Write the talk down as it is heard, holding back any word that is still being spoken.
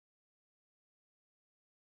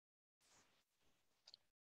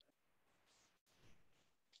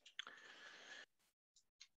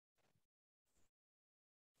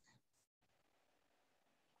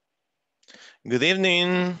Good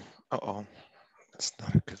evening. Uh-oh, that's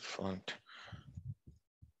not a good font.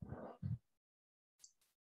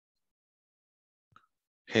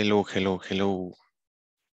 Hello, hello, hello.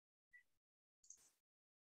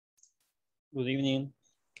 Good evening.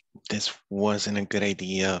 This wasn't a good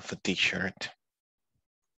idea of a t-shirt.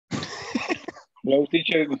 Hello,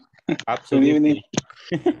 teacher. Absolutely.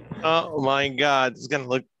 Oh my God, it's gonna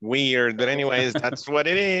look weird, but anyways, that's what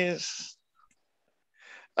it is.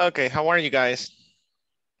 Okay, how are you guys?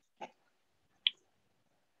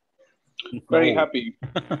 Very No. happy.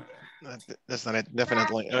 That's not it,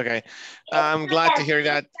 definitely. Okay, I'm glad to hear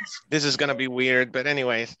that. This is gonna be weird, but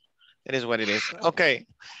anyways, it is what it is. Okay,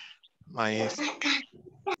 my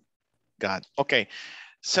God. Okay,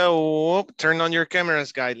 so turn on your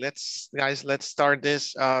cameras, guys. Let's start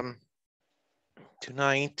this.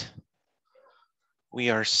 Tonight we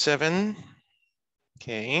are 7.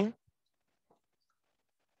 Okay.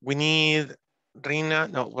 We need Rina.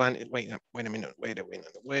 No, wait a minute.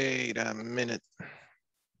 Wait a minute.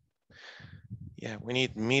 Yeah, we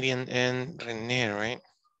need Miriam and Rene, right?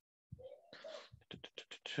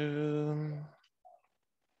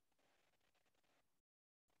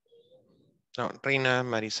 No, Rina,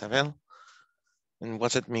 Marisabel. And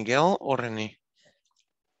was it Miguel or Rene?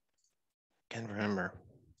 Can't remember.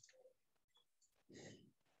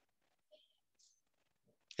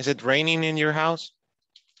 Is it raining in your house?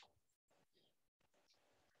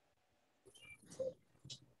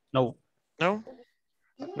 No. No?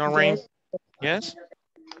 No rain? Yes.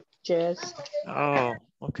 Yes? Yes. Oh,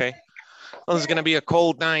 okay. Well, it's gonna be a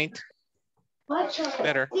cold night.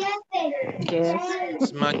 Better. Yes.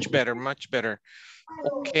 It's much better, much better.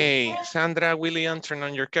 Okay, Sandra, William, turn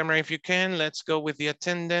on your camera if you can. Let's go with the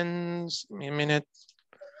attendance. Give me a minute.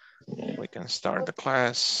 We can start the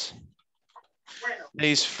class.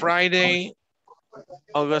 Today is Friday,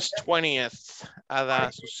 August 20th.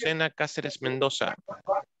 Ada Azucena Cáceres Mendoza.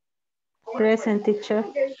 Present, teacher.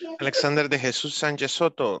 Alexander de Jesús Sánchez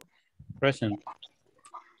Soto. Present.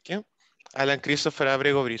 Okay. Alan Christopher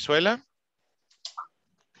Abrego Brizuela.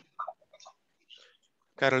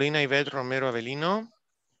 Carolina Ivette Romero Avelino.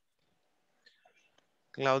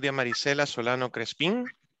 Claudia Marisela Solano Crespín.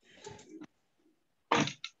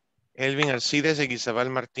 Elvin Alcides Eguizabal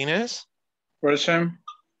Martínez. Present.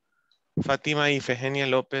 Fátima Ifegenia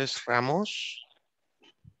López Ramos.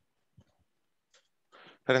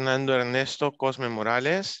 Fernando Ernesto Cosme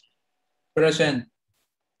Morales. Present.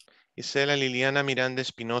 Isela Liliana Miranda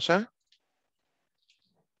Espinosa.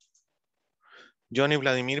 Johnny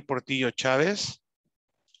Vladimir Portillo Chávez.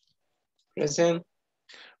 Present.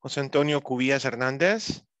 José Antonio Cubillas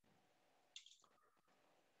Hernández.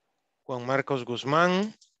 Juan Marcos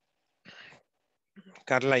Guzmán.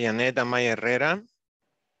 Carla Yanet Amaya Herrera.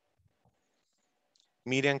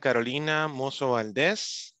 Miriam Carolina Mozo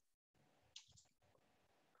Valdés.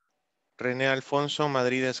 René Alfonso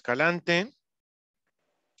Madrid Escalante.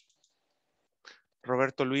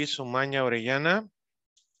 Roberto Luis Umaña Orellana.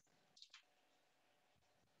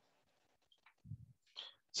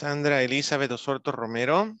 Sandra Elizabeth Osorto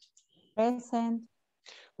Romero. Present.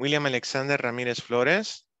 William Alexander Ramírez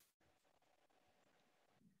Flores.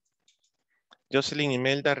 Jocelyn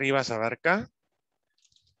Imelda Rivas Abarca.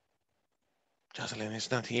 Jocelyn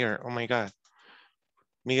is not here. Oh my God.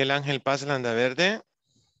 Miguel Ángel Paz Landaverde.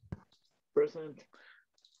 Present.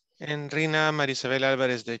 And Rina Marisabel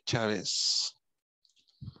Álvarez de Chávez.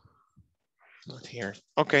 Not here.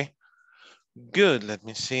 Okay. Good. Let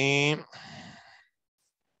me see.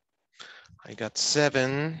 I got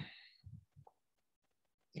 7.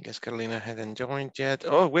 I guess Carolina hadn't joined yet.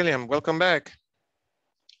 Oh, William, welcome back.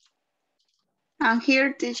 I'm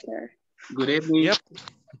here, teacher. Good evening. Yep.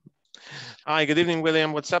 Hi, good evening,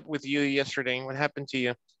 William. What's up with you yesterday? What happened to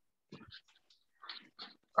you?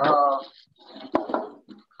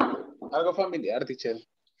 Algo familiar, teacher.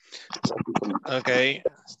 Okay.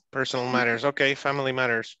 Personal matters. Okay. Family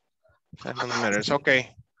matters. Family matters. Okay.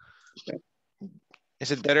 Is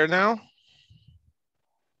it better now?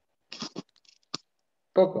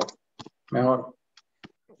 Poco. Mejor.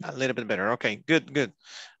 A little bit better. Okay, good, good.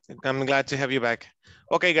 I'm glad to have you back.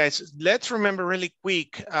 Okay, guys, let's remember really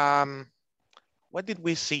quick. What did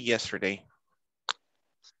we see yesterday?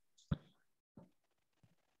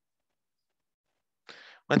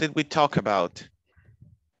 What did we talk about?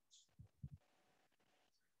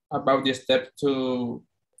 About the step to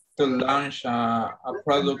launch a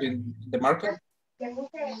product in the market.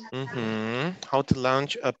 How to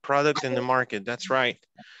launch a product in the market. That's right.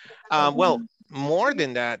 Well, more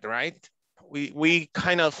than that, right? We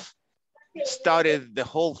kind of started the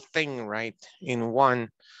whole thing, right, in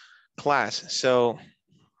one class. So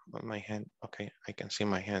on my hand. Okay, I can see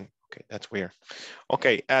my hand. Okay, that's weird.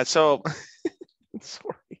 Okay, so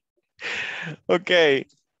sorry. Okay,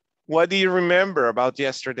 what do you remember about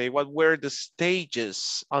yesterday? What were the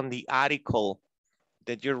stages on the article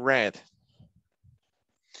that you read?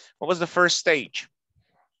 What was the first stage?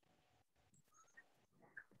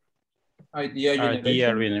 Idea generation.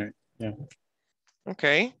 Idea, yeah.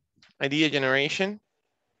 Okay, idea generation.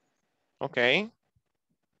 Okay.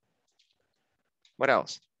 What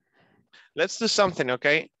else? Let's do something,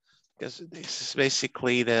 okay? Because this is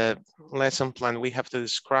basically the lesson plan. We have to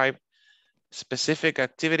describe specific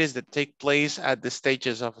activities that take place at the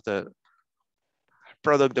stages of the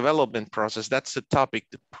product development process. That's the topic,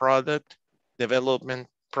 the product development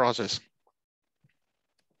process.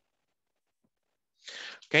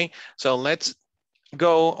 Okay, so let's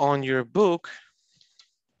go on your book.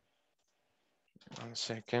 1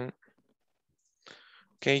 second.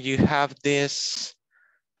 Okay, you have these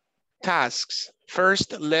tasks.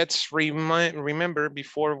 First, let's remember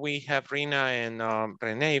before we have Rina and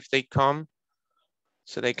Rene, if they come,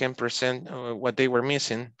 so they can present what they were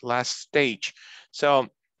missing last stage. So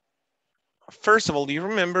first of all, do you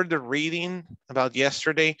remember the reading about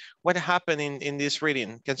yesterday? What happened in this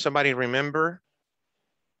reading? Can somebody remember?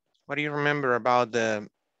 What do you remember about the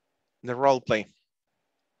role play?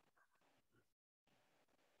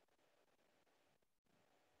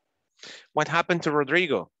 What happened to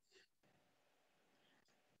Rodrigo?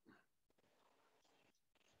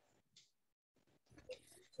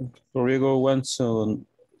 Rodrigo wants to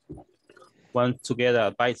get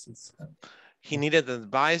advices. He needed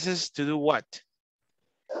advices to do what?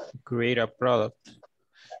 Create a product.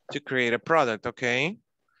 To create a product, okay.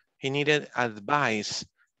 He needed advice.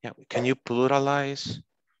 Yeah, can you pluralize?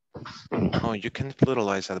 Oh, you can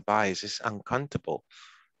pluralize advice, it's uncountable.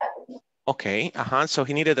 Okay, so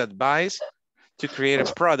he needed advice to create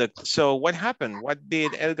a product. So what happened? What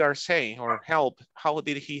did Edgar say or help? How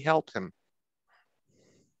did he help him?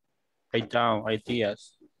 Write down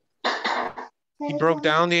ideas. He broke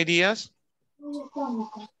down the ideas?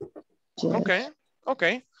 Okay,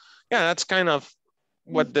 okay. Yeah, that's kind of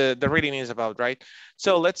what the reading is about, right?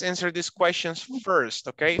 So let's answer these questions first,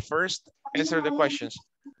 okay? First, answer the questions.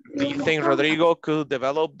 Do you think Rodrigo could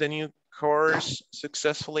develop the new course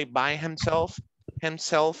successfully by himself?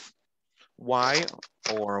 Why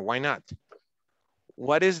or why not?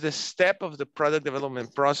 What is the step of the product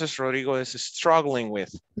development process Rodrigo is struggling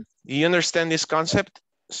with? Do you understand this concept?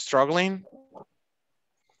 Struggling?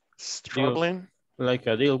 Struggling? Like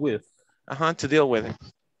a deal with. To deal with it.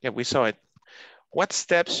 Yeah, we saw it. What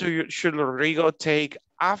steps should Rodrigo take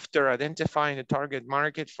after identifying the target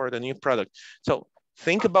market for the new product? So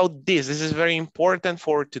think about this. This is very important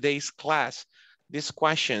for today's class, these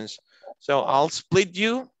questions. So I'll split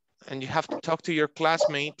you and you have to talk to your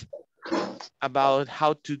classmate about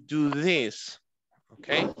how to do this,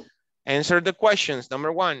 okay? Answer the questions,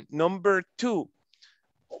 number 1. Number 2,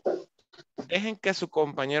 dejen que su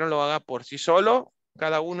compañero lo haga por sí solo.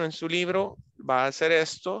 Cada uno en su libro va a hacer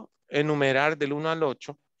esto, enumerar del 1 al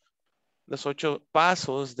 8, los 8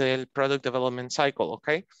 pasos del Product Development Cycle, ¿ok?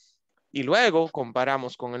 Y luego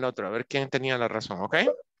comparamos con el otro, a ver quién tenía la razón, ¿ok?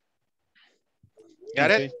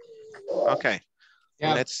 Got it? Okay,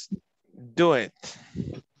 yeah. Let's do it.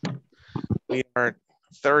 We are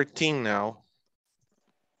 13 now.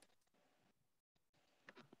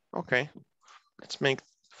 Okay, let's make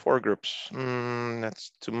 4 groups.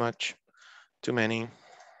 That's too much, too many.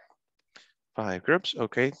 5 groups,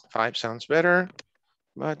 okay, 5 sounds better,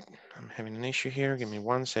 but I'm having an issue here. Give me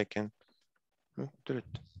 1 second.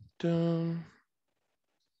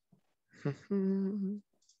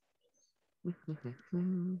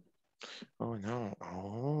 Oh no,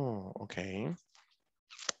 oh, okay.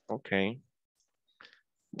 Okay,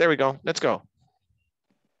 there we go, let's go.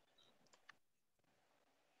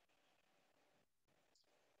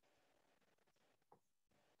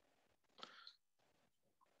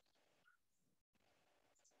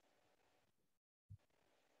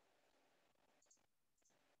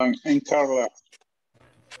 And Carla.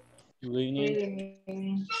 Good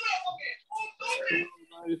evening.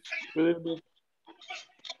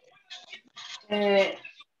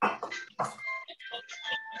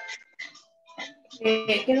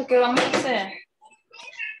 ¿Qué es lo que vamos a hacer?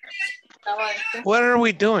 What are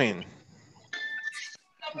we doing?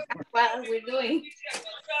 What are we doing?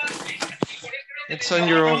 It's on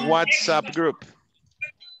your WhatsApp group.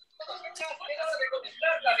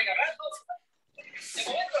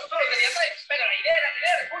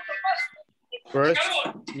 First,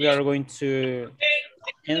 we are going to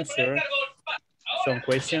answer some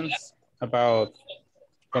questions about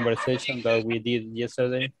conversation that we did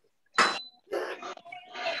yesterday.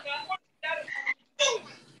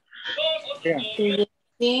 Yeah. Do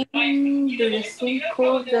you think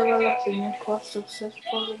could develop the new course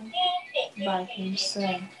successfully by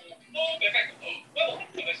himself?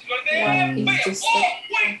 What is the step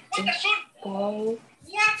of the goal?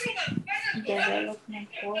 Development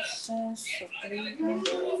process, agreement.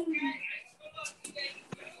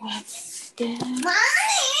 What's the...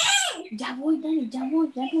 Ya voy, Dani, ya voy,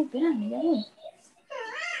 espérame, ya voy.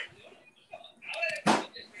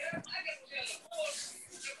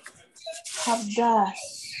 Have does.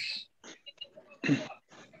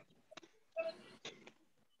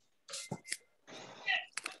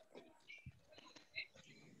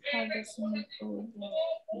 How does it improve the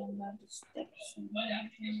steps in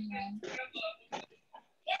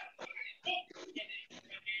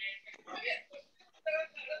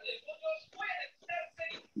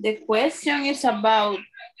The question is about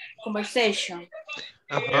conversation.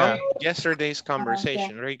 Yeah. Yesterday's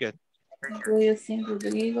conversation. Very good. Do you think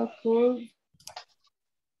Rodrigo could?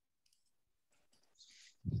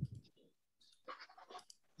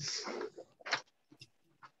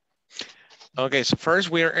 Okay, so first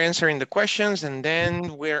we're answering the questions and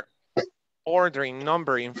then we're ordering,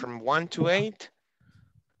 numbering from 1 to 8,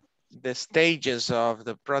 the stages of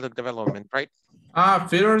the product development, right?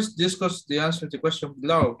 First discuss the answer to the question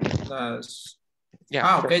below. That's...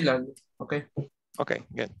 Yeah. Okay, okay. Okay,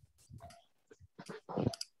 good.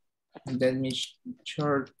 And let me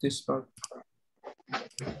share this part.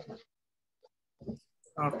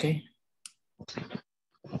 Okay.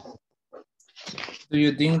 Do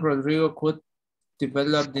you think Rodrigo could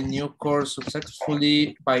develop the new course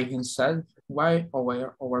successfully by himself? Why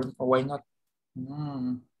or why not?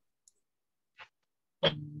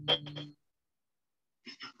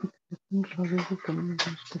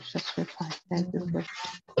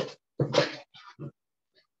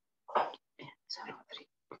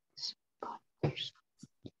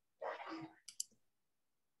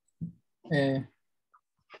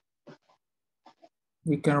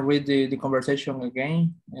 We can read the conversation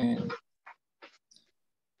again. And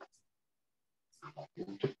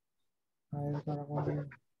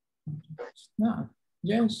no,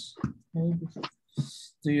 yes, maybe.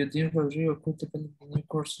 Do you think Rodrigo could develop the new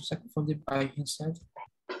course successfully by himself?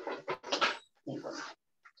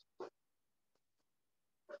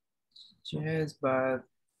 Yes, but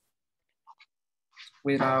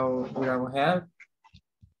without help,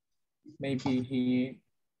 maybe he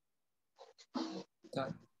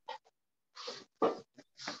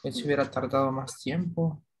se hubiera tardado más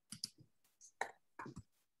tiempo.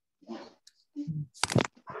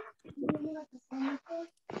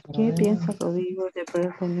 ¿Qué piensa Rodrigo de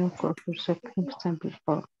New Course Successfully?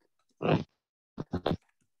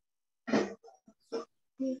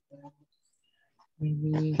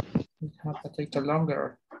 Maybe it have to take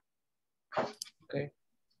longer. Okay.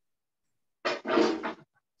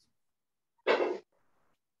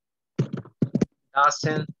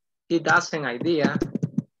 He doesn't idea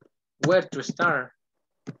where to start.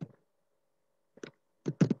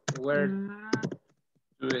 Where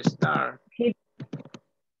to start?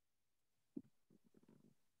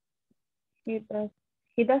 He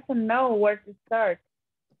doesn't know where to start.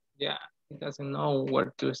 Yeah, he doesn't know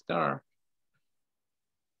where to start.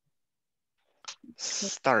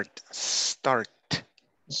 Start.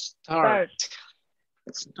 Okay.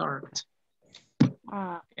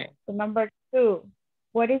 So number 2,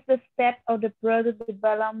 what is the step of the product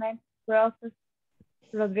development process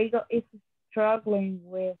Rodrigo is struggling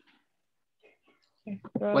with?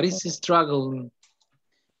 What is he struggling?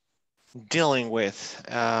 Dealing with.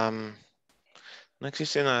 No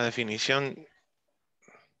existe una definición,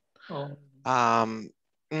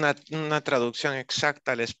 una traducción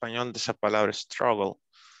exacta al español de esa palabra struggle,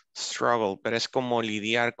 pero es como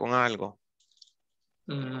lidiar con algo.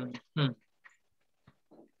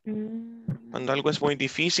 Cuando algo es muy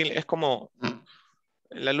difícil, es como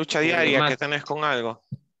la lucha diaria que tenés con algo.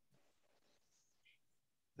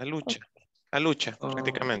 La lucha,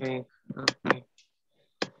 prácticamente. Okay.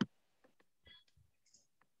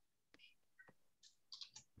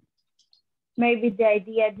 Maybe the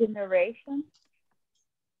idea generation.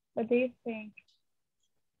 What do you think?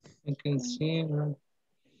 I can see.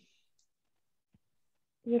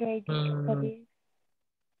 Good idea.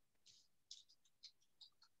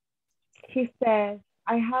 He says,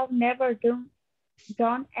 I have never done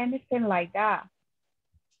anything like that.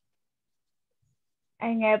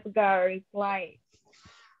 And Edgar replied,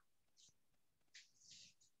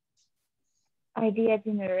 idea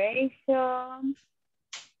generation.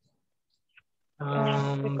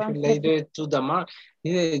 Related to the market.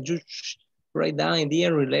 You write down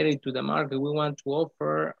idea related to the market. We want to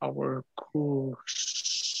offer our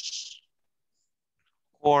course.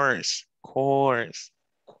 Course. Course.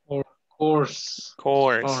 Course.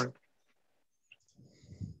 Course.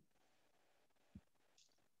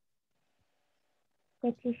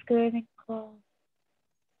 What's the screening called?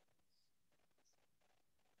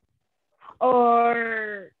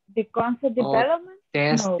 Or the concept development?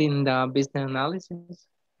 Testing the business analysis.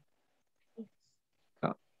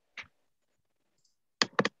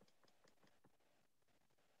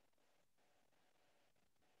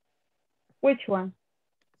 Which one?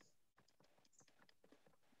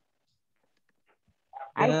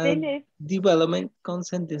 I think it's development,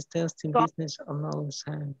 concept is testing, business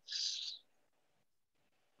analysis.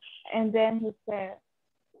 And then he said,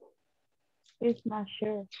 he's not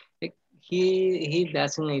sure. He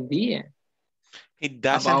doesn't idea. He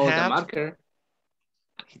doesn't about have the marker.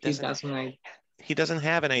 He doesn't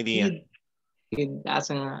have an idea. He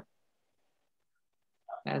doesn't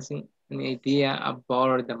has an idea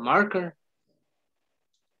about the marker.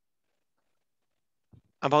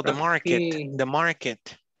 About the market. The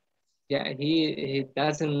market. Yeah, he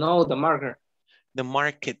doesn't know the marker. The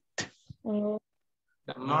market. The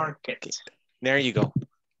market. There you go.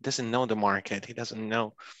 Doesn't know the market. He doesn't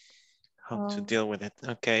know how to deal with it.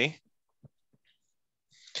 Okay.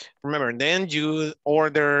 Remember, then you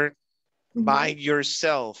order by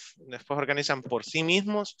yourself. Después organizan por sí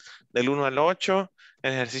mismos del 1 al 8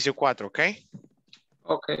 el ejercicio 4, ¿ok?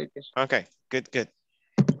 Okay. Okay, good, good.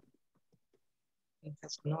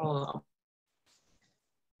 No.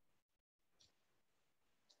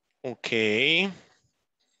 Okay.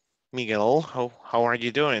 Miguel, how are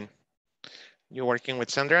you doing? You working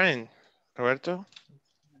with Sandra and Roberto?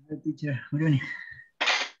 Hi, teacher. Good evening.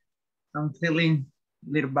 I'm feeling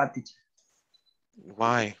a little bad, teacher.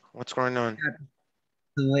 Why? What's going on?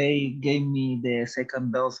 Today gave me the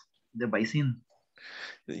second dose, the vaccine.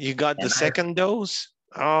 You got the second dose?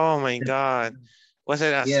 Oh my God. Was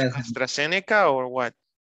it AstraZeneca or what?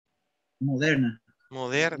 Moderna.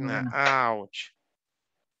 Moderna. Ouch.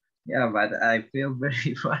 Yeah, but I feel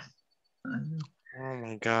very bad. Oh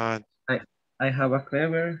my God. I have a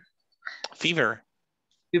fever. Fever?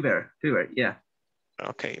 Fever, yeah.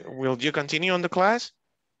 Okay, will you continue on the class?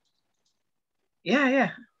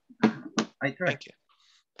 Yeah. I try.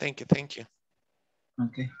 Thank you.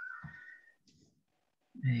 Okay.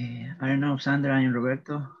 I don't know if Sandra and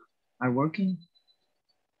Roberto are working.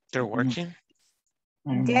 They're working?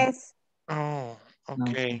 Yes. Oh,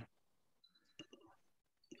 okay.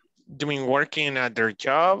 Do you mean working at their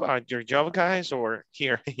job, guys, or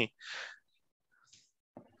here?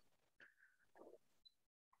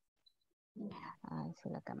 Ay, sí,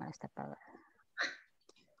 la cámara está apagada.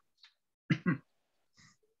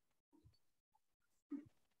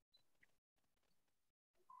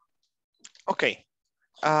 Okay.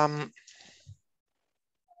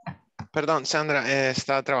 Perdón, Sandra,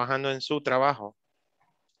 está trabajando en su trabajo.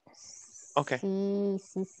 Okay.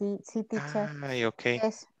 Sí, teacher. Ay, okay.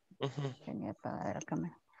 Yes. Tenía apagada la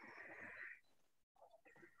cámara.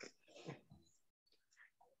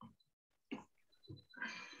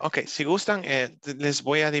 Ok, si gustan, les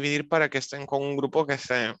voy a dividir para que estén con un grupo que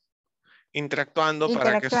esté interactuando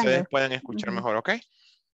para que ustedes puedan escuchar mejor, ¿ok?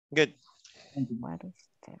 Good.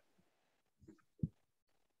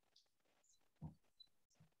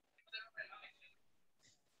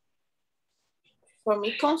 For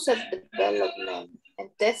me, concept development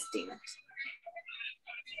and testing.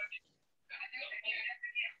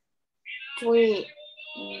 3,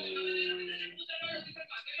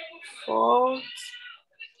 4.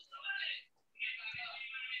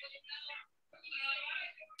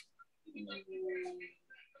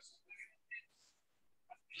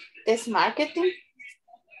 Test marketing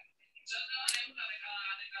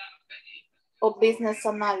or business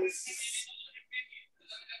analysis?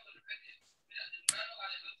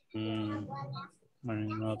 I'm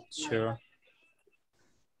not sure.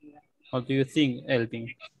 What do you think,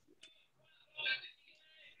 Elvin?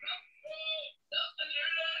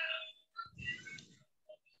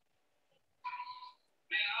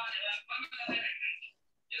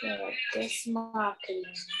 Test marketing.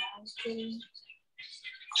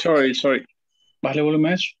 Sorry. Bájale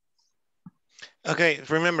volumen a eso. Okay,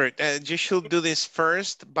 remember, you should do this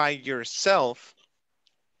first by yourself.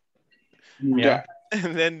 Yeah.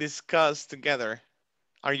 And then discuss together.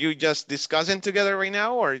 Are you just discussing together right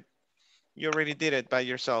now, or you already did it by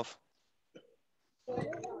yourself?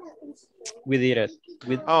 We did it.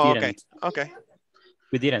 We didn't. Okay.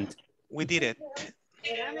 We didn't. We did it.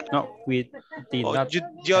 No, we did not.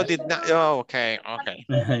 You did not. Oh, okay.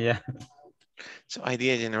 Yeah. So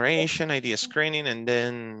idea generation, idea screening, and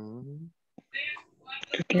then...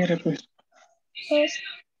 ¿Qué quiere, pues?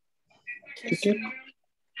 ¿Qué quiere?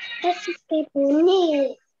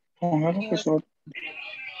 Póngalo que solo.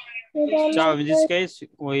 So in this case,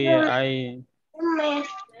 we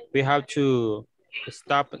have to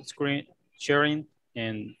stop screen sharing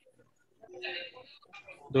and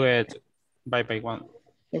do it by one.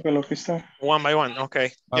 Lo que está. One by one,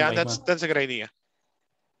 okay. One Yeah, by one. that's a good idea.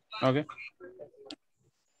 Okay.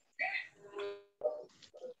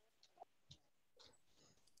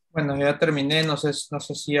 Bueno, ya terminé, no sé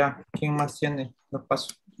si ya, ¿quién más tiene? Lo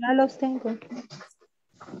paso. Ya los tengo.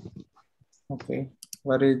 Okay.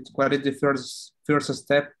 What is the first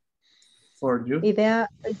step for you? Idea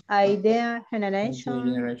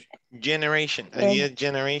generation. Idea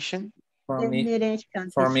generation. For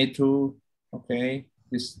me too. Okay.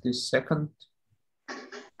 This second.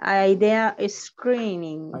 Idea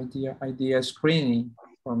screening. Idea screening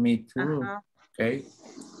for me too. Okay.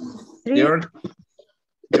 Your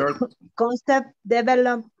concept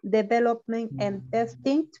development and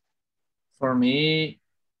testing. For me,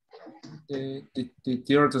 the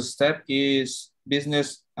third step is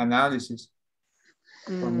business analysis.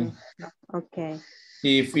 For me. Okay.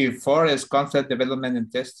 If four is concept development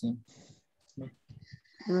and testing.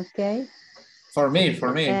 Okay. For me.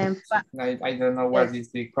 I don't know what is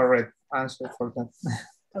the correct answer for that.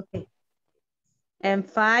 Okay. And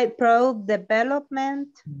 5, product development.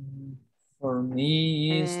 For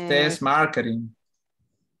me, is test marketing.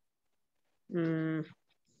 La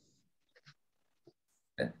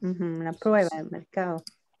prueba del mercado.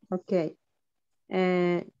 Okay.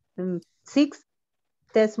 6,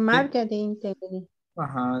 test marketing.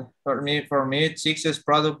 For me, 6 is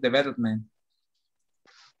product development.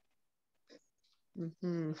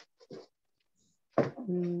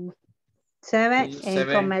 7,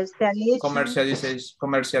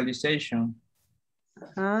 commercialization.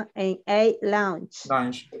 And 8, launch.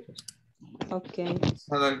 Okay.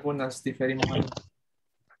 Solo algunas diferimos.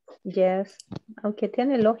 Yes. Aunque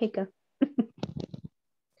tiene lógica.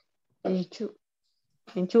 And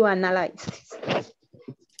to analyze.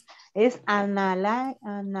 Es analyze.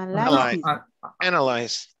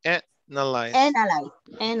 Analyze.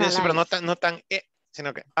 Sí, pero no tan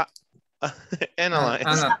sino que analyze.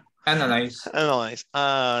 Analyze.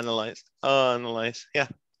 Yeah.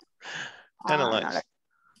 Analyze.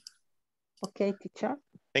 Okay, teacher.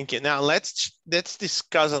 Thank you. Now let's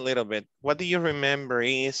discuss a little bit. What do you remember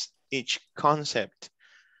is each concept?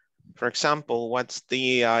 For example, what's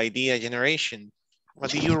the idea generation?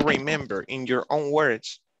 What do you remember in your own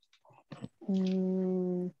words?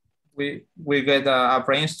 We get a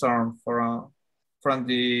brainstorm from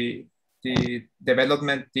the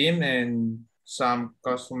development team and some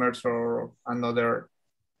customers or another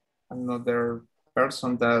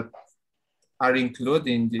person that are included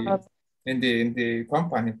in the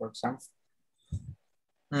company, for example.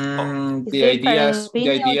 The ideas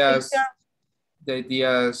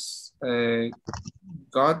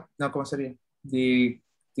got, no, ¿cómo sería? The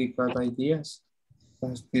got ideas.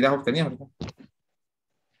 Las ideas obtenidas, ¿verdad?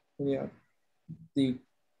 The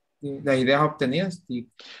ideas obtenidas.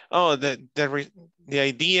 The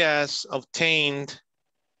ideas obtained.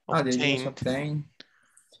 The ideas obtained.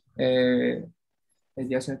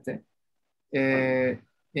 Ideas obtained. En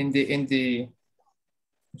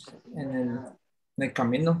el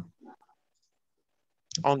camino.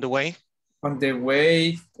 On the way. On the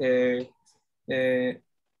way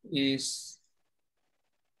is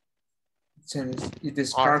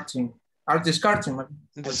discarding. Are discarding.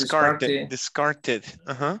 Discarded.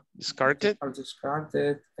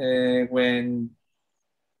 Discarded when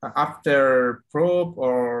after prove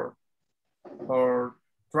or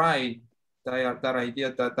try that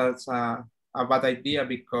idea that's a bad idea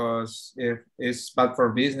because if it's bad for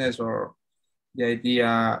business or the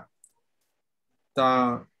idea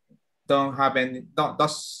doesn't have any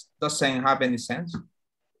sense.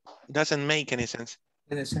 Doesn't make any sense.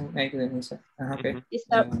 Doesn't make any sense. Okay.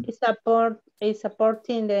 Is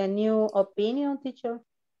supporting the new opinion, teacher?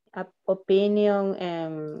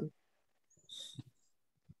 Opinion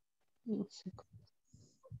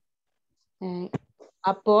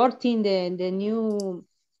apporting the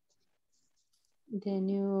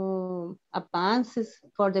new advances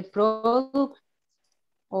for the product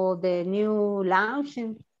or the new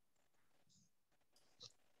launching.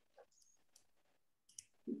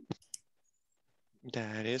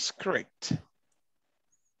 That is correct.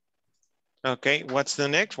 Okay, what's the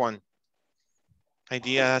next one?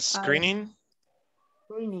 Idea screening?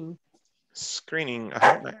 Screening.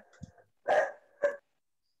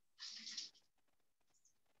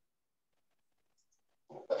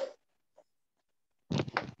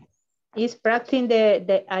 Is practicing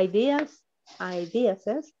the ideas,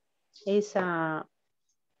 yes? Is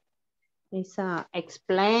It's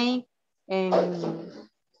explain and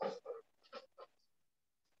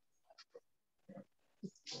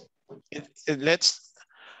Let's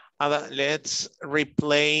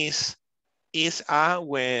replace is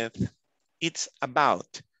with it's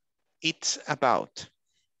about. It's about.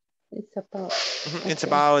 it's about. It's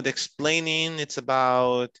about explaining. It's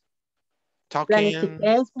about talking.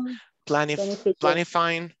 Planification.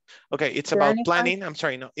 Planifying. Okay, it's about planning. I'm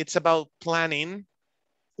sorry, no, it's about planning.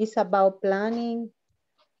 It's about planning.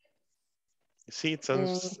 See, it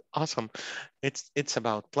sounds awesome. It's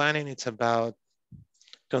about planning. It's about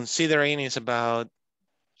considering. It's about,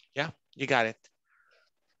 yeah, you got it.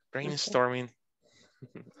 Brainstorming.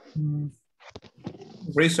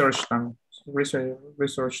 Research time.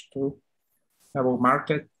 Research too. About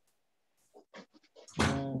market.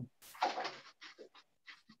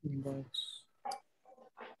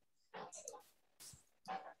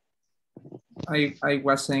 I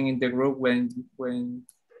was saying in the group when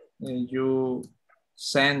you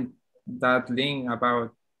send that link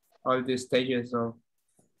about all the stages of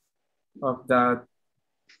that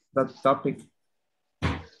topic.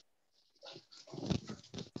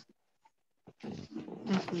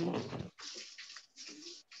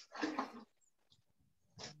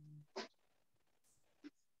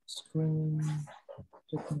 Screen.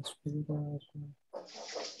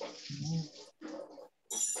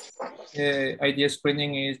 Idea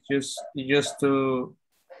screening is just to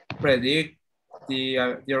predict the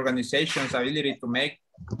organization's ability to make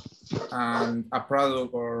a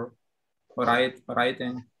product or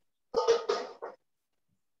item.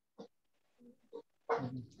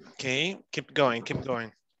 Okay, keep going, keep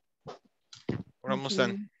going. We're almost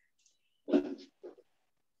done.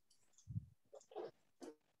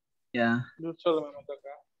 Yeah.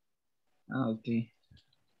 Okay.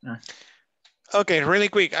 Okay, really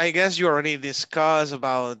quick. I guess you already discussed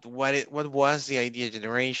about what was the idea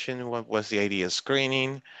generation, what was the idea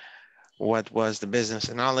screening, what was the business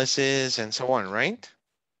analysis, and so on, right?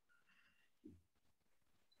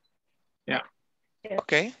 Yeah.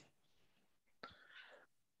 Okay.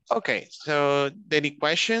 Okay, so any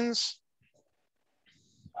questions?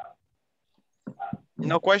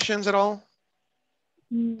 No questions at all?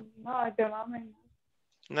 No, at the moment.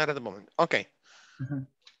 Not at the moment. Okay.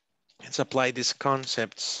 Let's apply these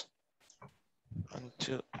concepts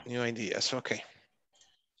onto new ideas. Okay.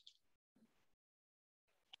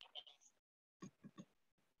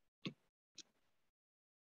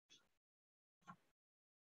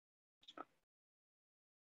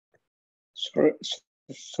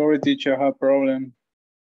 Sorry, teacher, I have problem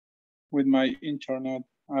with my internet.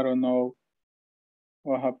 I don't know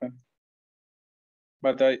what happened,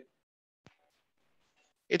 but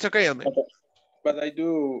it's okay, Elvin. But I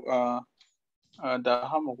do the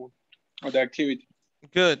homework or the activity.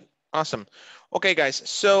 Good, awesome. Okay, guys,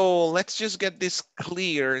 so let's just get this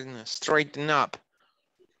clear and straighten up.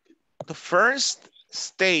 The first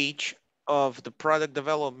stage of the product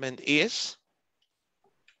development is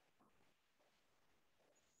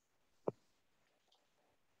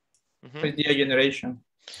idea generation.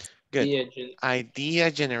 Good.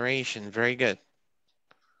 Idea generation. Very good.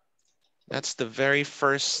 That's the very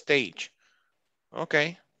first stage.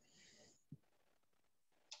 Okay.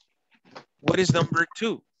 What is number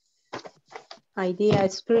 2? Idea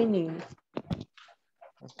screening.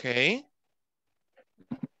 Okay.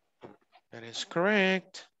 That is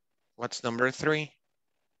correct. What's number 3?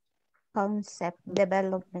 Concept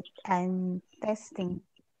development and testing.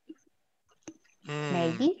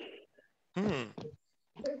 Maybe.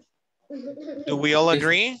 Do we all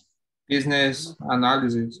agree? Business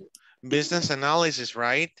analysis. Business analysis,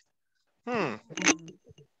 right? We'll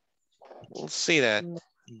see that.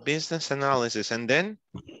 Business analysis. And then?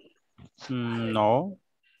 No,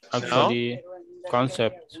 actually,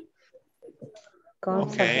 concept.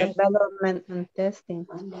 Concept development and testing.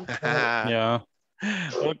 Yeah.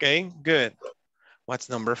 Okay, good. What's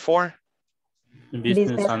number 4?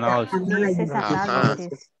 Business analysis. Business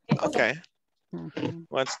analysis. Okay.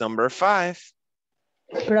 What's number 5?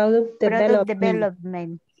 Product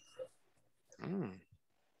development.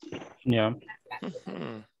 Yeah.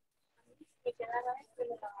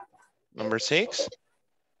 Number 6?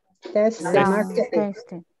 Test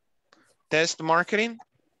marketing. Test marketing?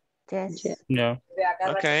 Yes. Yeah.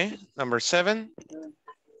 Okay. Number 7?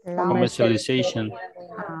 Commercialization.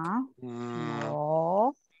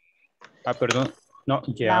 No. Perdón. No,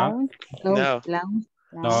 yeah. No.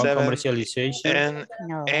 No, 7 commercialization. And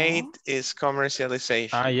 8 is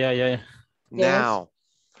commercialization. Yeah. Now,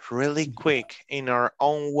 really quick, in our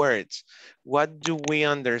own words, what do we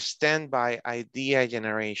understand by idea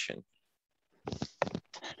generation?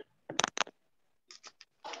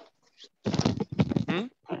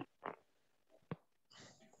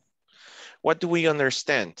 What do we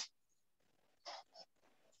understand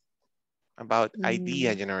about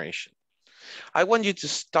idea generation? I want you to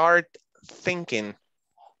start thinking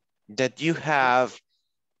that you have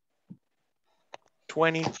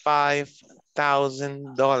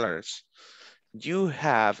 $25,000. You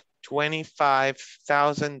have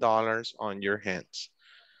 $25,000 on your hands,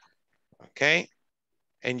 okay?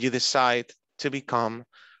 And you decide to become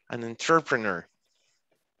an entrepreneur.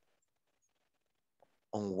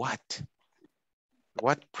 On what?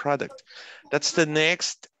 What product? That's the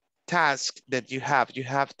next task that you have. You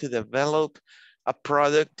have to develop a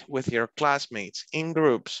product with your classmates in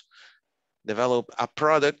groups. Develop a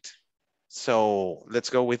product. So let's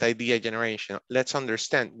go with idea generation. Let's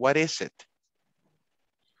understand, what is it?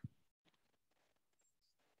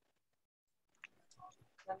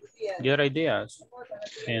 Get ideas.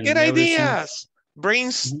 And Get everything. ideas.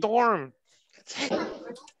 Brainstorm. That's it.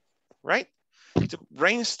 Right? To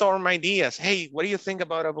brainstorm ideas. Hey, what do you think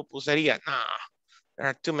about a pupuseria? Nah, there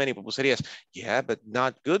are too many pupuserias. Yeah, but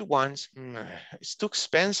not good ones. It's too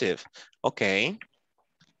expensive. Okay.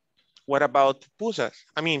 What about pupusas?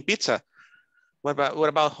 I mean, pizza. What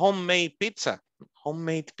about homemade pizza?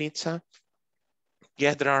 Homemade pizza?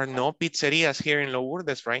 Yeah, there are no pizzerias here in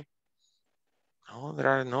Lourdes, right? No, there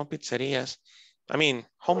are no pizzerias. I mean,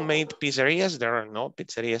 homemade pizzerias, there are no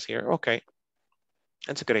pizzerias here. Okay,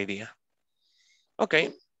 that's a good idea.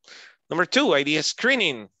 Okay, number 2, idea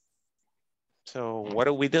screening. So what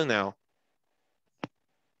do we do now?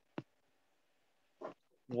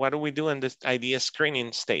 What do we do in this idea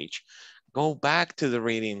screening stage? Go back to the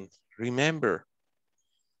reading. Remember,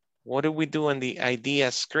 what do we do in the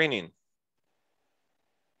idea screening?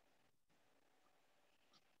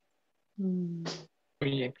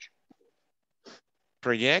 Project.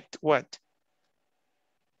 Project what?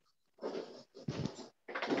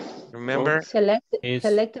 Remember? Select Is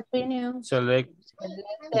opinion. select, Select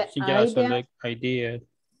the yeah, idea. select idea.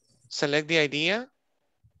 Select the idea.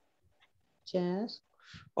 Yes.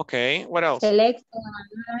 Okay, what else? Select,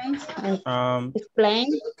 analyze, and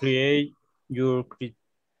explain. Create your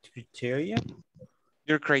criteria.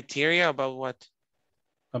 Your criteria about what?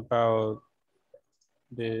 About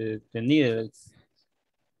the needs.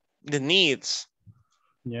 The needs.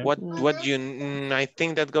 Yeah. What you, I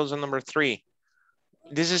think that goes on number 3.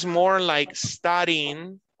 This is more like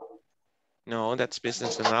studying. No, that's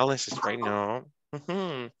business analysis, right? No.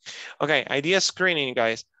 Okay, idea screening,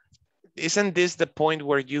 guys. Isn't this the point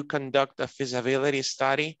where you conduct a feasibility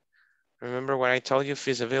study? Remember what I told you,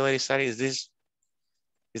 feasibility study, is this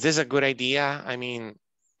a good idea? I mean,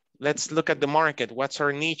 let's look at the market. What's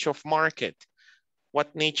our niche of market?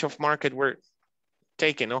 What niche of market we're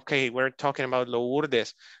taking? Okay, we're talking about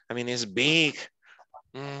Lourdes. I mean, it's big.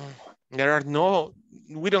 There are no,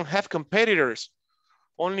 we don't have competitors.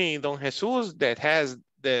 Only Don Jesus that has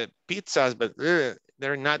the pizzas, but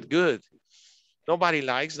they're not good. Nobody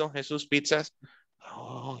likes Don Jesus pizzas.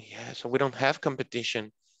 Oh yeah, so we don't have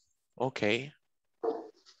competition. Okay.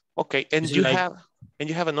 Okay, and It's you like, have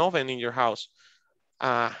an oven in your house,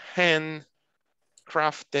 a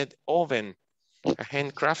handcrafted oven, a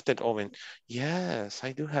handcrafted oven. Yes,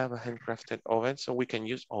 I do have a handcrafted oven, so we can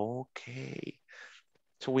use. Okay,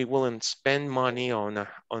 so we wouldn't spend money on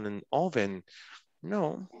an oven.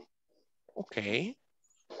 No. Okay.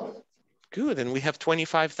 Good, and we have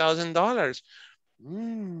 $25,000.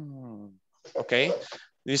 Okay,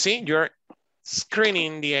 you see, you're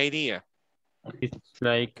screening the idea. it's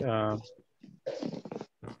like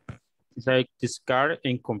discard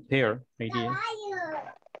and compare ideas.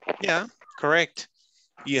 Yeah, correct.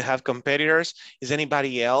 You have competitors. Is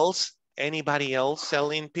anybody else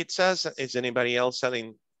selling pizzas? Is anybody else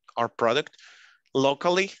selling our product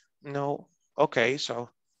locally? No. Okay, so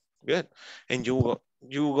good. And you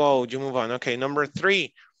move on. Okay, number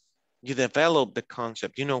 3, you develop the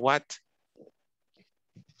concept. You know what?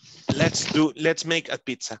 Let's make a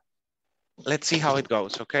pizza. Let's see how it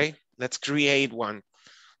goes, okay? Let's create one.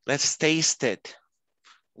 Let's taste it.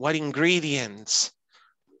 What ingredients?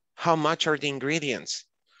 How much are the ingredients?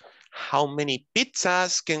 How many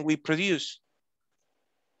pizzas can we produce?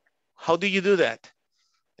 How do you do that?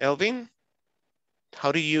 Elvin,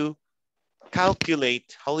 how do you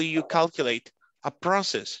calculate? How do you calculate a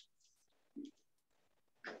process?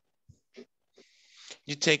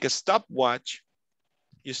 You take a stopwatch,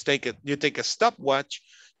 you take a stopwatch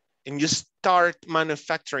and you start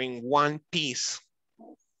manufacturing one piece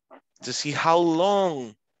to see how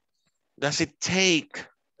long does it take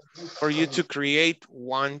for you to create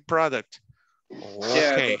one product.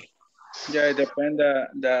 Okay. Yeah, it depends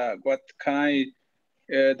the what kind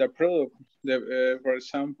the product. For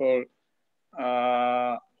example,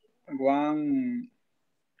 one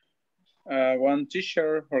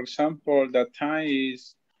t-shirt, for example, the time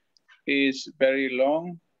is very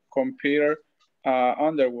long compared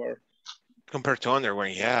underwear. Compared to underwear,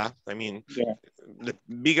 yeah. I mean, yeah. The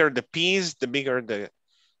bigger the piece, the bigger the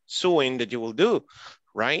sewing that you will do,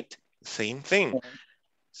 right? Same thing.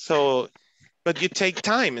 So, but you take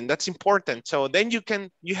time and that's important. So then you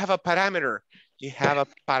have a parameter. You have a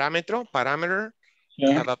parameter, Yeah.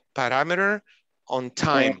 you have a parameter on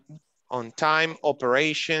time,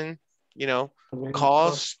 operation, you know,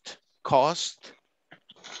 cost. How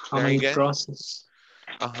many process?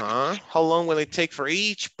 How long will it take for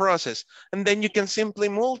each process? And then you can simply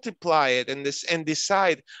multiply it and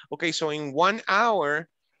decide, okay, so in 1 hour,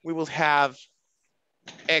 we will have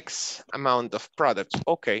X amount of products.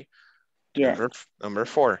 Okay. Yeah. Number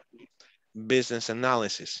 4, business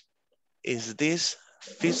analysis. Is this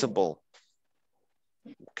feasible?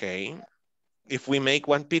 Okay. If we make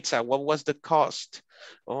one pizza, what was the cost?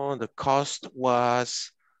 Oh, the cost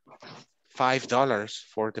was $5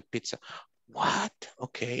 for the pizza. What?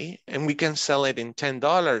 Okay. And we can sell it in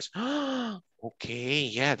 $10. Okay,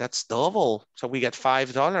 yeah, that's double. So we get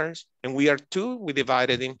 $5 and we are 2, we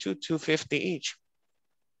divide it into $2.50 each.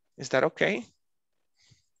 Is that okay?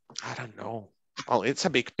 I don't know. Oh, it's a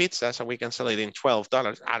big pizza, so we can sell it in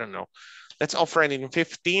 $12. I don't know. Let's offer it in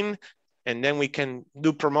 15 and then we can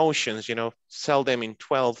do promotions, you know, sell them in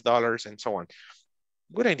 $12 and so on.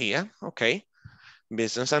 Good idea. Okay.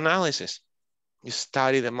 Business analysis. You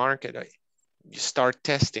study the market. You start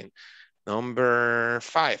testing. Number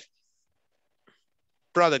 5,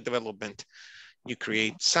 product development. You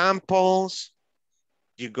create samples.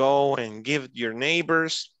 You go and give your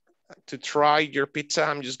neighbors to try your pizza.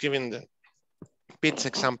 I'm just giving the pizza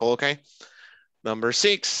example, okay? Number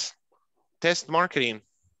 6, test marketing.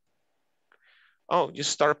 Oh, you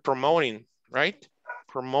start promoting, right?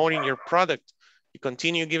 Promoting your product. You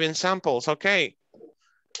continue giving samples, okay?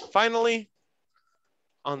 Finally,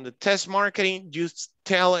 on the test marketing, you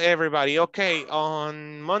tell everybody, okay,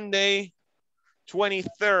 on Monday,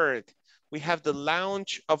 23rd, we have the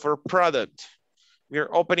launch of our product. We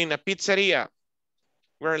are opening a pizzeria.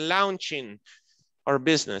 We're launching our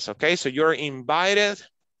business, okay? So you're invited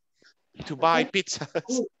to buy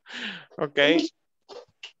pizzas, okay?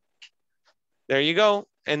 There you go.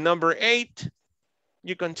 And number 8,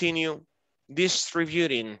 you continue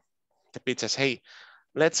distributing the pizzas. Hey,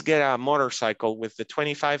 let's get a motorcycle with the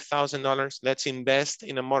 $25,000. Let's invest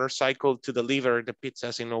in a motorcycle to deliver the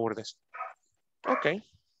pizzas in Lourdes. Okay.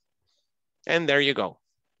 And there you go.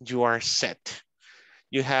 You are set.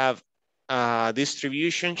 You have a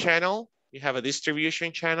distribution channel.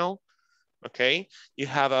 Okay. You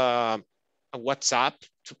have a WhatsApp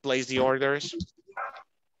to place the orders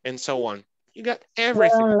and so on. You got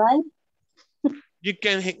everything. Online? You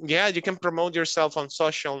can promote yourself on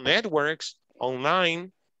social networks,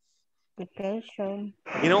 online. Application.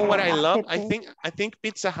 You know what I love? I think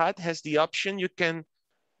Pizza Hut has the option. You can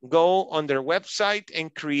go on their website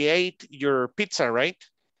and create your pizza, right?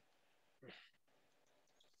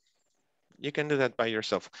 You can do that by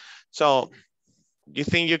yourself. So you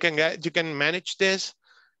think you can manage this?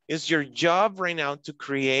 It's your job right now to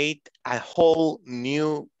create a whole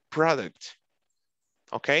new product.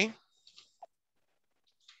 Okay?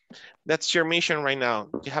 That's your mission right now.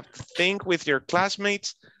 You have to think with your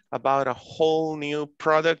classmates about a whole new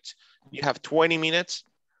product. You have 20 minutes,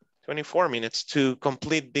 24 minutes to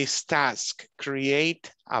complete this task.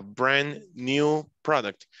 Create a brand new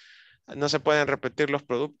product. No se pueden repetir los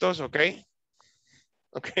productos, okay?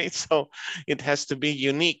 Okay, so it has to be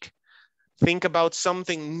unique. Think about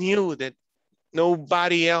something new that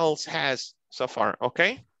nobody else has so far,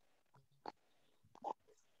 okay?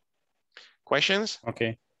 Questions?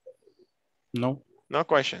 Okay. No. No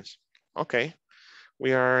questions. Okay.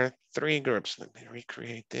 We are 3 groups. Let me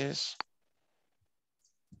recreate this.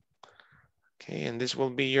 Okay, and this will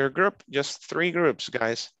be your group. Just 3 groups,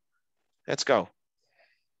 guys. Let's go.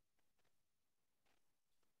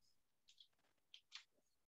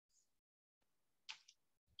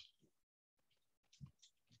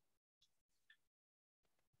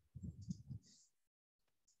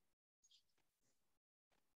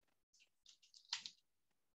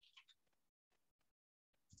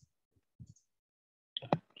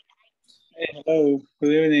 Hello,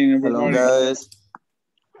 good evening, everybody. Hello, guys.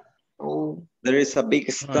 Oh, there is a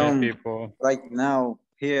big storm right now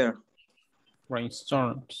here.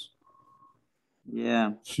 Rainstorms.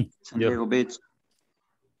 Yeah, San Diego Beach.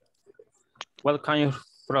 What kind of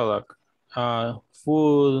product?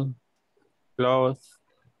 Food, clothes.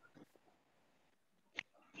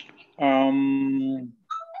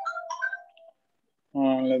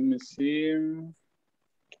 Let me see.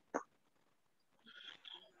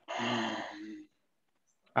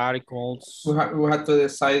 Articles. We had to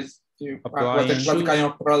decide what kind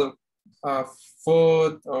of product,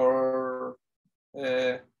 food or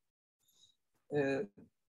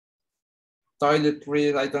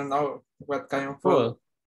toiletries. I don't know what kind of food.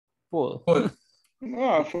 Food.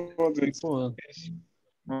 Oh, food.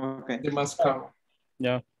 Okay. The most common.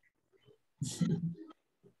 Yeah.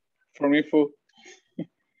 For me, food.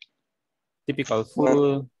 Typical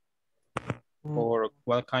food. Or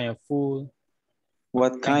what kind of food?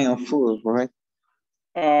 What kind of food, right?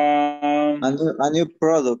 Um, A new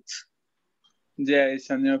product. Yeah, it's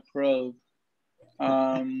a new product.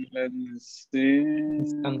 Let me see.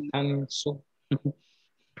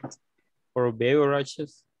 Or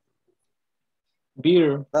beverages.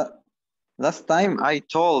 Beer. Last time I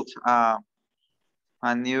told a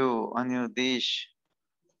new dish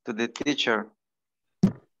to the teacher.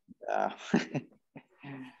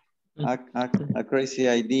 A crazy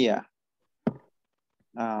idea.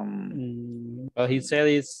 But he said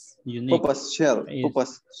it's unique. Pupa's shell.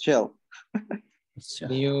 Pupa's shell.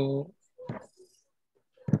 New.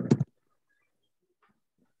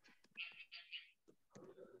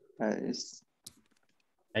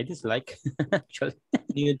 I dislike actually.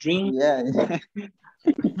 New drink. Yeah.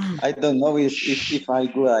 I don't know if I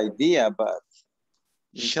good idea, but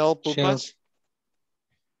shell pupas.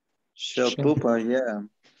 Shell pupa, yeah.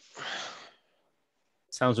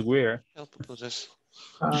 Sounds weird. Shell pupusas.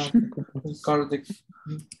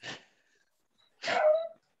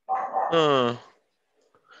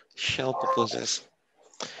 Shell pupusas.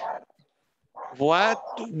 What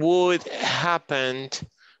would happen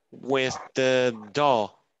with the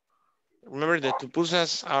dough? Remember the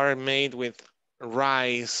pupusas are made with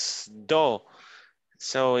rice dough.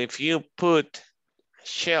 So if you put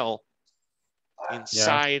shell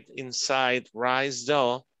inside rice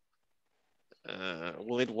dough,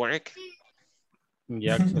 will it work?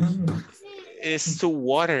 Yeah. It's too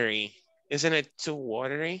watery. Isn't it too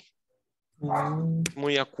watery?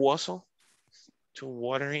 Muy acuoso. Too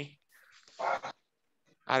watery.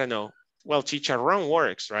 I don't know. Well, chicharrón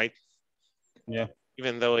works, right? Yeah.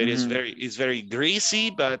 Even though it is very greasy,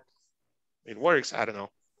 but it works. I don't know.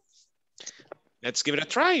 Let's give it a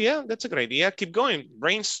try. Yeah, that's a good idea. Keep going.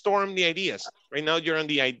 Brainstorm the ideas. Right now, you're on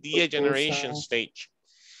the idea generation stage.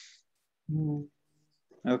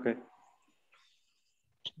 Okay.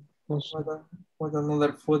 What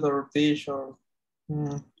another food or dish or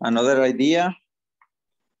another idea?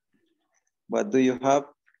 What do you have?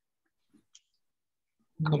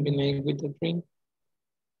 Combined with the drink.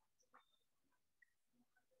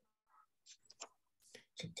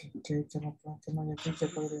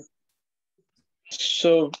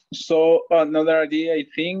 So another idea, I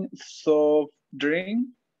think, soft drink.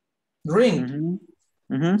 Drink.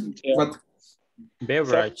 Yeah. What?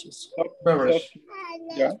 Beverages. Beverage.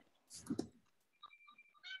 Yeah.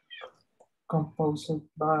 Composed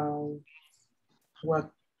by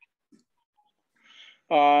what?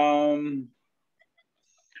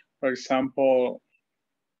 For example,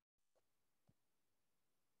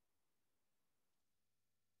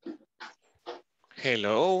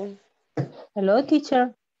 hello. Hello,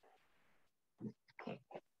 teacher.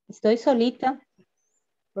 Estoy solita.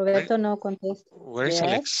 Roberto no contesta. Where's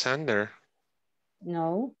Alexander?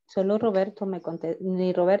 No, solo Roberto me contesta.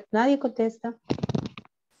 Ni Roberto, nadie contesta.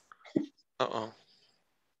 Uh-oh.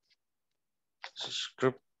 This is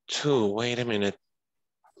group 2. Wait a minute.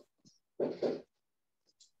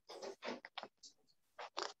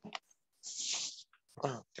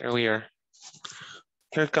 Oh, there we are.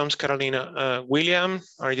 Here comes Carolina. William,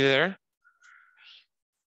 are you there?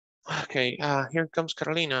 Okay, here comes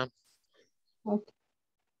Carolina. Okay.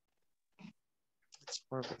 Let's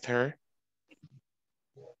work with her.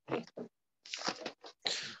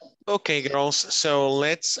 Okay, girls, so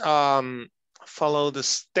let's follow the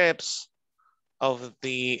steps of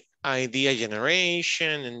the idea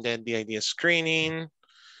generation and then the idea screening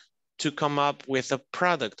to come up with a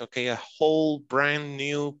product, okay? A whole brand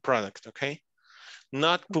new product, okay?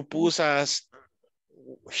 Not pupusas,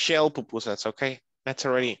 shell pupusas, okay? That's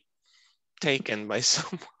already taken by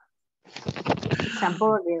someone. Pizza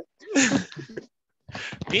burger.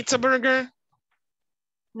 Pizza burger?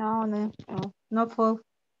 No food.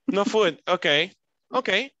 No food, okay.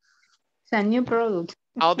 Okay. It's a new product.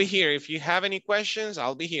 I'll be here. If you have any questions,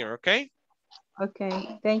 I'll be here, okay?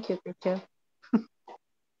 Okay, thank you, teacher.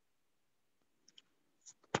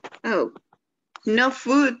 Oh, no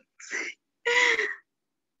food.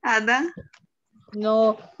 Ada?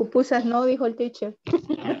 No, pupusas no, dijo el teacher.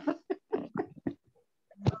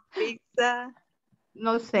 Pizza.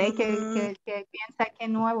 No sé, ¿qué piensa que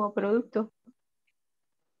nuevo producto?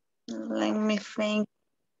 Let me think.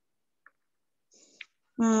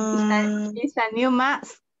 It's a new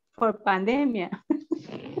mask for pandemia.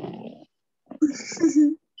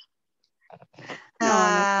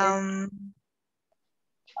 No.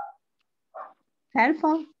 Cell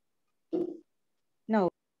phone? No.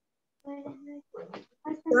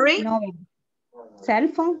 Sorry? No. Cell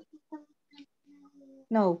phone?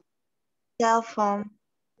 No. Cell phone.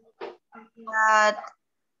 But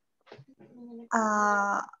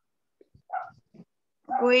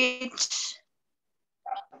which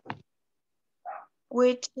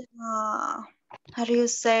how do you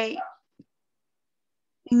say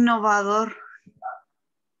innovador?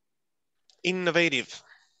 Innovative.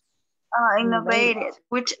 Innovated.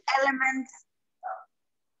 Which elements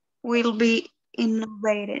will be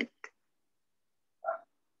innovated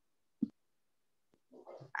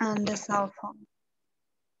on the cell phone?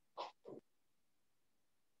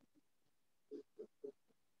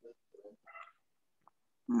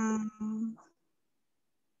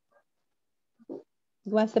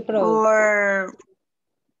 What's the product?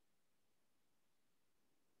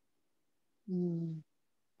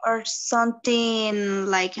 Or something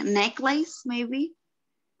like a necklace, maybe.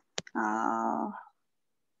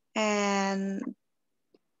 And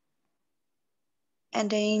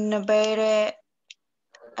the innovative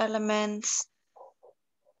elements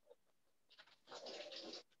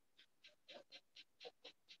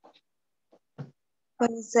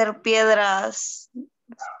pueden ser piedras.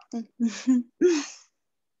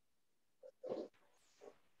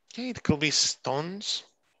 Okay, it could be stones.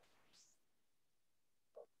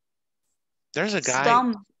 There's a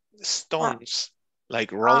guy, stones,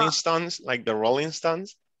 like Rolling Stones, like the Rolling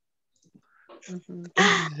Stones.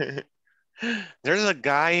 There's a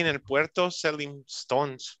guy in El Puerto selling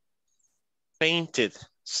stones, painted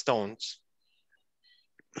stones.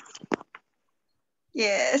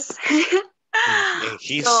 Yes. And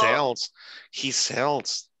he sells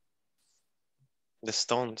the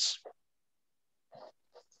stones.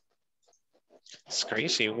 It's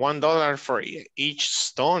crazy. $1 for each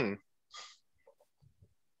stone.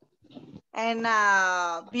 And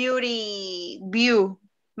beauty view,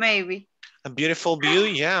 maybe. A beautiful view,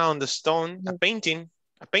 yeah, on the stone. A painting,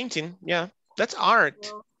 yeah. That's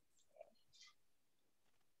art.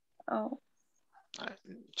 Oh.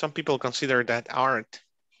 Some people consider that art.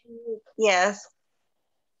 Yes,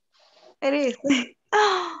 it is.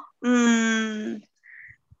 And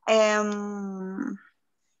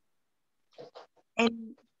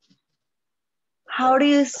how do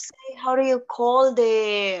you call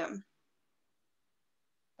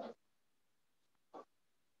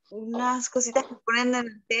unas cositas que ponen en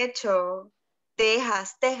el techo?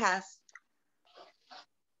 Tejas.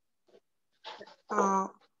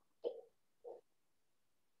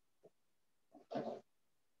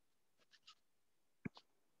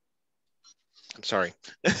 I'm sorry.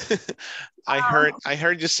 I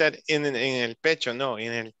heard you said in el pecho. No,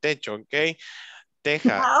 in el techo, okay?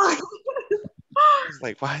 Teja. It's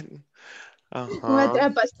like, what? Un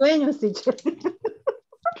atrapasueños, teacher.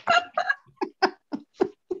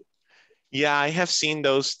 Yeah, I have seen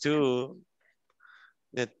those too.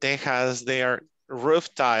 The tejas, they are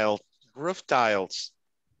roof tiles. Roof tiles.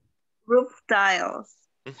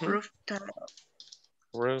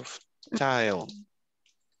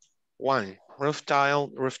 One, roof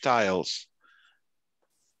tiles. Tiles.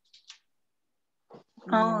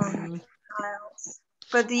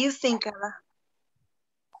 What do you think, Ala?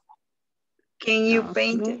 Can you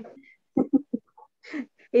paint it?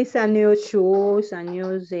 It's a new shoes, a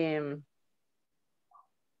new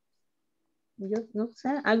yo no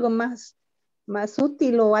sé, algo más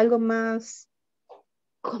útil o algo más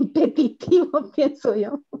competitivo, pienso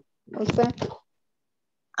yo. O sea.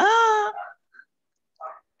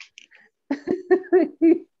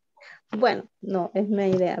 Bueno, no, es una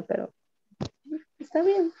idea, pero está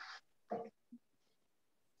bien.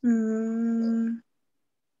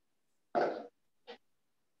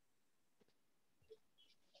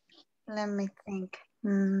 Let me think.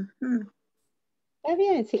 Está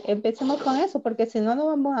bien, sí, empecemos con eso, porque si no, no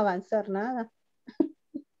vamos a avanzar nada.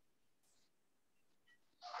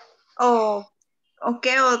 ¿O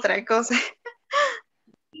qué otra cosa?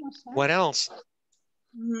 What else?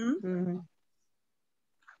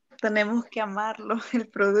 Tenemos que amarlo, el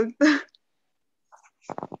producto.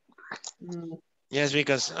 Yes,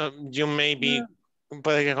 because you may be,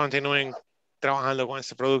 puede que continúen trabajando con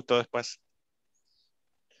este producto después.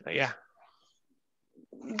 So, yeah.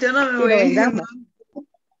 Yo no me voy a ir.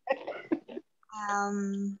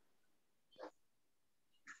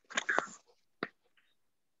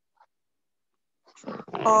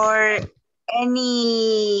 or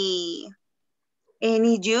any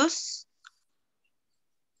juice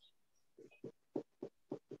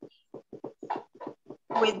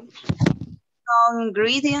with some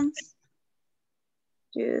ingredients.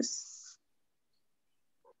 Juice.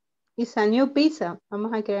 It's a new pizza.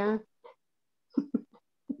 Vamos a crear.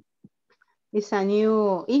 It's a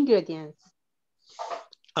new ingredients.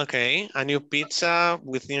 Okay, a new pizza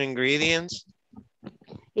with new ingredients.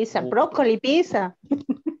 It's a broccoli pizza.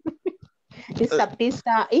 It's a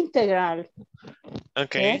pizza integral.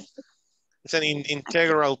 Okay, Yes. it's an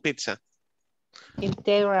integral pizza.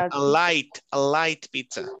 Integral. A light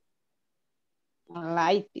pizza. A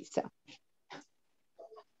light pizza.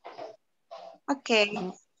 Okay.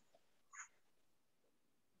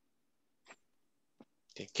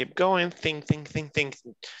 Okay, keep going. Think.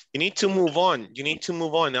 You need to move on. You need to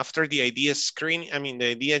move on after the idea screen. I mean,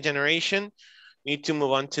 the idea generation. You need to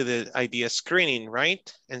move on to the idea screening, right?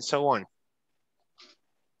 And so on.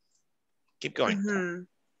 Keep going. Mm-hmm.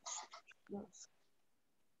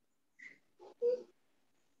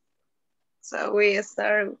 So we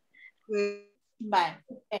start with. Bye.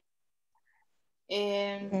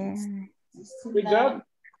 We got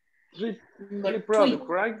three products,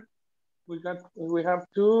 right? We have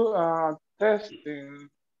two testing.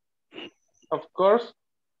 Of course,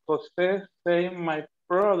 Jose saying my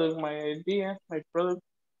product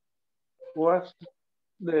was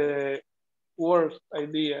the worst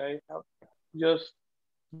idea. I have just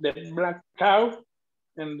the black cow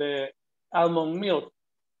and the almond milk.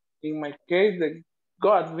 In my case, the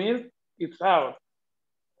goat milk is out.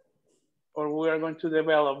 Or we are going to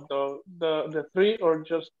develop the three or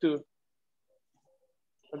just two?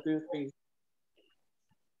 What do you think?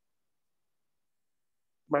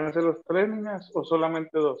 ¿Van a ser los tres, niñas, o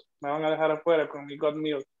solamente dos? Me van a dejar afuera con mi goat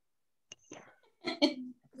milk.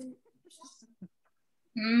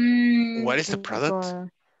 What is the product?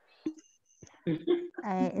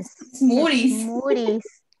 Smoothies.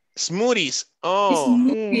 Smoothies. Oh.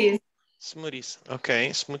 Smoothies.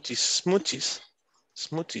 Okay, smoothies.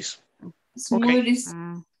 Smoothies. Okay.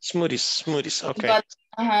 Smoothies. Okay.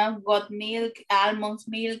 Got milk, almond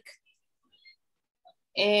milk,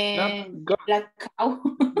 and black cow.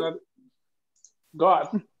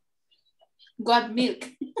 Got milk.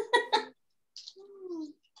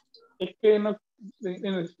 Es que no,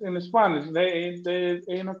 en Spanish,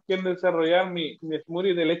 ellos no quieren desarrollar mi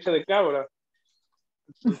smoothie de leche de cabra.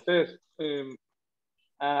 Entonces,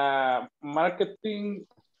 marketing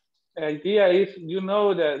idea is, you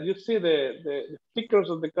know, that you see the stickers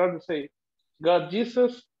of the card that say, God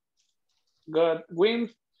Jesus, God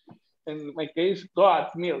wins, in my case, God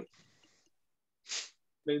milk.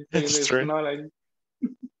 That's true. Not like,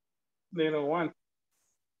 they don't want.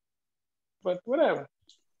 But whatever.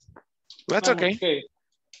 That's okay.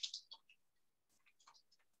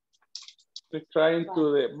 We're trying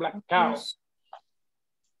to the black cow.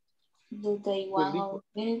 Do they want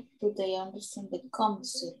it? Do they understand the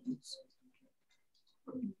concept?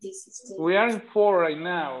 This is we are in 4 right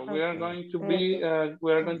now. We are going to be,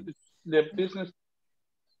 the business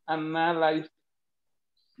analyze.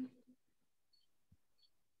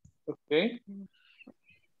 Okay.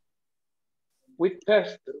 We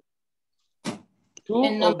tested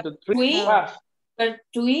 2 of the 3 paths.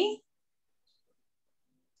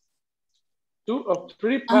 2 of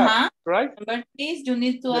 3 paths, right? Number 3, you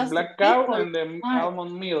need to the ask black cow and the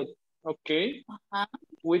almond milk. Okay.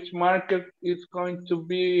 Which market is going to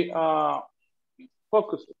be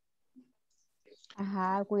focused?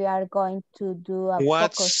 We are going to do a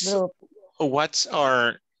focus group. What's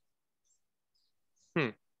our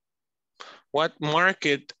what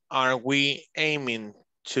market are we aiming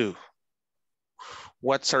to?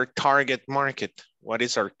 What's our target market? What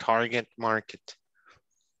is our target market?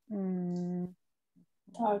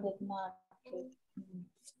 Target market.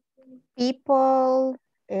 People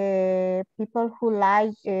who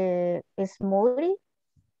like smoothies.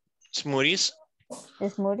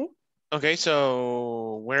 Smoothie. Okay,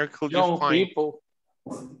 so where could you find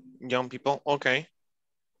young people? Okay.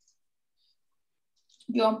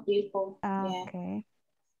 Young people. Okay.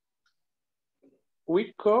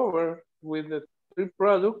 We cover with the 3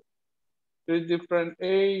 products, 3 different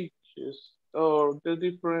ages or 3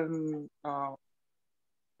 different. How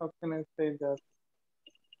can I say that?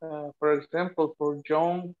 For example, for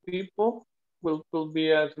young people, will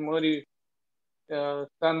be a smoothie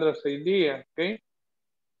Sandra's idea, okay?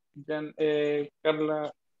 Then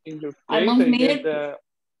Carla, in your case, I guess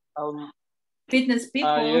fitness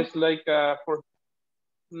people. Yes, like for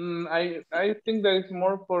I think that it's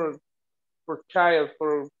more for child,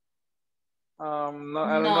 for no,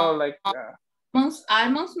 I don't know, like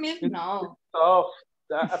Almonds milk? It's No. soft.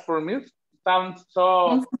 For me, it sounds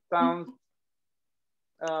soft. Sounds,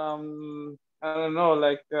 I don't know,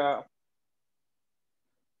 like,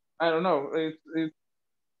 I don't know. It's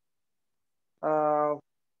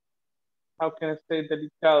how can I say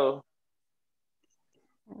delicado?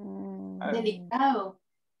 Delicado.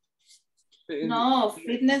 No,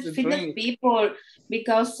 fitness drink. people,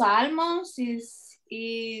 because almonds is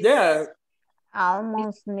Yeah.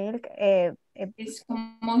 Almonds milk. Es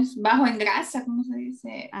como bajo en grasa, ¿cómo se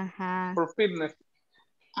dice? Ajá. For fitness.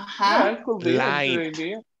 Ajá. Yeah, it could be a Light. good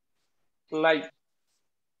idea. Light.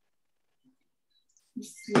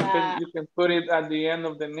 Yeah. You can put it at the end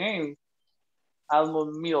of the name.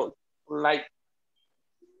 Almond milk. Light.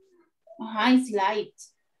 Ajá, it's light.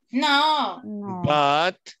 No.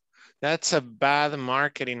 But that's a bad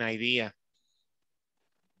marketing idea.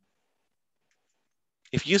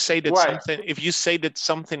 If you say that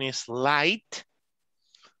something is light,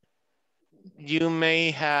 you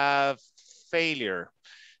may have failure,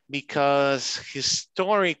 because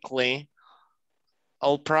historically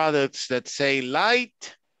all products that say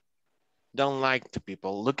light don't like the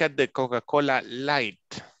people. Look at the Coca-Cola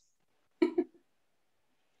Light.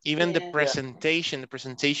 Even the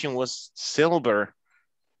presentation was silver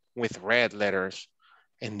with red letters.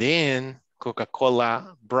 And then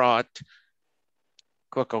Coca-Cola brought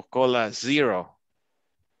Coca-Cola Zero.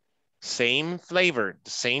 Same flavor, the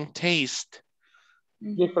same taste.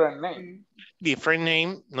 Different name. Different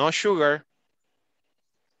name, no sugar.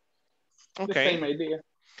 Okay. The same idea.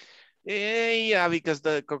 Yeah, because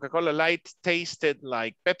the Coca-Cola Light tasted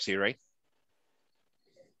like Pepsi, right?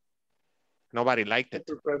 Nobody liked it.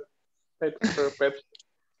 I prefer Pepsi.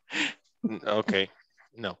 Okay,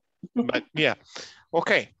 no, but yeah,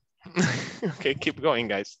 okay. Okay, keep going,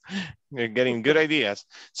 guys. You're getting good ideas.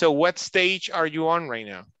 So what stage are you on right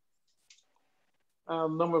now?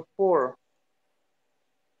 Number 4.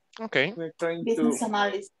 Okay. We're trying Business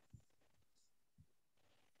analysis.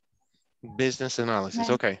 Business analysis,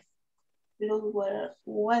 okay. Look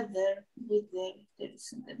whether there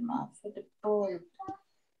is the map for the board.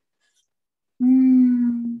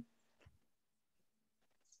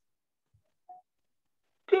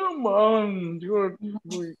 Come on, you're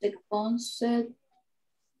the concept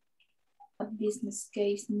a business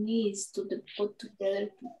case needs to be put together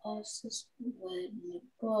to assess whether the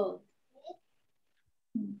board.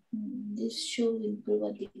 This should improve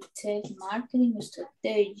a detailed marketing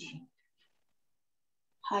strategy.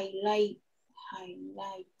 Highlighting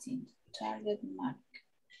target market.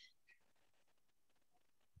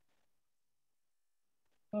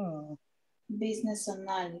 Business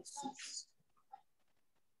analysis.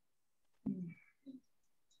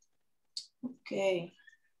 Okay.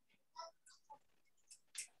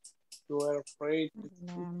 You are afraid.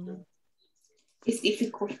 It's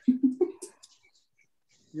difficult.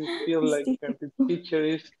 You feel like the teacher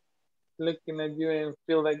is looking at you and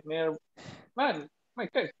feel like nerve. Man, my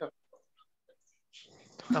guys.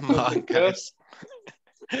 Come on, guys.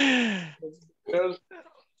 Girls,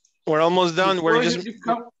 we're almost done.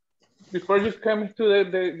 Before you come to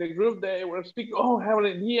the group, they were speaking. Oh, have an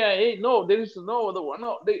idea. Hey, no, there is no other one.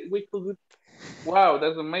 No, we could. Wow,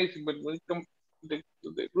 that's amazing. But when it comes to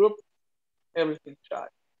the group, everything shy.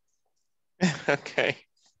 Okay.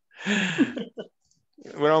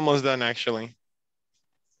 We're almost done, actually.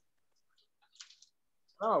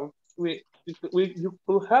 No, you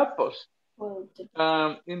could help us.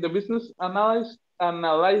 In the business analysis.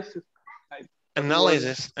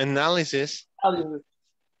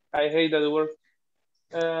 I hate that word.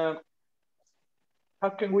 How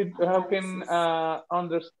can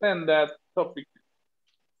understand that topic?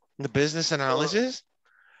 The business analysis?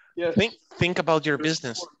 Yes. Think about your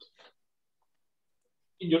business.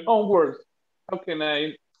 In your own words, how can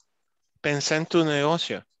I? Pensá en tu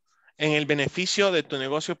negocio, en el beneficio de tu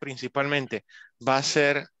negocio principalmente. ¿Va a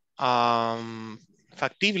ser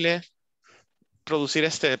factible producir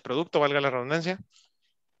este producto, valga la redundancia?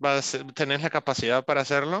 ¿Vas a tener la capacidad para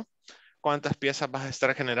hacerlo? ¿Cuántas piezas vas a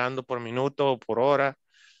estar generando por minuto o por hora?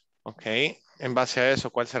 Ok. En base a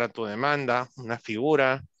eso, ¿cuál será tu demanda? Una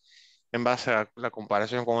figura. En base a la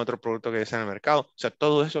comparación con otro producto que dice en el mercado. O sea,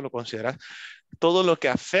 todo eso lo consideras. Todo lo que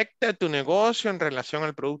afecta a tu negocio en relación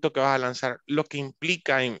al producto que vas a lanzar, lo que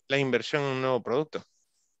implica la inversión en un nuevo producto.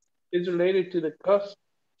 It's related to the cost.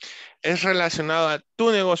 Es relacionado a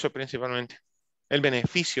tu negocio principalmente. El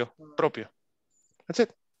beneficio propio. That's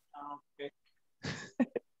it. Okay.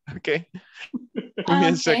 Okay. Give me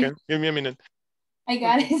a second. Give me a minute. I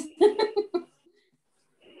got it.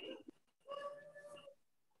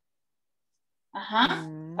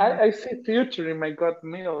 I see future in my gut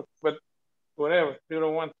milk, but whatever. You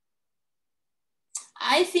don't want.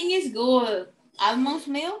 I think it's good. Almond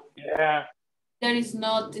milk. Yeah. There is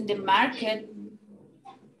not in the market.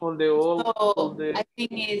 For the old. So For the... I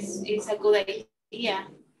think it's a good idea.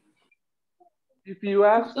 If you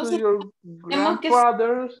ask to Entonces, your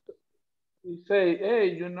grandfathers, you say,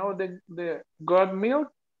 hey, you know the God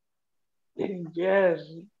milk? Yes,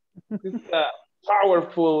 it's a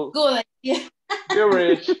powerful good idea.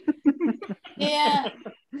 beverage. Yeah,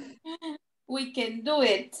 we can do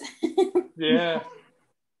it. Yeah.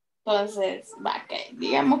 Entonces, va, okay.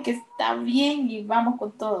 Digamos que está bien y vamos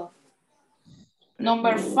con todo.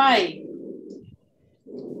 Number 5,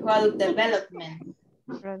 product development.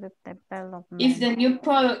 Product development. If the new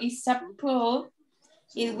product is approved,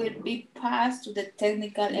 it will be passed to the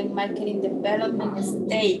technical and marketing development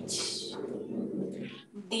stage.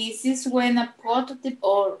 This is when a prototype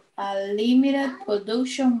or a limited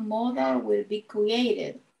production model will be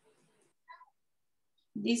created.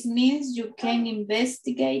 This means you can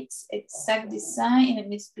investigate exact design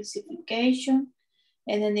and specification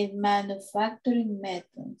and then manufacturing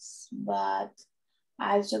methods, but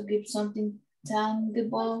also give something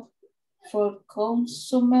tangible for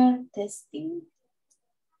consumer testing.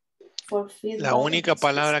 For La única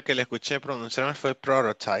palabra que le escuché pronunciar fue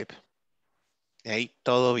prototype. Y ahí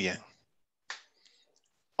todo bien.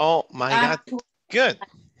 Oh my God. Good.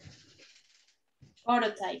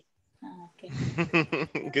 Prototype. Okay.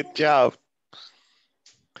 Good job.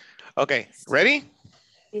 Okay, ready?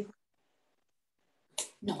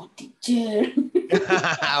 No, teacher.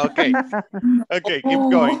 Okay. Okay, keep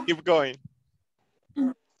going, keep going.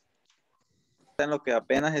 En lo que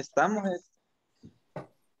apenas estamos es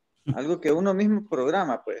algo que uno mismo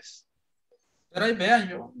programa, pues. Pero ahí vean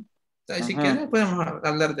yo. Si quieren podemos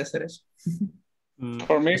hablar de hacer eso.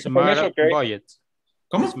 For me, Smart okay. budget.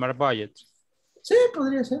 ¿Cómo? Smart budget. Sí,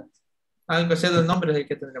 podría ser. Algo así del nombre es el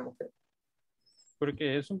que tendríamos que.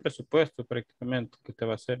 Porque es un presupuesto prácticamente que te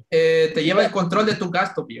va a hacer. Te lleva el control de tu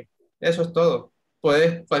gasto, tío. Eso es todo.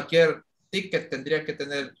 Puedes, cualquier ticket tendría que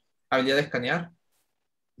tener habilidad de escanear.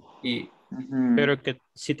 Y, pero que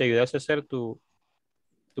si te ayudas a hacer tu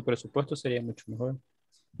presupuesto sería mucho mejor.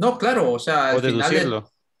 no, claro, o sea, al final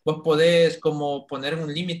deducirlo. Vos podés como poner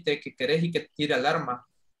un límite que querés y que te tire alarma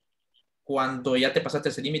cuando ya te pasaste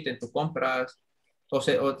ese límite en tus compras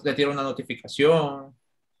o te tira una notificación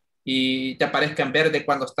y te aparezca en verde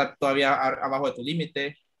cuando está todavía abajo de tu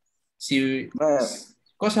límite. Si,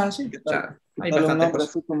 cosas así. O sea, hay un nombre cosas.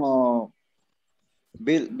 así como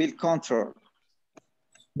Bill Control.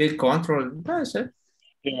 Bill Control, puede ser.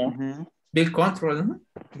 Yeah. Bill Control.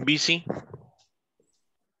 BC.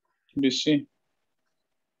 BC.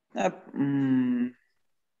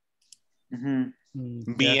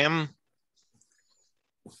 BM.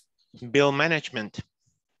 Bill Management.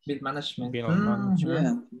 Bill Management. Bill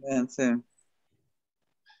management. Bien, sí.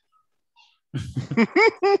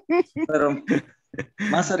 Pero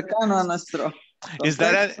más cercano a nuestro.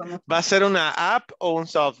 ¿Va a ser una app o un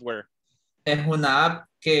software? Es una app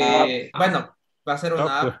que, bueno, va a ser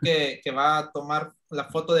una app que va a tomar la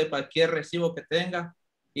foto de cualquier recibo que tenga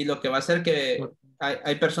y lo que va a hacer que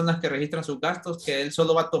hay personas que registran sus gastos que él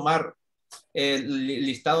solo va a tomar el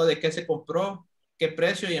listado de qué se compró, qué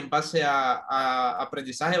precio y en base a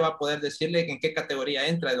aprendizaje va a poder decirle en qué categoría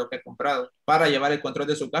entra de lo que ha comprado para llevar el control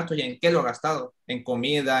de sus gastos y en qué lo ha gastado, en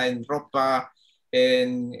comida, en ropa,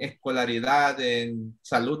 en escolaridad, en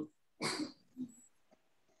salud.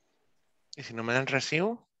 ¿Y si no me dan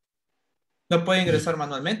recibo? No puede ingresar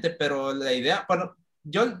manualmente, pero la idea, bueno,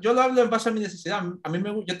 yo lo hablo en base a mi necesidad.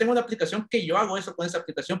 Yo tengo una aplicación que yo hago eso con esa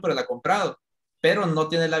aplicación, pero la he comprado, pero no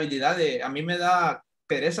tiene la habilidad de, a mí me da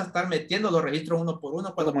pereza estar metiendo los registros uno por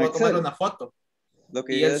uno cuando puedo tomarle una foto.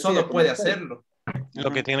 Y él solo puede hacerlo.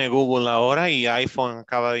 Lo que tiene Google ahora y iPhone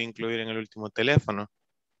acaba de incluir en el último teléfono.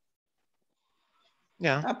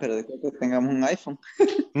 Ya. Pero de que tengamos un iPhone.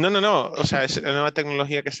 No. O sea, es la nueva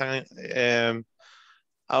tecnología que están...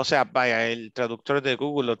 o sea, vaya, el traductor de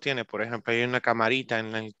Google lo tiene. Por ejemplo, hay una camarita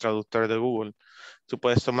en el traductor de Google. Tú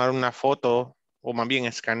puedes tomar una foto o más bien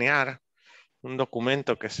escanear un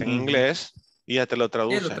documento que es en inglés y ya te lo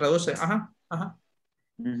traduce. Sí, lo traduce. Ajá.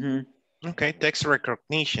 Ok, text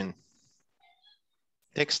recognition.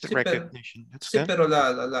 Text recognition. Pero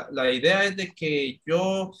la idea es de que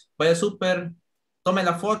yo vaya súper, tome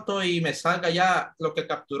la foto y me salga ya lo que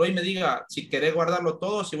capturó y me diga si querés guardarlo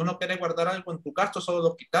todo. Si uno quiere guardar algo en tu gasto, solo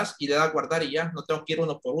lo quitas y le das a guardar y ya. No tengo que ir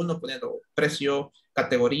uno por uno poniendo precio,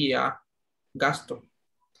 categoría, gasto.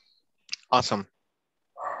 Awesome.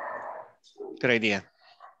 Good idea.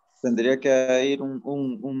 Tendría que ir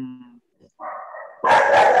un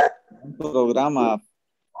programa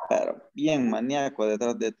pero bien maníaco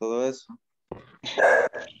detrás de todo eso.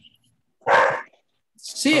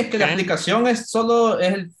 Sí, es que la aplicación es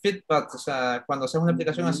el feedback, o sea, cuando haces una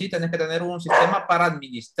aplicación así, tenés que tener un sistema para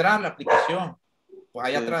administrar la aplicación, pues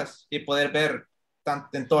ahí atrás, y poder ver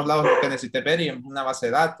en todos lados lo que necesites ver y en una base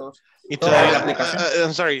de datos. Y toda todavía, la aplicación.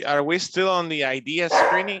 I'm sorry, are we still on the idea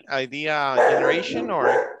screening, idea generation, or?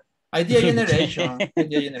 Idea generation.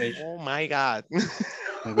 Idea generation. Oh my God.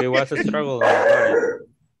 Maybe it was a struggle.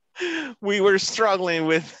 We were struggling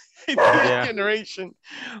with idea generation.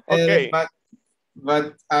 Okay.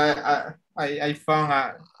 But I found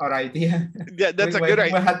our idea. Yeah, that's a good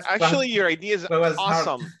idea. Actually, your idea is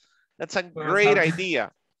awesome. That's a great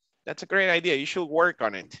idea. That's a great idea. You should work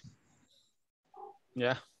on it.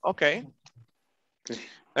 Yeah. Okay.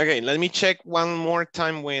 Okay, let me check one more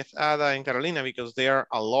time with Ada and Carolina because they are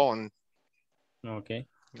alone. Okay.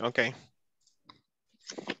 Okay.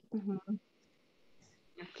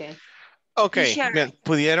 Okay. Okay, bien,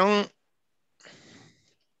 ¿pudieron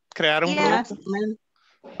crear un producto?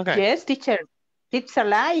 Okay. Yes, teacher. Pizza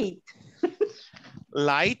light.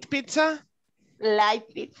 Light pizza? Light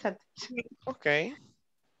pizza. Okay.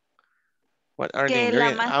 What are the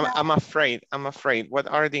ingredients? I'm afraid. What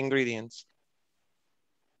are the ingredients?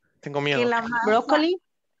 Tengo miedo. Brócoli.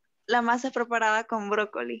 La masa preparada con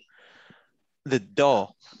brócoli. The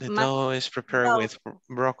dough is prepared with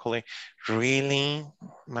broccoli. Really?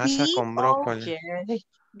 Masa con brócoli.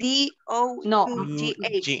 D-O No.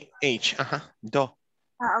 G-H. G-H, dough.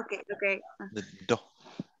 Okay. The dough.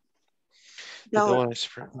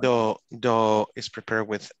 The dough is prepared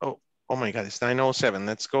with, oh my God, it's 9:07.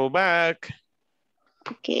 Let's go back.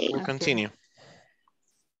 Okay. We'll continue.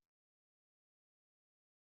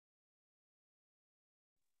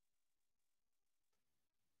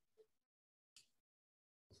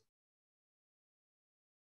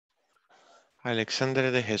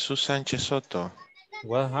 Alexander de Jesús Sánchez Soto.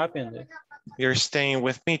 What happened? You're staying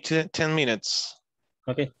with me 10 minutes.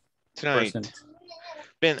 Okay. Tonight. Present.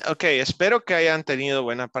 Bien, ok, espero que hayan tenido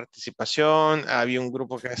buena participación. Había un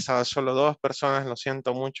grupo que estaba solo 2 personas, lo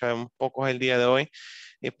siento mucho, hay pocos el día de hoy.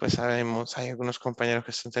 Y pues sabemos, hay algunos compañeros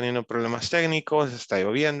que están teniendo problemas técnicos, está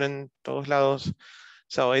lloviendo en todos lados.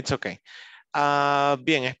 So it's okay.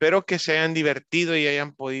 Bien, espero que se hayan divertido y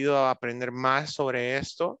hayan podido aprender más sobre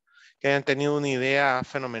esto, que hayan tenido una idea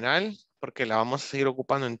fenomenal, porque la vamos a seguir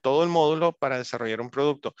ocupando en todo el módulo para desarrollar un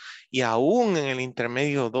producto. Y aún en el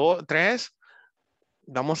intermedio 3,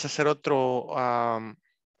 vamos a hacer otro,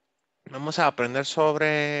 vamos a aprender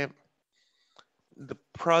sobre the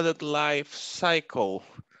product life cycle,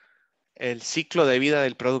 el ciclo de vida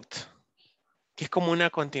del producto, que es como una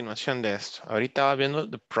continuación de esto. Ahorita va viendo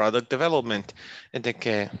the product development, desde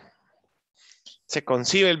que se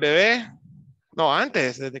concibe el bebé, no,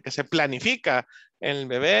 antes, desde que se planifica el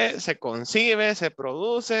bebé, se concibe, se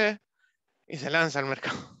produce y se lanza al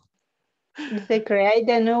mercado. They create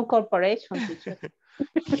the new corporation, teacher.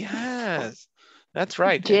 Yes, that's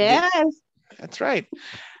right. Yes. That's right.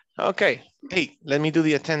 Okay. Hey, let me do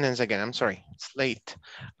the attendance again. I'm sorry. It's late.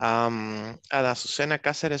 Ada Susana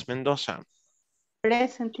Cáceres Mendoza.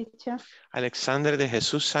 Present, teacher. Alexander de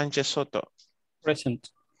Jesús Sánchez Soto. Present.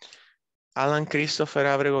 Alan Christopher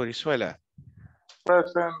Abrego Brizuela.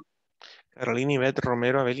 Present. Carolina Ivette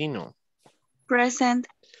Romero Avelino. Present.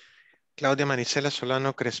 Claudia Marisela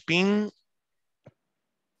Solano Crespín.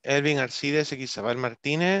 Elvin Arcides Eguizabal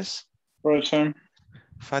Martínez. Present.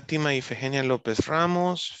 Fátima Ifegenia López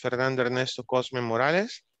Ramos. Fernando Ernesto Cosme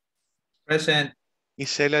Morales. Present.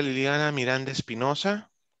 Isela Liliana Miranda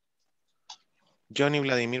Espinosa. Johnny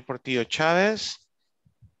Vladimir Portillo Chávez.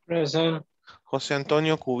 Present. José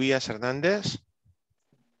Antonio Cubías Hernández.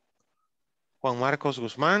 Juan Marcos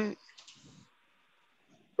Guzmán.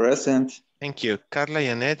 Present. Thank you. Carla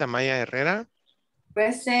Yanet Amaya Herrera.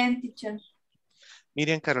 Present, teacher.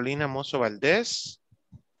 Miriam Carolina Mozo Valdés.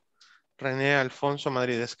 René Alfonso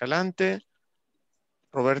Madrid Escalante.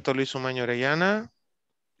 Roberto Luis Umaño Orellana.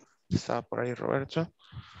 Estaba por ahí Roberto.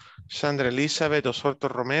 Sandra Elizabeth Osorto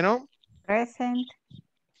Romero. Present.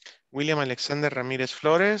 William Alexander Ramírez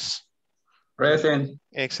Flores. Present.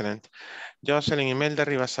 Excelente. Jocelyn Imelda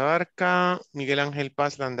Rivas Abarca. Miguel Ángel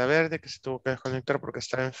Paz Landaverde, que se tuvo que desconectar porque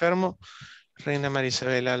estaba enfermo. Reina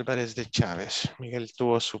Marisabel Álvarez de Chávez. Miguel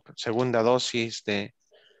tuvo su segunda dosis de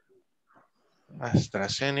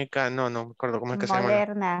AstraZeneca. No me acuerdo cómo es que se llama.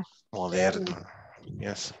 Moderna. Moderna.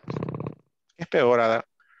 Yes. ¿Qué es peor, Ada?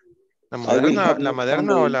 ¿La Alvin,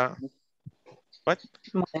 Moderna o la...? What?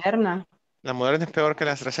 Moderna. La Moderna es peor que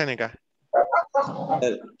la AstraZeneca.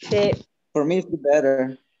 Sí. For me, it's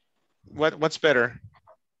better. What's better?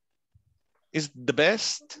 Is the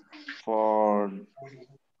best? For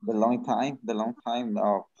The long time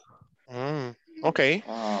of. Okay.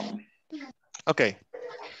 Okay.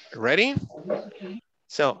 Ready?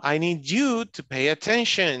 So, I need you to pay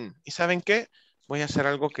attention. ¿Y saben qué? Voy a hacer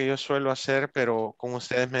algo que yo suelo hacer, pero con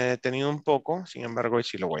ustedes me he detenido un poco. Sin embargo, hoy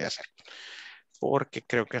sí lo voy a hacer. Porque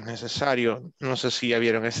creo que es necesario. No sé si ya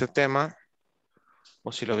vieron este tema.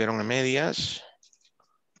 O si lo vieron a medias.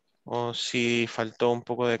 O si faltó un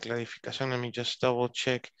poco de clarificación. Let me just double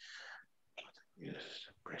check. Yes,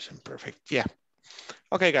 present perfect. Yeah.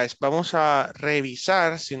 Ok, guys. Vamos a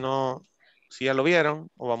revisar si ya lo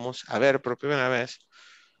vieron. O vamos a ver por primera vez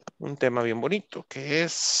un tema bien bonito que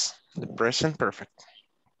es the present perfect.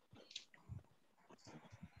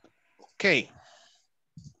 Ok.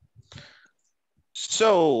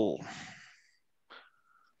 So.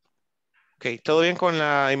 Ok, ¿todo bien con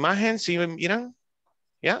la imagen? ¿Sí me miran?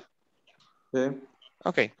 ¿Ya? Sí.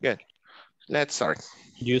 Ok, good. Let's start.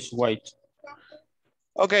 Use white.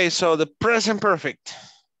 Okay, so the present perfect.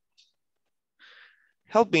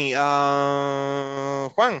 Help me,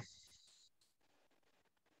 Juan.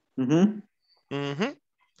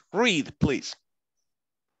 Read, please.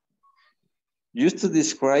 Used to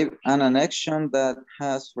describe an action that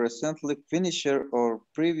has recently finished or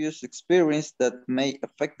previous experience that may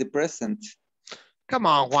affect the present. Come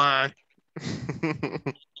on, Juan.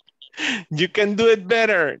 You can do it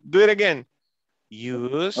better. Do it again.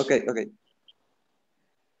 Use. Okay.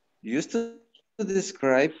 Used to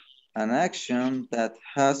describe an action that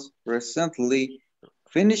has recently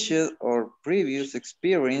finished or previous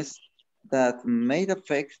experience that may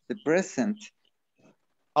affect the present.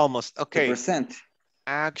 Almost, okay. The present.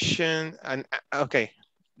 Action, okay.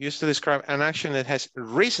 Used to describe an action that has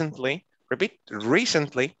recently, repeat,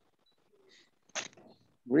 recently.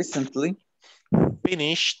 Recently.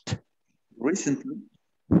 Finished. Recently.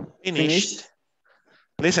 Finished.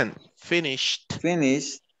 Listen, finished.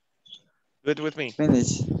 Finished. Do it with me.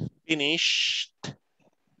 Finished. Finished.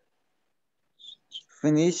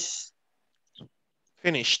 Finished.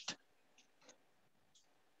 Finished.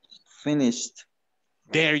 Finished.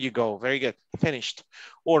 There you go. Very good. Finished.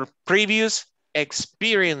 Or previous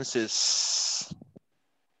experiences.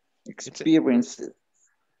 Experiences.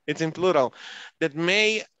 It's in plural. That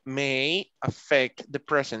may affect the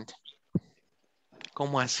present.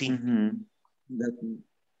 ¿Cómo así?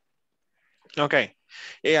 Ok.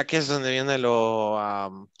 Y aquí es donde viene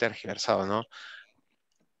lo tergiversado, ¿no?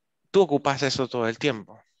 Tú ocupas eso todo el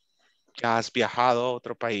tiempo. Ya has viajado a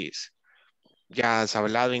otro país. Ya has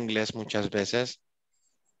hablado inglés muchas veces.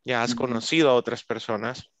 Ya has conocido a otras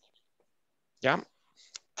personas. ¿Ya?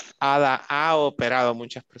 Ada ha operado a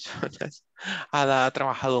muchas personas. Ada ha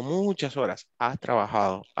trabajado muchas horas. Ha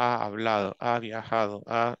trabajado, ha hablado, ha viajado,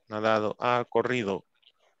 ha nadado, ha corrido.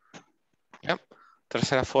 ¿Ya?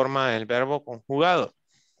 Tercera forma del verbo conjugado.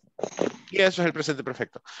 Y eso es el presente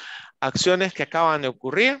perfecto. Acciones que acaban de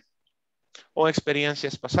ocurrir o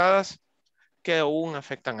experiencias pasadas que aún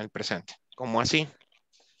afectan al presente. ¿Cómo así?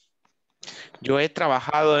 Yo he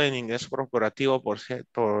trabajado en inglés corporativo por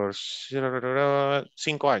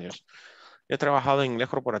 5 años. He trabajado en inglés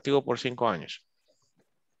corporativo por 5 años.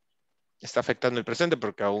 Está afectando el presente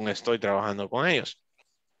porque aún estoy trabajando con ellos.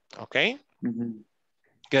 ¿Ok?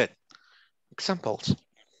 Good. Examples.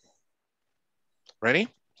 Ready?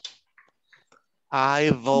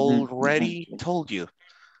 I've already told you.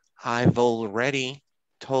 I've already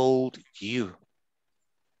told you.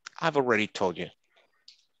 I've already told you.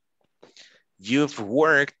 You've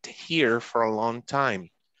worked here for a long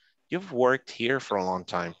time. You've worked here for a long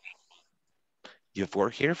time. You've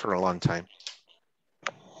worked here for a long time.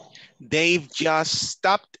 They've just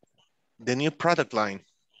stopped the new product line.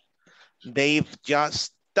 They've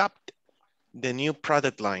just stopped the new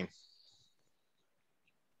product line.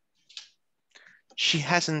 She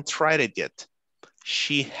hasn't tried it yet.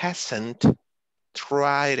 She hasn't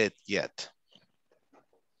tried it yet.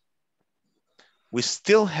 We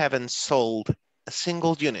still haven't sold a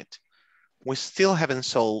single unit. We still haven't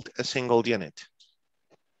sold a single unit.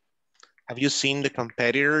 Have you seen the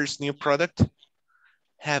competitor's new product?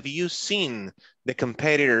 Have you seen the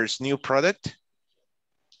competitor's new product?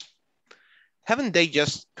 Haven't they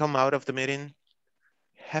just come out of the meeting?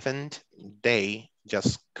 Haven't they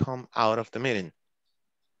just come out of the meeting?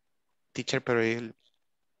 Teacher, pero el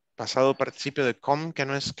pasado participio de come que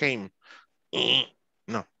no es came.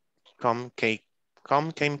 No, come, came.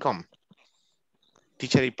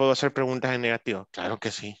 Teacher, ¿y puedo hacer preguntas en negativo? Claro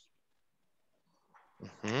que sí.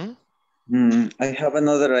 I have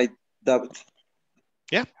another doubt.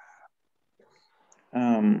 Yeah.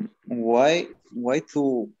 Why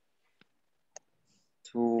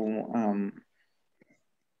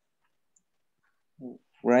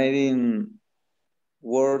writing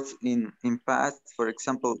words in past, for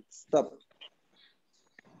example, stop.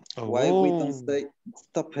 Why we don't say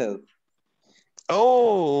stop help?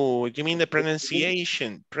 Oh, you mean the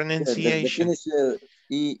pronunciation? The finish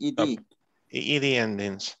ED. ED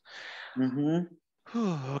endings. Mm-hmm.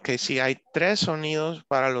 Ok, sí, hay 3 sonidos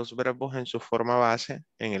para los verbos en su forma base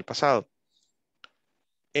en el pasado.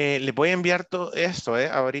 Les voy a enviar todo esto,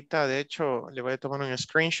 ahorita de hecho le voy a tomar un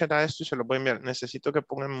screenshot a esto y se lo voy a enviar. Necesito que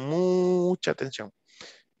pongan mucha atención.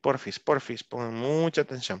 Porfis, pongan mucha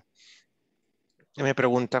atención. Y me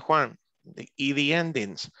pregunta Juan, ¿y the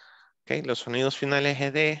endings? Okay, los sonidos finales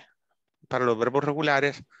ED para los verbos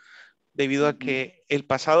regulares, debido a que el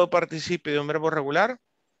pasado participio de un verbo regular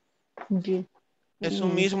es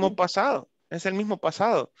un mismo pasado, es el mismo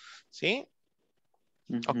pasado, ¿sí?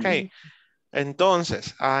 Ok,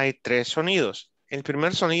 entonces hay 3 sonidos. El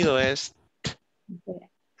primer sonido es t,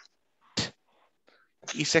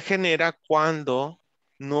 y se genera cuando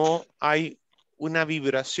no hay una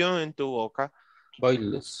vibración en tu boca.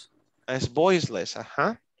 Voiceless. Es voiceless,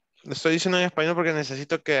 ajá. Lo estoy diciendo en español porque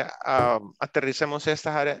necesito que aterricemos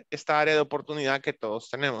esta área de oportunidad que todos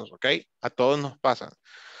tenemos, ¿ok? A todos nos pasa.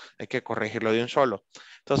 Hay que corregirlo de un solo.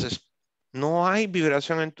 Entonces, no hay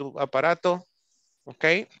vibración en tu aparato, ¿ok?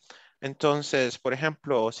 Entonces, por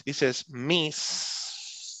ejemplo, si dices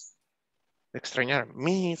miss, extrañar,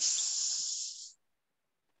 miss,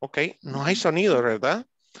 ¿ok? No hay sonido, ¿verdad?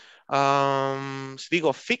 Si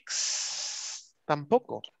digo fix,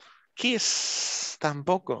 tampoco. Kiss,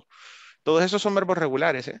 tampoco. Todos esos son verbos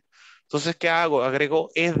regulares, ¿eh? Entonces, ¿qué hago? Agrego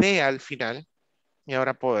ed al final y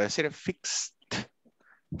ahora puedo decir fixed,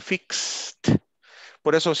 fixed.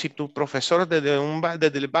 Por eso, si tu profesor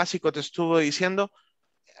desde el básico te estuvo diciendo,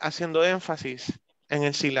 haciendo énfasis en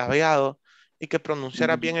el silabeado y que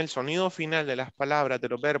pronunciara bien el sonido final de las palabras, de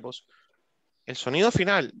los verbos, el sonido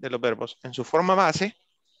final de los verbos en su forma base,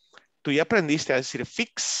 tú ya aprendiste a decir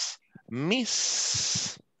fix,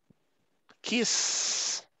 miss,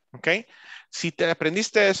 kiss, ¿ok? Si te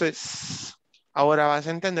aprendiste eso, ahora vas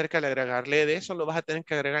a entender que al agregarle de eso, lo vas a tener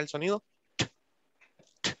que agregar el sonido.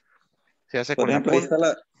 Se hace Por con ejemplo, ahí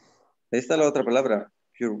está la otra palabra,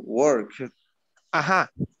 your work.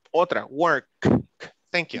 Ajá, otra, work.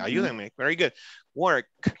 Thank you, ayúdenme. Very good. Work.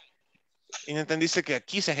 Y entendiste que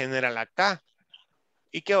aquí se genera la K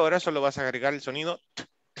y que ahora solo vas a agregar el sonido.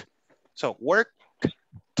 So, work,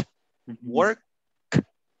 work,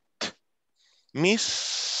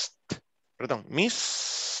 missed,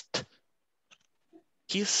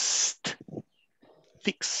 kissed,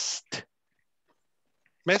 fixed.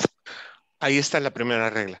 ¿Ves? Ahí está la primera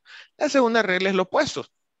regla. La segunda regla es lo opuesto.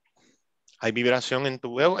 Hay vibración en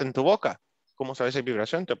tu boca. ¿Cómo sabes si hay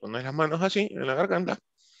vibración? Te pones las manos así en la garganta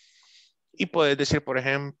y puedes decir, por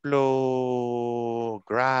ejemplo,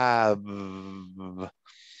 grab.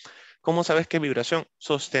 ¿Cómo sabes qué vibración?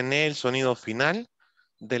 Sostener el sonido final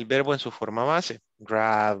del verbo en su forma base.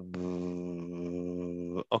 Grab.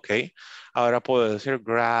 Ok. Ahora puedo decir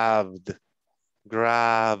grabbed.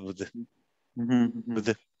 Grabbed.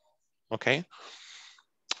 Ok.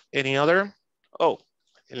 Any other? Oh,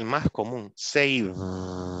 el más común. Save.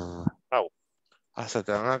 Oh. Hasta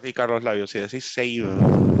te van a picar los labios si decís save.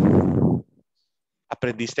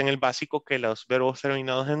 Aprendiste en el básico que los verbos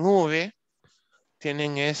terminados en V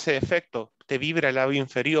tienen ese efecto. Te vibra el labio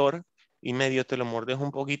inferior y medio te lo mordes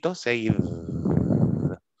un poquito. Save.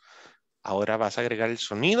 Ahora vas a agregar el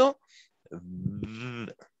sonido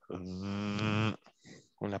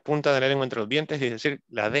con la punta de la lengua entre los dientes y decir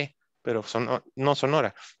la D, pero no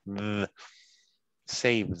sonora.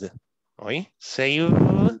 Saved. ¿Oí? Save.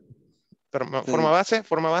 Pero, forma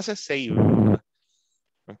base, save.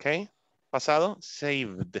 ¿Ok? Pasado,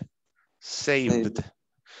 saved. Saved.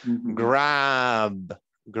 Grab.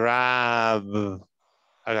 Grab.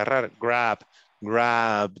 Agarrar. Grab.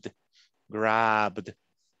 Grabbed. Grabbed.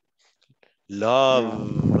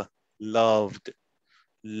 Love. Loved.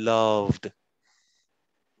 Loved.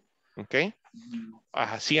 ¿Ok?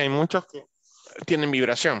 Así hay muchos que tienen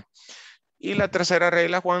vibración. Y la tercera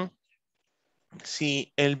regla, Juan,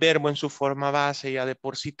 si el verbo en su forma base ya de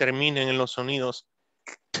por sí termina en los sonidos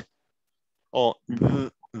t, o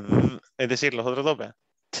es decir, los otros dos, ¿verdad?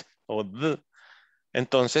 T, o d,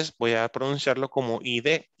 entonces voy a pronunciarlo como id,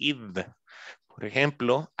 id. Por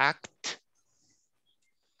ejemplo, act,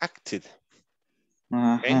 acted.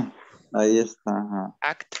 ¿Okay? Ahí está.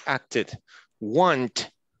 Act, acted. Want,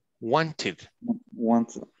 wanted.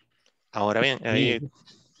 Ahora bien, ahí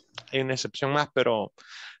hay una excepción más, pero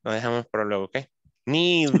lo dejamos para luego, ¿ok?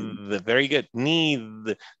 Need, very good.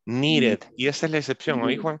 Need, needed. Y esa es la excepción,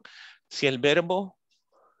 ¿oí, Juan? Si el verbo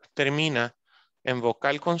termina en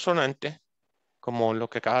vocal consonante, como lo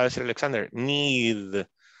que acaba de decir Alexander, need.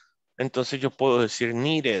 Entonces yo puedo decir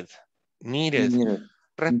needed,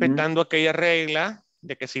 respetando aquella regla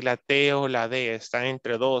de que si la T o la D está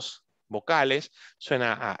entre dos vocales,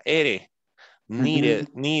 suena a R. Needed,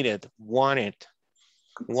 wanted.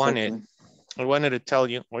 I wanted to tell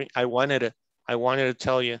you, I wanted to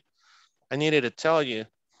tell you, I needed to tell you.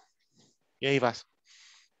 Y ahí vas.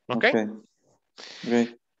 ¿Ok?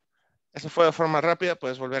 Great. Eso fue de forma rápida.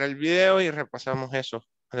 Puedes volver al video y repasamos eso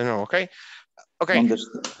de nuevo. ¿Ok? Ok.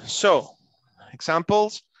 So,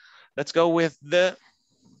 examples. Let's go with the,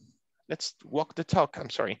 let's walk the talk. I'm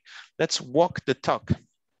sorry. Let's walk the talk.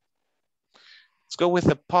 Let's go with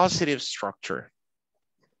the positive structure.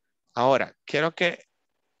 Ahora, quiero que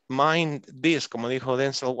mind this, como dijo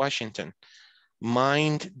Denzel Washington.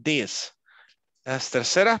 Mind this. Las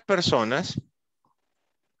terceras personas,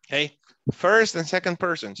 okay, first and second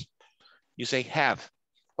persons, you say have.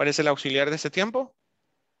 ¿Cuál es el auxiliar de ese tiempo?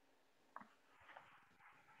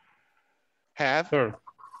 Have. Sure.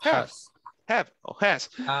 Have o has.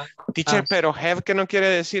 Teacher, pero have, ¿qué no quiere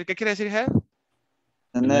decir? ¿Qué quiere decir have?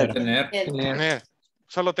 Tener.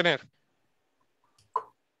 Solo tener.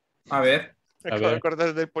 A ver. Me acabo de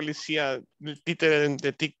acordar del policía, del títere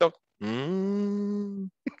de TikTok.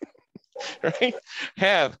 Right?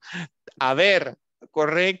 Have. A ver,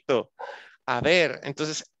 correcto. A ver,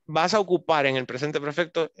 entonces vas a ocupar en el presente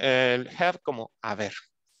perfecto el have como a ver.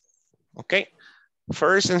 Ok.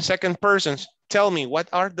 First and second persons. Tell me, what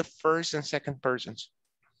are the first and second persons?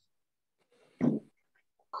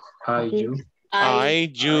 I, you.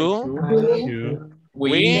 I, you.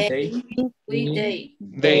 We,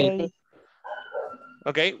 they.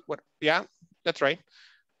 Okay, what? Yeah, that's right.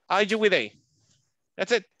 I, you, we, they.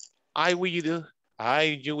 That's it. I, we, you, do. I,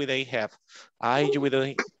 you, we, they have. I, you, we,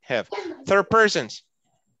 they have. Third persons.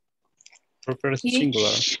 Third person singular.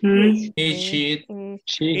 He, she,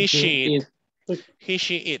 He, she, it. He,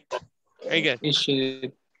 she, it. Very good. He,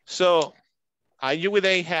 she. So, I, you, we,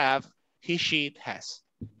 they have. He, she, it has.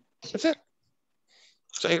 That's it.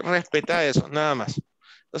 So, respeta eso, nada más.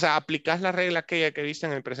 O sea, aplicas la regla aquella que viste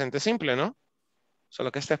en el presente simple, ¿no?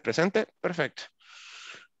 Solo que este es presente. Perfecto.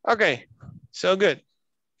 Okay, so good.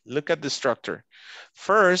 Look at the structure.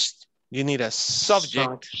 First, you need a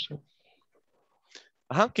subject.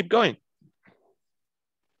 Keep going.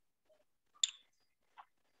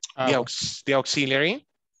 The auxiliary.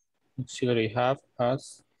 Auxiliary have,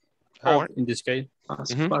 has, Or, in this case.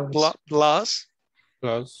 Plus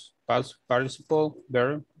past participle,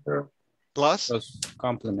 verb. Plus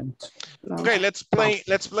complement. Okay, let's play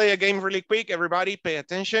a game really quick. Everybody pay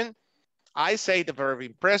attention. I say the verb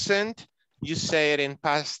in present, you say it in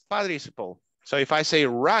past participle. So if I say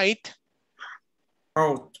write,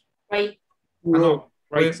 wrote. Right. No,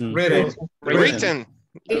 Written. Written.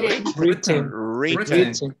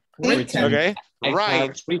 Okay.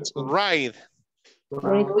 Ride.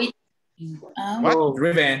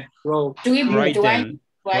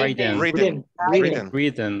 What? Driven.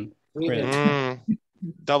 Written.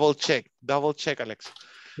 Double check, Alex.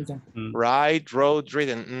 Right, road,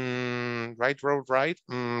 written. Right, road, right.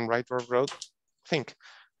 Right, road. Think.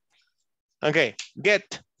 Okay,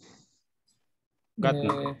 get.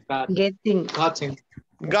 Getting.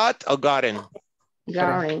 Got or gotten?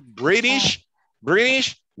 Gotten. British,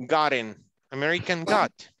 gotten. American,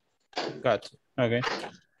 got. Got. Okay.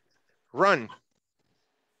 Run.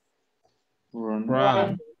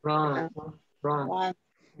 Run.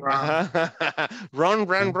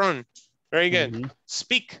 Run. Very good.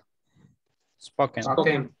 Speak. Spoken.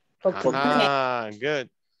 Good.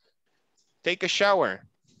 Take a shower.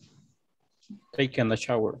 Taken a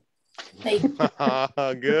shower.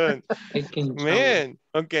 Good. Man.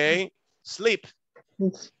 Okay. Sleep.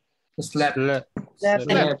 Slept.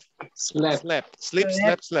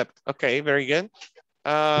 Okay, very good.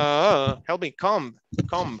 Help me. Comb.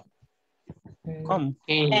 Comb.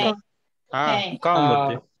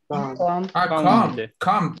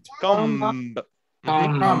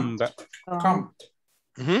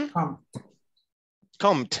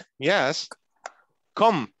 Combed. Yes.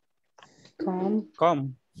 Come.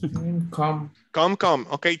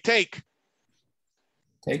 Okay, take.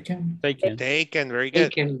 Taken. Very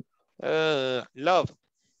good. Love.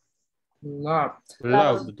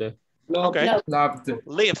 Loved. Okay. Loved.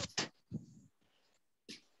 Lift.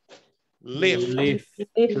 Lifted.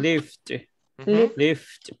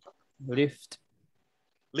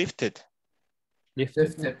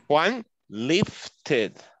 One,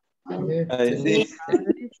 lifted. You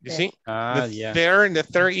see? The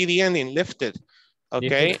third ED ending, lifted.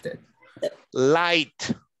 Okay.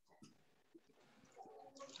 Light.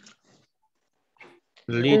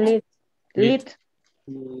 Lit. Lit.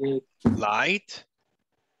 Light.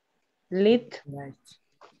 Lit.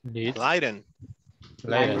 Lit. Lighten.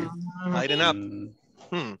 Lighten. Lighten up.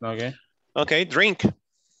 Okay. Okay, drink.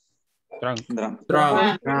 Drunk.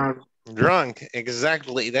 Drunk.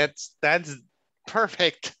 Exactly. That's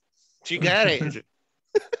perfect. You got it.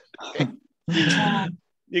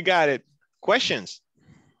 You got it. Questions?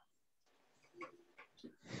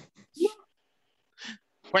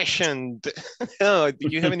 Question. Oh, do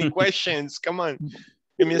you have any questions? Come on.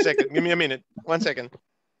 Give me a second. Give me a minute. 1 second.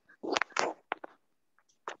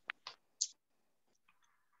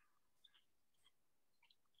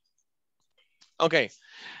 Okay.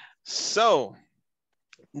 So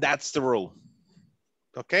that's the rule.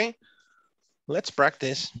 Okay. Let's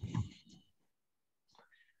practice.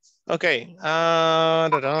 Okay. How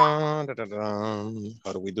do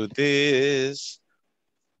we do this?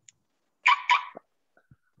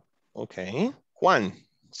 Okay. Juan,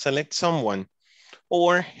 select someone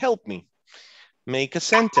or help me. Make a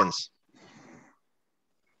sentence.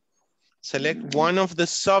 Select one of the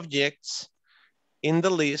subjects in the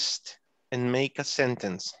list and make a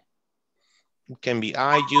sentence. It can be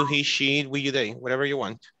I, you, he, she, we, you, they, whatever you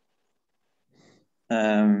want.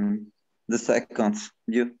 The second,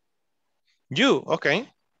 you. You, okay.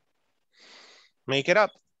 Make it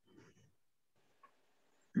up.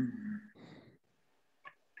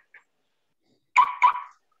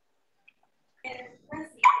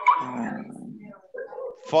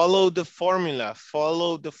 Follow the formula.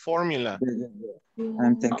 Follow the formula.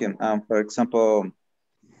 I'm thinking, for example,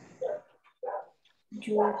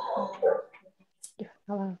 you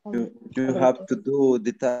have to do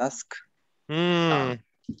the task. You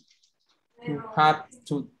have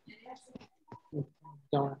to.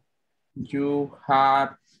 You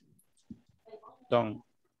have done.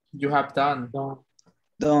 You have done.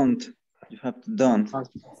 Don't. You have to don't.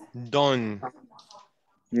 Done.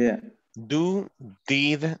 Yeah. Do,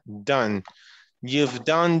 did, done. You've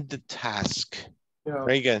done the task.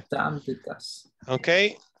 Very good. Done the task.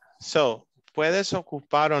 Okay. So, puedes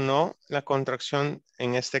ocupar o no la contracción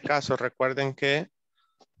en este caso. Recuerden que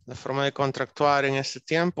la forma de contractuar en este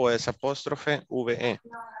tiempo es apóstrofe VE.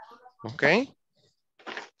 Ok.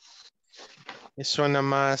 Y suena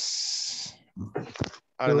más,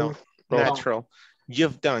 I don't know, natural.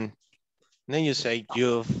 You've done. Then you say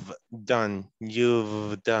you've done.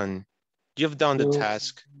 You've done. You've done the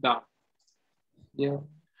task. Yeah.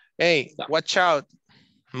 Hey, watch out.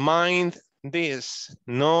 Mind this.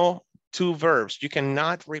 No two verbs. You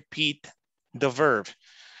cannot repeat the verb.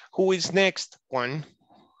 Who is next? One.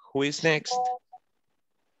 Who is next?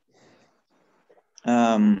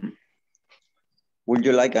 Would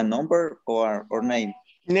you like a number or name?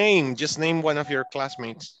 Name. Just name one of your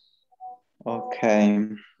classmates. Okay.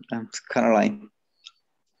 Caroline.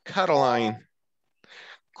 Caroline.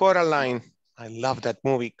 Coraline. I love that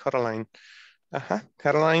movie, Coraline.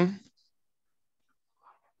 Caroline.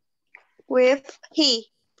 With he.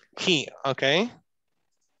 He, okay.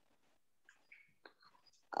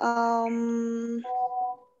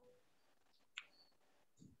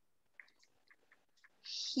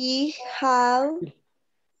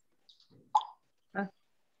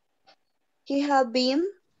 He have been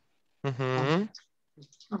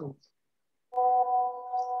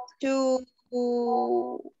to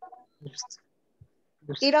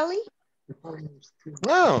Italy.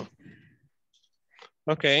 Oh.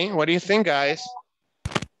 Okay, what do you think, guys?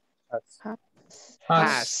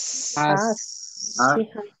 Has.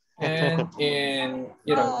 And in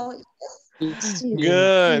Italy.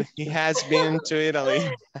 Good. He has been to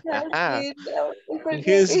Italy.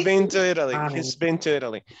 He's been to Italy. He's been to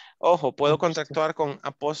Italy. Ojo, puedo contractuar con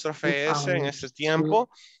apóstrofe S en este tiempo,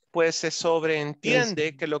 pues se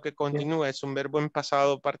sobreentiende que lo que continúa es un verbo en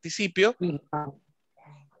pasado participio.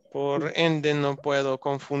 Por ende, no puedo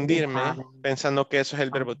confundirme pensando que eso es el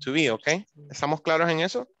verbo to be, ¿ok? ¿Estamos claros en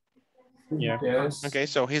eso? Yeah. Yes. Okay,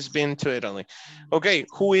 so he's been to Italy. Okay,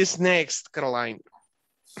 who is next, Caroline?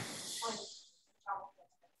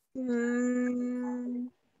 Let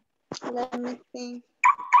me think.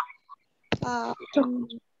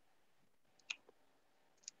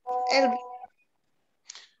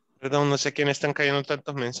 Perdón, no sé quién están cayendo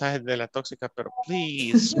tantos mensajes de la tóxica, pero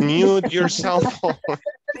please mute your cell phone.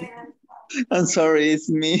 I'm sorry, it's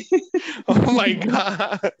me. Oh my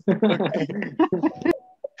God. Okay.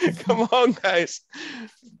 Come on, guys.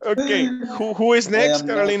 Okay, who is next,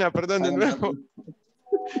 Carolina? Perdón, de nuevo.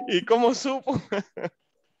 ¿Y cómo supo?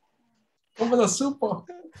 ¿Cómo lo supo?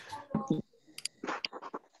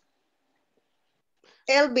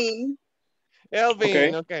 Elvin.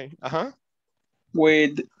 Elvin, okay.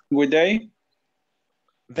 With they?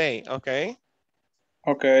 They, okay.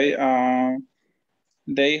 Okay.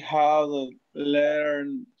 They have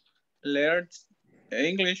learned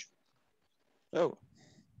English. Oh.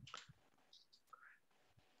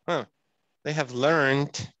 Huh. They have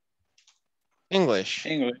learned English.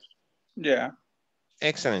 English. Yeah.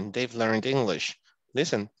 Excellent. They've learned English.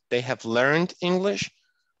 Listen, they have learned English.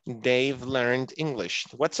 They've learned English.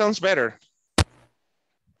 What sounds better?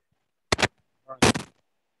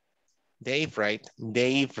 They've, right?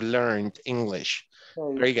 They've learned English.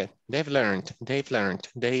 Very good. They've learned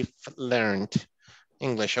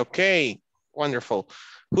English. Okay, wonderful.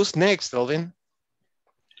 Who's next, Elvin?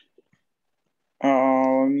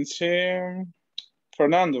 See,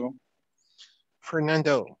 Fernando.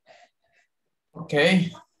 Fernando.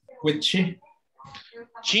 Okay, with she.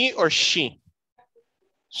 She or she?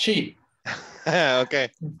 She. Okay.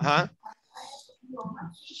 Huh?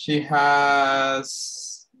 She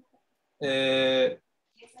has.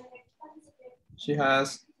 She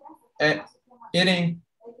has eating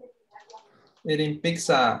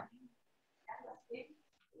pizza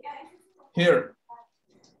here.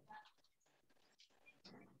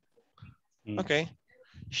 Okay.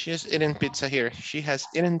 She has eaten pizza here. She has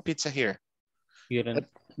eaten pizza here. Come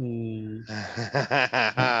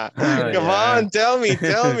on, tell me.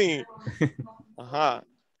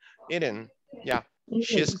 Eaten. Yeah.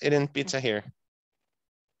 She's eaten pizza here.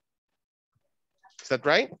 Is that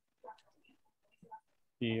right?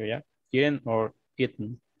 Yeah. Eaten or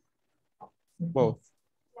eaten. Both.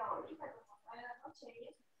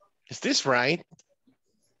 Is this right?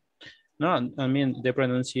 No, I mean the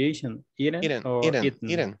pronunciation. Eaten or eaten?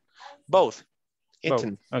 Eaten. Both.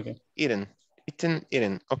 Eaten. Both. Okay. Eaten.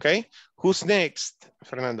 Eaten. Okay. Who's next,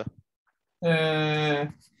 Fernando?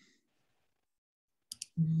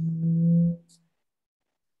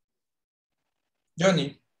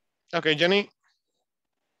 Johnny. Okay, Johnny.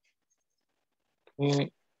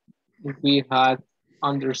 We had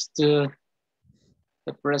understood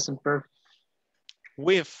the present perfect.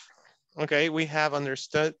 Okay, we have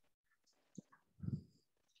understood.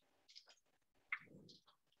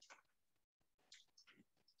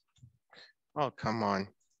 Oh, come on.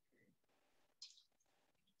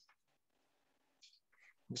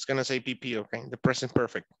 I'm just gonna say PP, okay? The present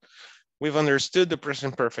perfect. We've understood the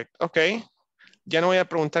present perfect. Okay. Ya no voy a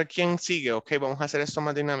preguntar quién sigue, ok? Vamos a hacer esto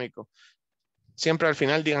más dinámico. Siempre al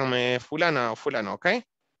final díganme fulana o fulano, ok?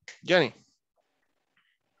 Johnny.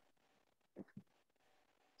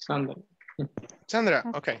 Sandra,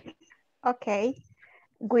 okay. Okay.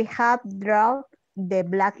 We have drove the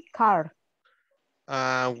black car.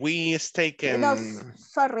 We is taken. No,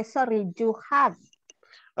 sorry. You have.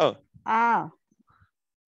 Oh. Ah.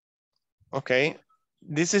 Okay.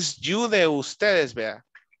 This is you de ustedes, vea.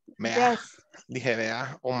 Yes. Dije,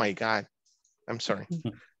 vea. Oh my God. I'm sorry.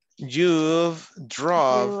 You've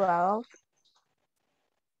drove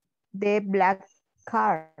the black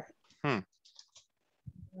car.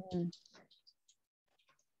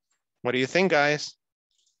 What do you think, guys?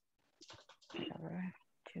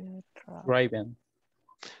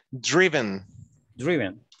 Driven.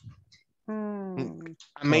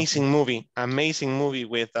 Amazing movie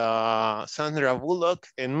with Sandra Bullock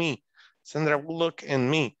and me.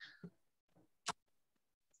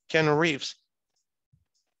 Keanu Reeves.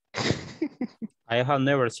 I have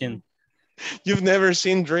never seen. You've never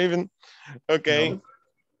seen Driven? Okay. No.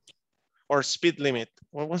 Or Speed Limit.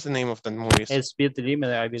 What was the name of the movie? Speed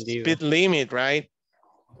Limit, I believe. Speed Limit, right?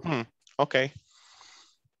 Okay.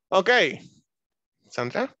 Okay.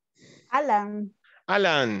 Sandra? Alan.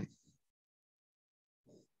 I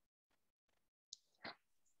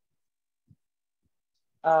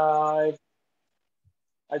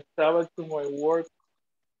travel to my work.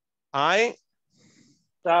 I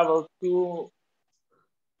travel to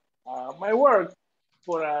my work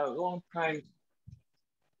for a long time.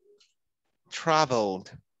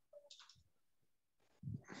 Traveled.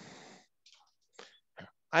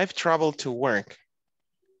 I've traveled to work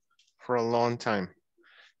for a long time.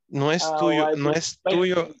 No es tuyo, no es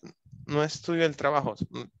tuyo el trabajo.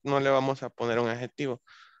 No le vamos a poner un adjetivo.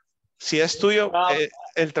 Si es tuyo,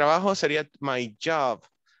 el trabajo sería my job.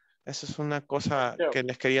 Esa es una cosa que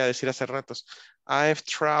les quería decir hace ratos. I've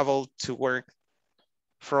traveled to work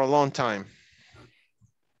for a long time.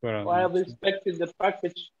 While expecting the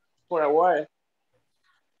package for a while.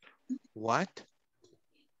 What?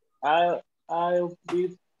 I'll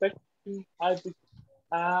be expecting.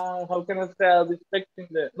 How can I say? I'll be expecting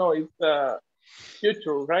the. No, it's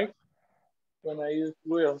future, right? When I use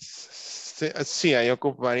will. Sí, I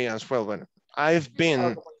ocuparía as well. But I've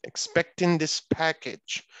been expecting this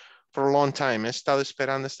package for a long time. He estado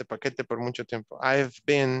esperando este paquete por mucho tiempo. I've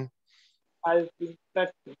been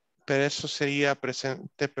texting. Pero eso sería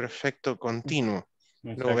presente perfecto continuo.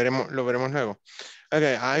 Lo veremos luego.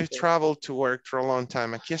 Okay, I've traveled to work for a long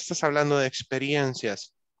time. Aquí estás hablando de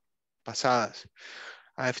experiencias pasadas.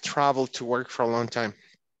 I've traveled to work for a long time.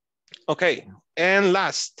 Okay, and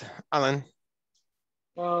last, Alan.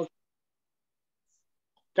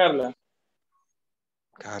 Carla.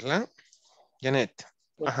 Carla. Janet.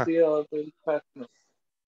 Ajá.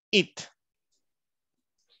 It.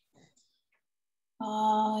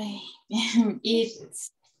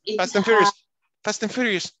 Fast and Furious. Fast and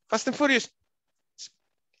Furious. Fast and Furious.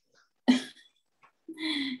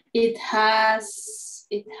 It has.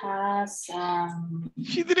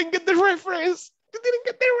 She didn't get the reference. You didn't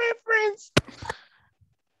get the reference.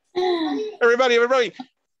 Everybody.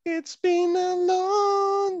 It's been a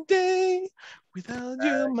long day without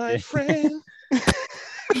you, my friend.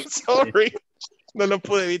 Sorry. No lo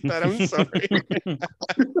pude evitar. I'm sorry.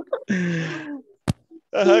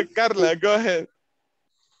 Carla, go ahead.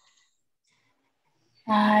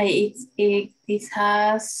 It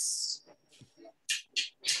has.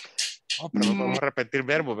 Oh, pero no podemos repetir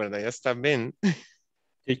verbos, ¿verdad? Ya está bien.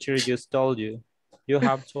 Teacher just told you. You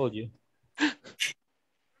have told you.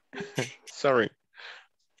 Sorry.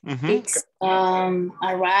 It's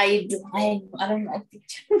arrived. I don't know.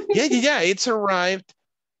 Yeah. It's arrived.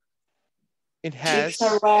 It has. It's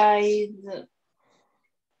arrived.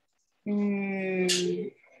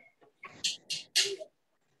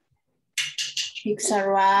 It's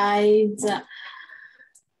arrived.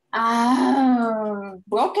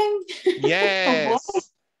 Broken?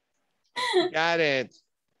 Yes. Got it.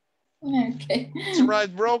 Okay. It's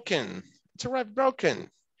arrived broken. It's arrived broken.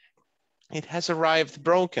 It has arrived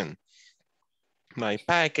broken. My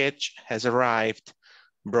package has arrived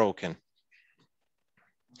broken.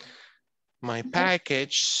 My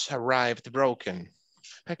package arrived broken.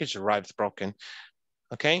 Package arrived broken.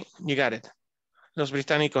 Okay, you got it. Los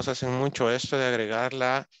británicos hacen mucho esto de agregar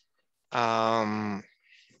la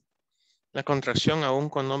contracción aún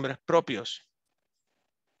con nombres propios.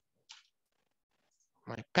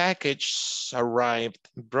 My package arrived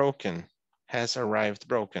broken. Has arrived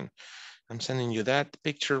broken. I'm sending you that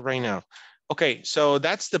picture right now. Okay, so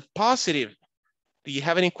that's the positive. Do you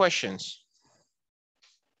have any questions?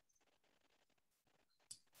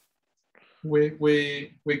 We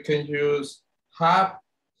can use have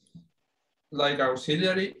like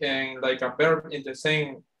auxiliary and like a verb in the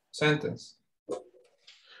same sentence.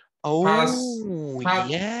 Oh,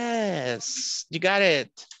 yes, you got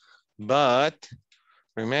it. But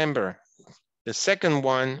remember, the second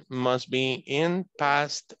one must be in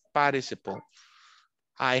past participle.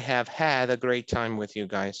 I have had a great time with you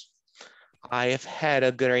guys. I have had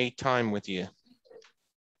a great time with you.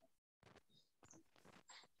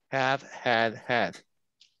 Have, had.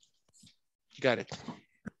 You got it.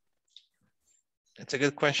 That's a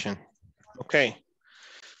good question. Okay.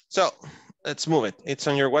 So let's move it. It's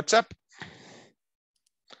on your WhatsApp.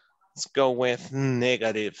 Let's go with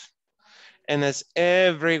negative. And as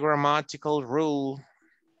every grammatical rule,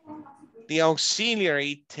 the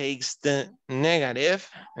auxiliary takes the negative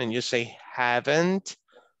and you say haven't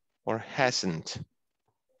or hasn't.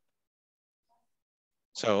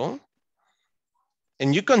 So,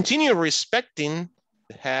 and you continue respecting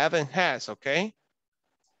the have and has, okay?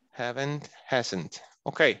 Haven't, hasn't.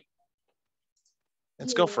 Okay.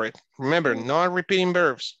 Let's go for it. Remember, no repeating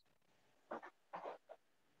verbs.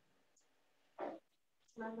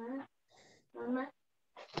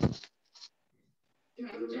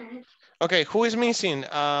 Okay, who is missing?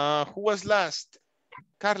 Who was last?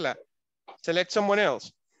 Carla, select someone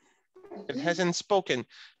else that hasn't spoken.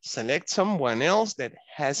 Select someone else that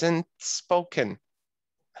hasn't spoken.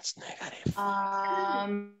 That's negative.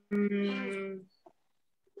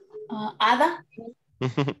 Ada?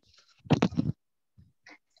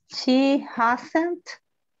 She hasn't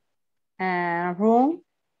room.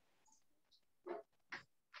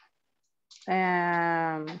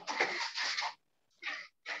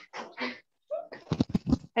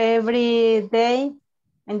 Every day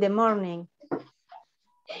in the morning.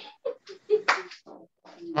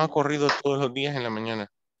 No ha corrido todos los días en la mañana.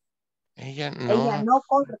 Ella no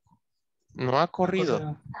corre. No ha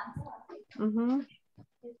corrido.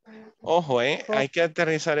 Ojo, hay que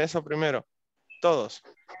aterrizar eso primero. Todos.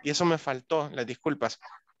 Y eso me faltó, las disculpas.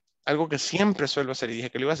 Algo que siempre suelo hacer y dije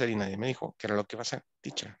que lo iba a hacer y nadie me dijo que era lo que iba a hacer.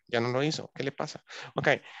 Teacher, ya no lo hizo. ¿Qué le pasa? Ok.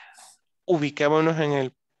 Ubiquémonos en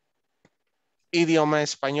el idioma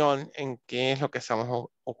español en qué es lo que estamos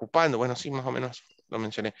ocupando. Bueno, sí, más o menos lo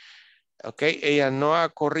mencioné. Ok, ella no ha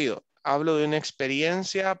corrido. hablo de una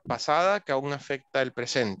experiencia pasada que aún afecta el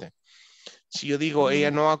presente. Si yo digo,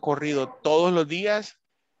 ella no ha corrido todos los días,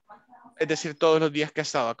 es decir, todos los días que ha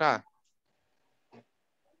estado acá.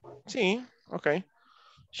 Sí, ok.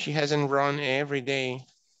 She hasn't run every day.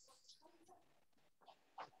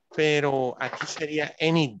 Pero aquí sería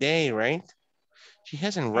any day, right? She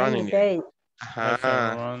hasn't run any day. Ajá.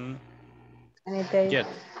 Hasn't run Any day. yet.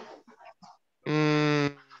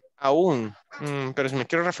 Aún. Pero si me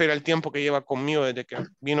quiero referir al tiempo que lleva conmigo desde que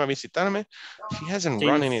vino a visitarme, she hasn't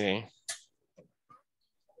run any day.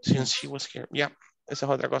 Since she was here. Yeah, esa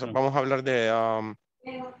es otra cosa. Vamos a hablar de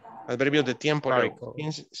adverbios de tiempo.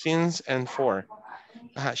 Since and for.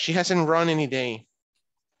 Ajá. She hasn't run any day.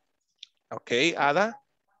 Ok, Ada.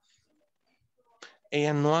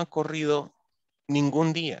 Ella no ha corrido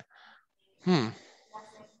ningún día.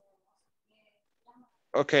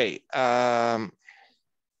 Ok.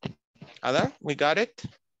 Ada, we got it.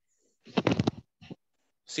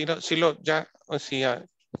 Sí, ya,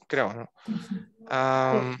 creo, ¿no?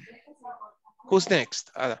 Who's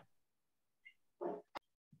next, Ada?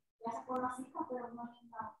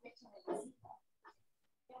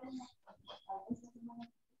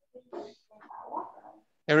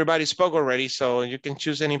 Everybody spoke already, so you can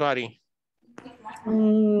choose anybody.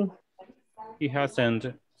 He hasn't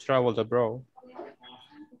traveled abroad.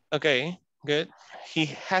 Okay, good. He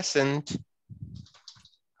hasn't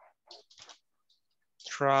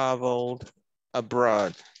traveled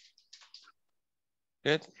abroad.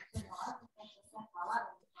 Good.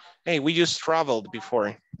 Hey, we just traveled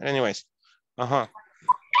before. Anyways, I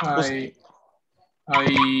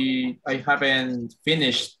haven't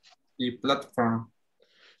finished the platform.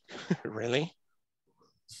 Really?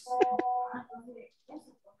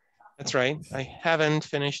 That's right. I haven't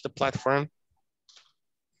finished the platform.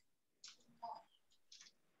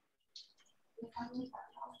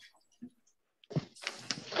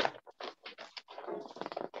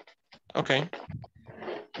 Okay.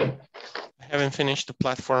 I haven't finished the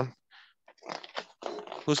platform.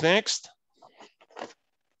 Who's next?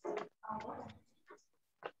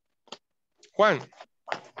 Juan.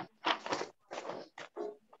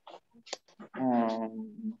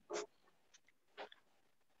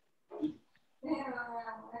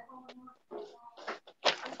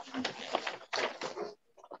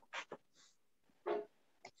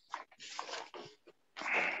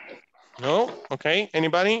 No? Okay.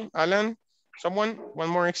 Anybody? Alan? Someone? One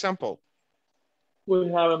more example. We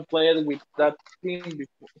haven't played with that team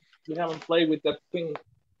before. We haven't played with that thing.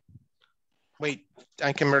 Wait,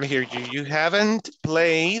 I can barely hear you. You haven't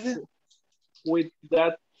played with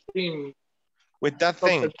that team. With that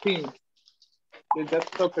thing. Team. With that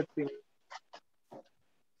soccer team.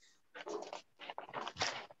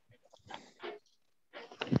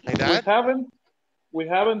 Like that? We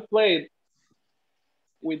haven't played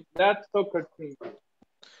with that soccer team.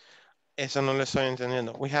 Eso no lo estoy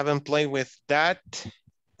entendiendo. We haven't played with that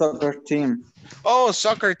soccer team. Oh,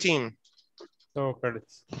 soccer team. Soccer.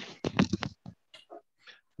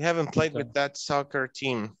 We haven't played with that soccer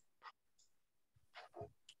team.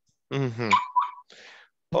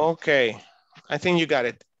 Okay, I think you got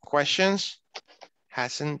it. Questions?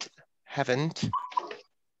 Hasn't, haven't,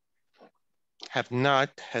 have not,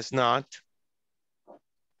 has not.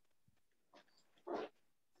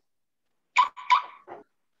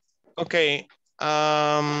 Okay,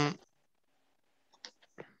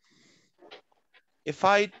 if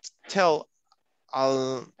a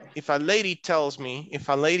lady tells me,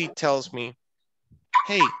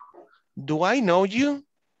 hey, do I know you?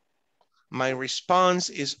 My response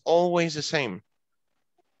is always the same.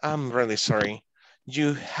 I'm really sorry.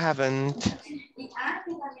 You haven't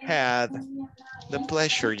had the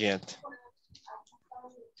pleasure yet.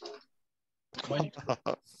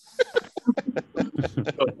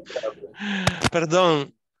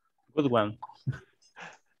 Perdón. Good one.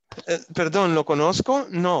 Perdón, ¿lo conozco?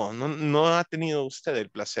 No ha tenido usted el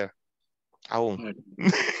placer. Aún.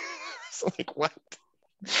 It's like, what?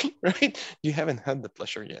 Right? You haven't had the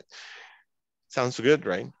pleasure yet. Sounds good,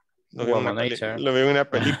 right? Lo veo en una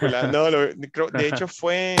película. No, de hecho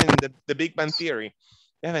fue en The Big Bang Theory.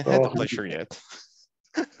 You haven't had the pleasure yet.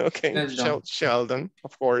 Okay, Sheldon,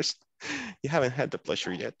 of course. You haven't had the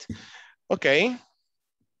pleasure yet. Okay.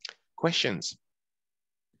 Questions.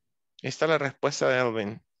 Esta es la respuesta de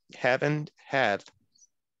Elvin. Haven't had.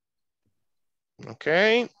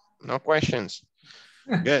 Okay, no questions.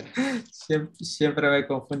 Good. Siempre me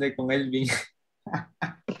confunde con Elvin.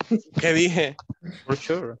 ¿Qué dije? For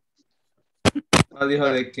sure. No, dijo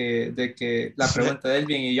de que la pregunta de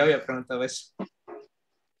Elvin y yo había preguntado eso.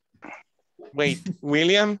 Wait,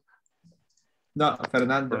 William? No,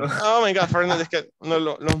 Fernando. Oh my God, Fernando, es que no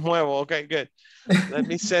los muevo. Okay, good. Let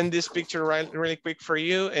me send this picture really quick for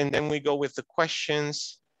you, and then we go with the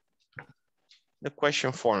questions, the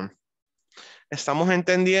question form. ¿Estamos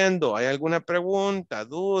entendiendo? ¿Hay alguna pregunta,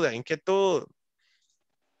 duda, inquietud?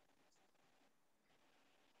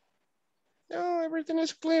 No, everything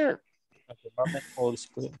is clear. At the moment, all is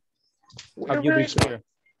clear. Where Have you been is it? clear?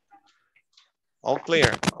 All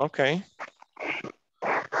clear. Okay.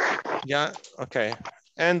 Yeah. Okay.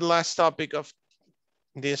 And last topic of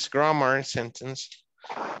this grammar sentence,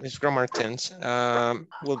 this grammar tense,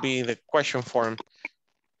 will be the question form,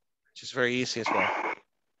 which is very easy as well.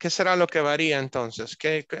 ¿Qué será lo que varía entonces?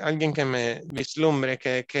 Alguien que me vislumbre,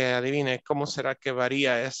 que adivine cómo será que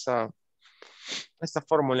varía esta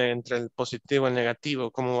fórmula entre el positivo y el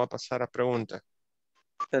negativo, cómo va a pasar a pregunta.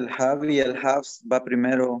 El have y el has va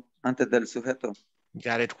primero antes del sujeto.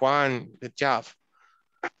 Got it, Juan. Good job.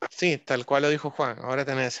 Sí, tal cual lo dijo Juan. Ahora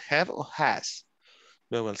tenés have o has.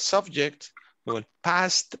 Luego el subject, luego el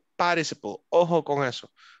past participle. Ojo con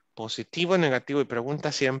eso. Positivo, negativo y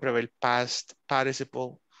pregunta siempre ve el past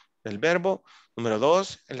participle del verbo. Número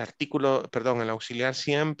 2, el artículo, perdón, el auxiliar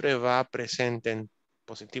siempre va presente en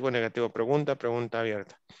positivo, negativo, pregunta, pregunta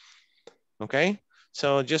abierta. Okay?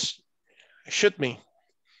 So just shoot me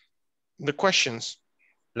the questions.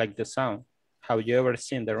 Like the sound. Have you ever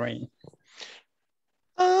seen the rain?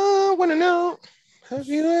 I want to know, have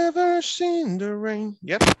you ever seen the rain?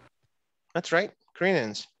 Yep, that's right,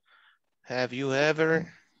 Koreans. Have you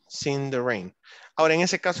ever seen the rain? Ahora, en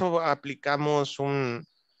ese caso aplicamos un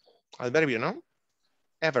adverbio, ¿no?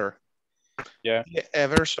 Ever. Yeah.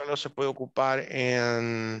 Ever solo se puede ocupar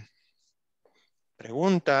en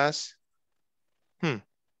preguntas.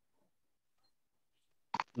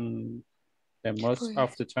 The most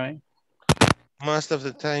of the time. Most of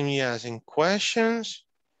the time, yes. In questions,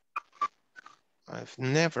 I've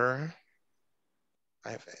ever.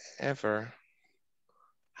 I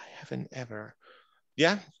haven't ever.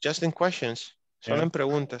 Yeah, just in questions. Solo Yeah. en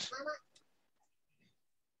preguntas.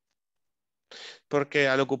 Porque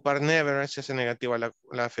al ocupar never se hace negativa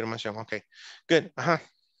la afirmación. Ok, good. Ajá.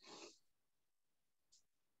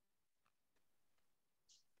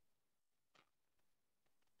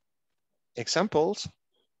 Examples.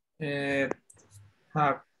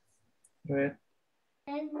 Have.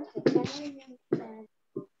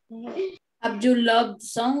 Have you loved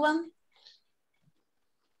someone?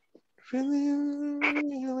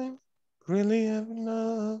 Really have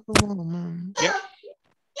loved a woman. Yep.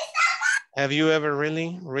 Have you ever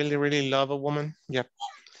really loved a woman? Yep.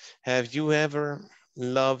 Have you ever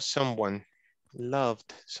loved someone?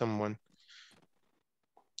 Loved someone.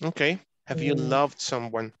 Okay. Have you loved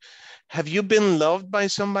someone? Have you been loved by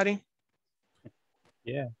somebody?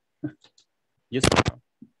 Yeah. Yes.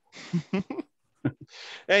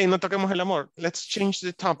 Hey, no toquemos el amor. Let's change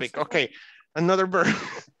the topic. Okay. Another verb.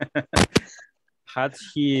 Had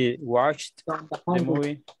he watched the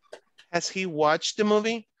movie? Has he watched the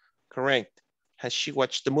movie? Correct. Has she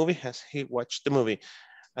watched the movie? Has he watched the movie?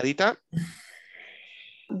 Adita?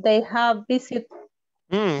 They have visited.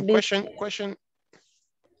 Question.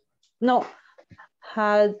 No.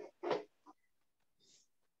 Have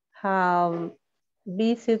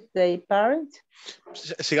visited their parents?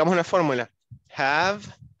 Sigamos la fórmula. Have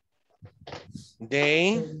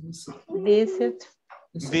they visited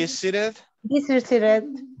the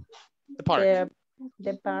park? The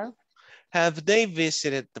park. Have they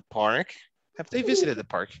visited the park? Have they visited the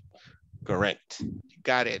park? Correct. You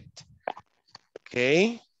got it.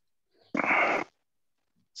 Okay.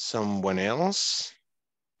 Someone else?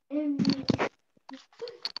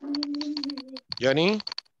 Johnny?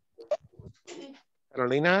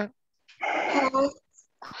 Carolina?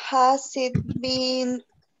 Has it been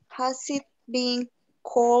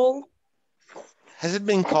cold? Has it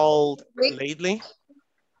been cold lately?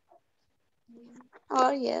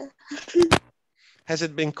 Oh, yeah. Has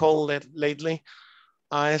it been cold lately?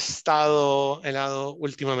 ¿Ha estado helado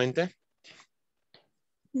últimamente?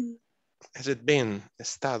 Has it been?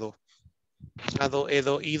 Estado. Hado,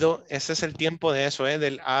 edo, ido. Ese es el tiempo de eso,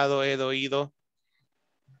 del hado, edo, ido.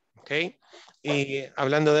 Ok. Y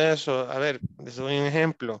hablando de eso, a ver, les doy un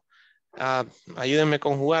ejemplo. Ayúdenme a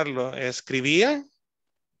conjugarlo. ¿Escribía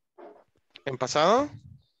en pasado?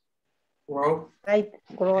 Wow.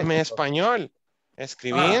 En español.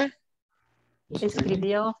 ¿Escribía?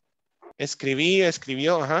 Escribió. Escribí,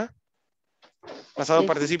 escribió, ajá. ¿Pasado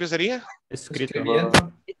participio sería? Escribiendo.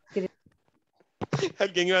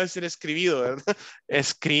 Alguien iba a decir escribido, ¿verdad?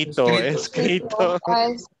 Escrito.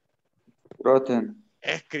 Rotten.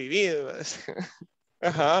 Escribido.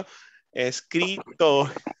 Ajá.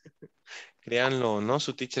 Escrito. Créanlo o no,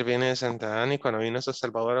 su teacher viene de Santa Ana y cuando vino a San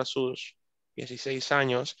Salvador a sus 16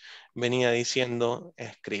 años, venía diciendo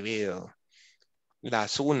escribido.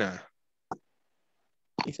 Las una.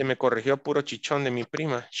 Y se me corrigió puro chichón de mi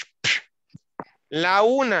prima. La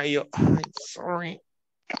una. Y yo, ay, sorry.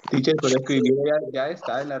 Teacher, pero escribir ya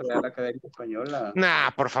está en la Real Academia Española.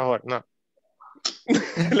 Nah, por favor, no.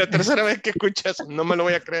 La tercera vez que escuchas, no me lo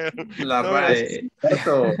voy a creer. La No, RAE.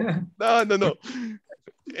 no.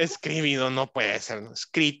 Escribido no puede ser.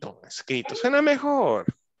 Escrito. Suena mejor.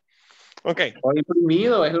 Ok. O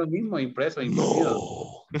imprimido, es lo mismo, impreso, imprimido.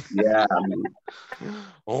 No. Yeah.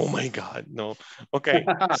 Oh my God, no. Ok,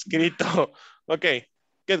 escrito. Ok,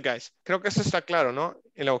 good guys. Creo que eso está claro, ¿no?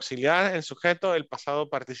 El auxiliar, el sujeto, el pasado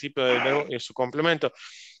participio del verbo y su complemento.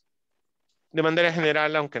 De manera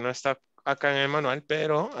general, aunque no está acá en el manual,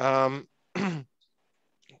 pero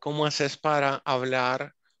 ¿cómo haces para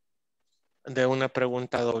hablar de una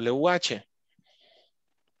pregunta WH?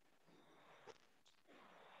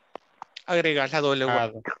 Agregar la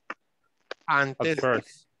WH antes. At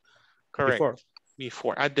first. Correct.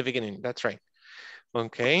 Before. At the beginning. That's right.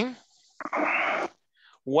 Okay.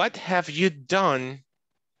 What have you done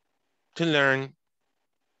to learn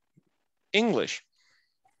English?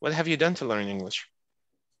 What have you done to learn English?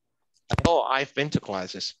 Oh, I've been to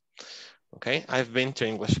classes. Okay, I've been to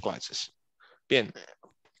English classes. Bien.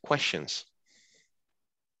 Questions.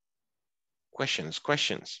 Questions.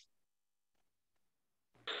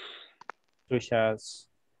 Such as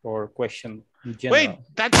or question in general. Wait,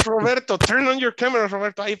 that's Roberto. Turn on your camera,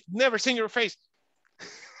 Roberto. I've never seen your face.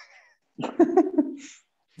 Where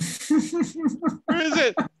is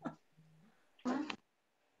it?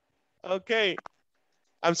 Okay.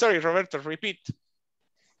 I'm sorry, Roberto, repeat.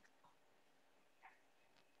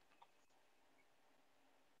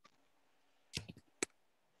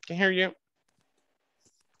 Can hear you.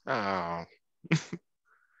 Oh.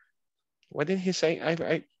 What did he say?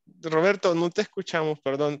 Roberto, no te escuchamos,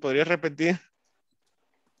 perdón. ¿Podrías repetir?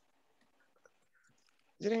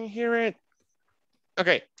 Didn't hear it.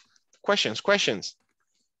 Okay. Questions.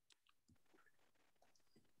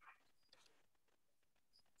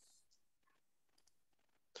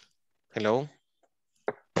 Hello.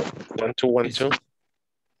 1, 2, 1, 2.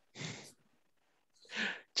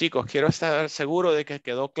 Chicos, quiero estar seguro de que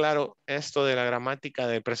quedó claro esto de la gramática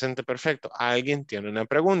del presente perfecto. ¿Alguien tiene una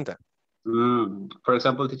pregunta? For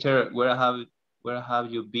example, teacher, where have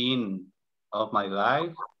you been of my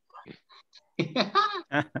life? It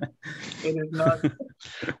is not.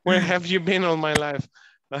 Where have you been all my life?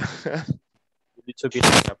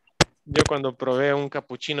 Yo cuando probé un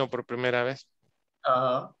capuchino por primera vez.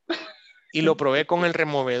 Y lo probé con el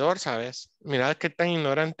removedor, ¿sabes? Mirá qué tan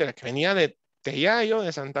ignorante era, que venía de allá yo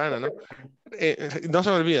de Santa Ana, ¿no? No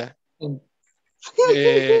se me olvida.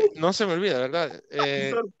 No se me olvida, ¿verdad?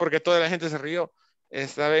 Porque toda la gente se rió.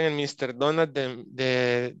 Estaba en el Mr. Donut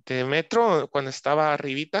de Metro cuando estaba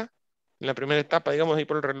arribita, en la primera etapa, digamos, ahí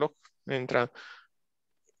por el reloj.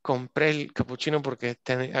 Compré el capuchino porque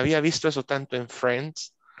había visto eso tanto en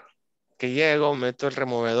Friends, que llego, meto el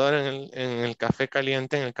removedor en el café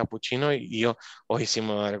caliente, en el capuchino, y yo, hoy sí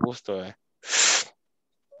me va a dar gusto.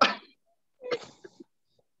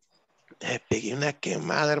 Pegué una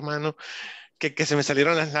quemada, hermano, que se me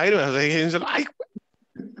salieron las lágrimas. ¡Ay!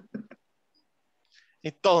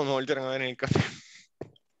 Y todos me volvieron a ver en el café.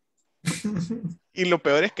 Y lo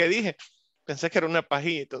peor es que dije, pensé que era una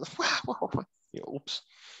pajilla y todo. Y yo, ups.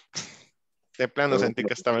 De plano sentí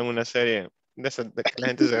que estaba en una serie de que la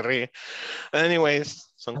gente se ríe.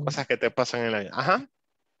 Anyways, son cosas que te pasan en la vida. Ajá.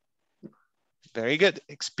 Very good.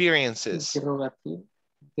 Experiences.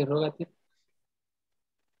 Interrogative.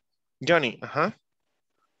 Johnny, ajá.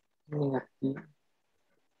 Negative.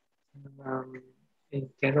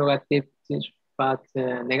 Interrogative, but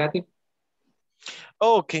negative.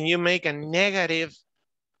 Oh, can you make a negative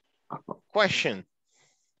question?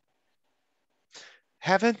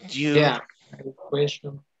 Haven't you? Yeah.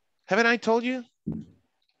 Question. Haven't I told you?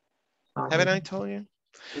 Haven't I told you?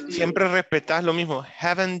 Siempre respetas lo mismo.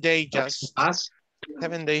 Haven't they just?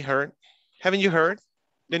 Haven't they heard? Haven't you heard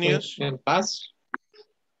the news? Past.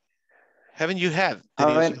 Haven't you had?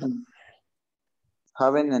 Haven't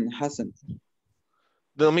and hasn't.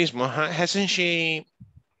 Lo mismo. Hasn't she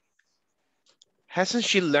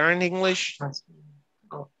learned English?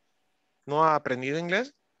 ¿No ha aprendido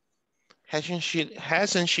inglés? Hasn't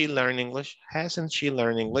she learned English? Hasn't she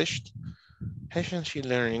learned English? Hasn't she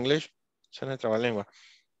learned English? Suena trabalengua.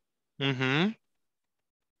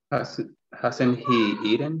 Hasn't he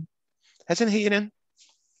eaten? Hasn't he eaten?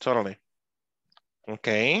 Totally.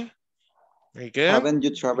 Okay. Very good. Haven't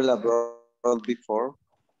you traveled abroad before?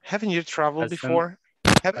 Haven't you traveled Hasn't- before?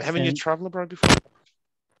 Haven't you hasn't traveled abroad before?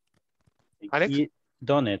 Alex? he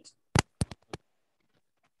done it?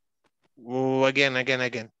 Ooh, again. Have you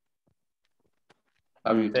Said,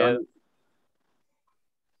 done it?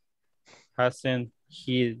 hasn't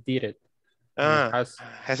he did it? Has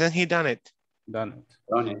Hasn't he done it? done it?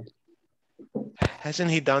 Done it.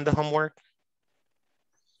 Hasn't he done the homework?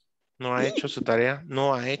 No ha hecho su tarea.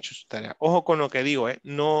 No ha hecho su tarea. Ojo con lo que digo, ¿eh?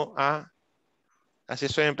 No ha. Así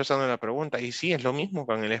estoy empezando la pregunta. Y sí, es lo mismo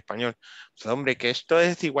con el español. O sea, hombre, que esto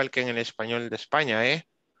es igual que en el español de España, ¿eh?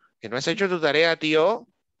 Que no has hecho tu tarea, tío.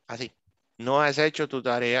 Así. No has hecho tu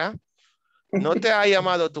tarea. No te ha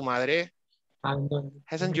llamado tu madre.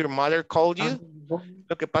 Hasn't your mother called you?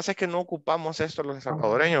 Lo que pasa es que no ocupamos esto los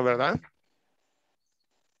salvadoreños, ¿verdad?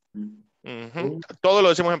 Ujú. Todo lo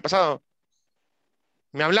decimos en pasado.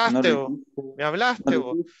 ¿Me hablaste o? ¿Me hablaste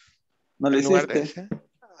o? No lo En lugar de hiciste. ese.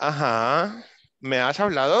 Ajá. ¿Me has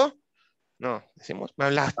hablado? No, decimos, me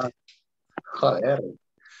hablaste. Joder.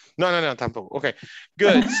 No, tampoco. Ok,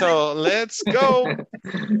 good. So, let's go.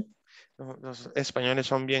 Los españoles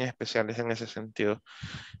son bien especiales en ese sentido.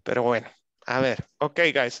 Pero bueno, a ver. Ok,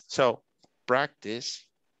 guys. So, practice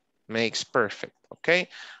makes perfect. Okay,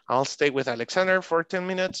 I'll stay with Alexander for 10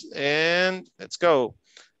 minutes and let's go.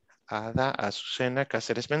 Ada Azucena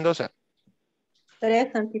Cáceres Mendoza.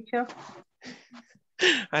 Present, teacher.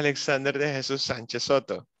 Alexander de Jesús Sánchez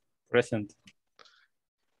Soto. Present.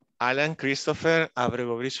 Alan Christopher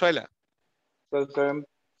Abrego Brizuela. Present.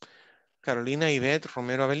 Carolina Ivette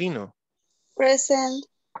Romero Avelino. Present.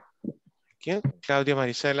 ¿Quién? Claudia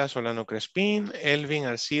Marisela Solano Crespín. Elvin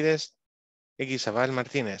Alcides Eguizabal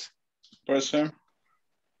Martínez. Present.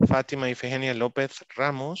 Fátima Ifigenia López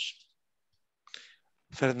Ramos.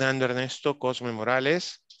 Fernando Ernesto Cosme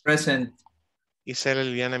Morales. Present. Isela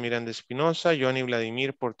Liliana Miranda Espinosa. Johnny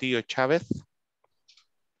Vladimir Portillo Chávez.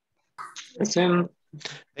 Present.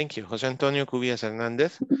 Thank you. José Antonio Cubillas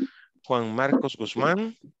Hernández. Juan Marcos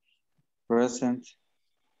Guzmán. Present.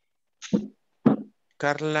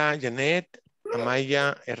 Carla Janet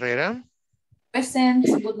Amaya Herrera. Present.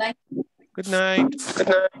 Good night. Good night.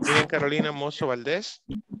 Miriam Carolina Mozo Valdés.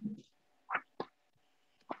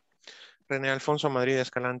 René Alfonso Madrid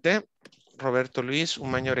Escalante. Roberto Luis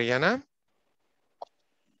Umaña Orellana.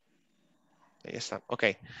 Ahí está. Ok.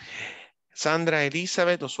 Sandra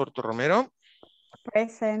Elizabeth Osorto Romero.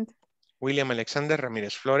 Present. William Alexander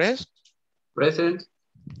Ramírez Flores. Present.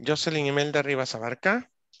 Jocelyn Imelda Rivas Abarca.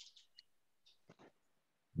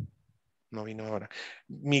 No vino ahora.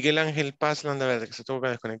 Miguel Ángel Paz Landaverde, que se tuvo que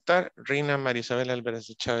desconectar. Reina Marisabel Álvarez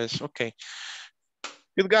de Chávez. Ok.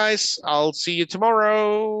 Good guys. I'll see you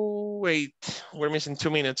tomorrow. Wait. We're missing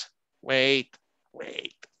 2 minutes. Wait.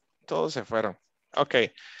 Todos se fueron.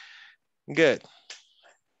 Ok. Good.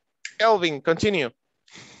 Elvin, continue.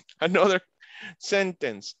 Another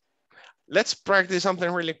sentence. Let's practice something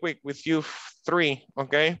really quick with you three,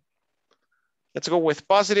 okay? Let's go with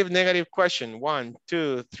positive, negative question. 1,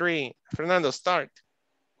 2, 3. Fernando, start.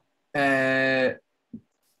 I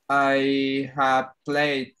have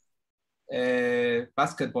played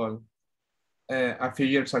basketball a few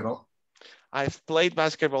years ago. I've played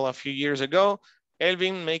basketball a few years ago.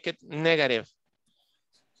 Elvin, make it negative.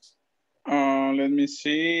 Let me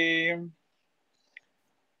see.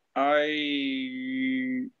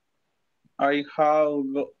 I have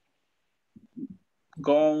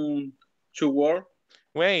gone to work.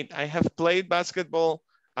 Wait, I have played basketball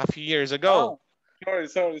a few years ago. Oh,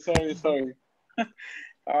 sorry.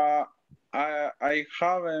 I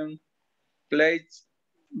haven't played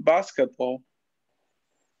basketball.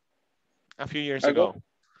 A few years ago.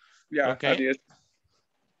 Yeah, okay. Yes.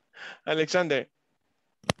 Alexander.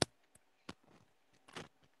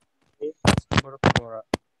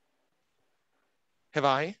 Have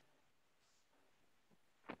I?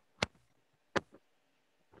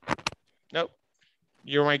 No.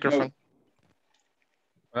 Your microphone.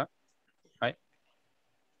 No.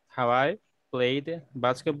 Have I played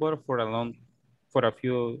basketball for a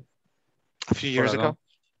few years ago?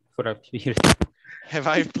 For a few years. Have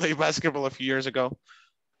I played basketball a few years ago?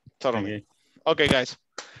 Totally. Okay, guys.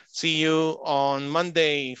 See you on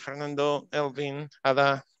Monday. Fernando, Elvin,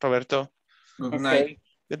 Ada, Roberto. Good night.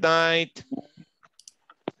 Good night.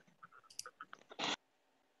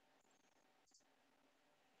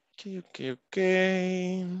 Okay.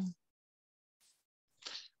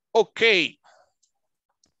 Okay.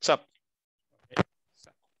 What's up?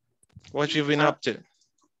 What you been up to?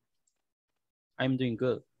 I'm doing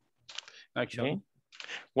good, actually. Okay.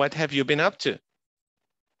 What have you been up to?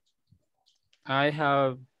 I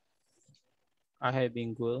have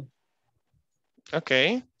been good.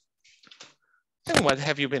 Okay. And what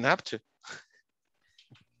have you been up to?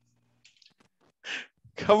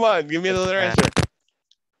 Come on, give me another answer.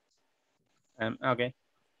 Okay.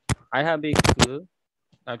 I have been good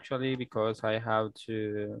actually because I had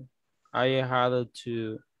to take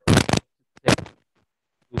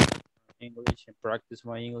English and practice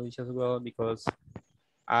my English as well because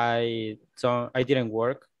I didn't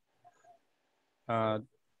work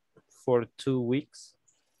for 2 weeks.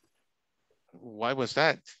 Why was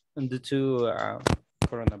that? And due to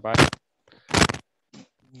coronavirus.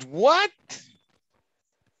 What?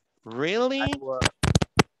 Really?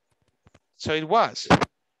 So it was.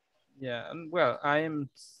 Yeah, well, I am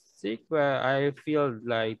sick, but I feel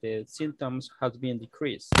like the symptoms has been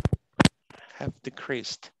decreased. Have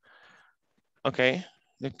decreased. Okay,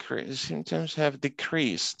 the symptoms have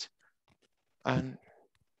decreased. And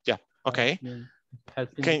yeah, okay.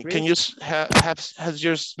 Can you has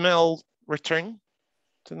your smell returned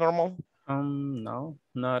to normal? No,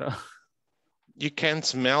 not. You can't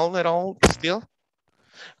smell at all still?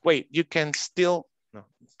 Wait, you can still, no,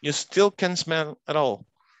 you still can smell at all.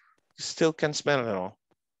 You still can smell at all.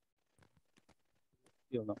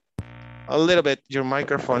 Still no. A little bit, your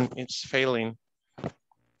microphone is failing.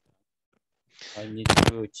 I need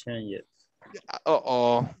to change it.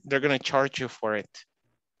 Uh-oh, they're gonna charge you for it.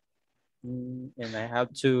 And I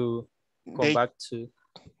have to go back to.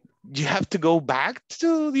 You have to go back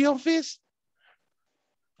to the office?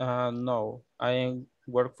 No, I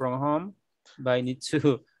work from home, but I need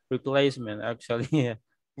to replacement actually.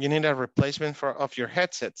 You need a replacement of your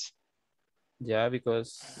headsets. Yeah,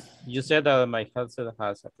 because you said that my headset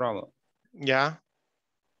has a problem. Yeah.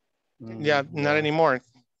 Yeah, not anymore.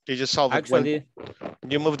 You just solve it. When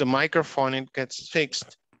you move the microphone, it gets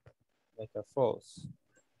fixed. Like a false.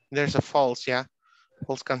 There's a false, yeah.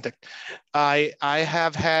 False contact. I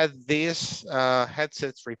have had these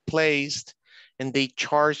headsets replaced and they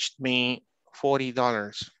charged me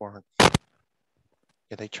 $40 for it.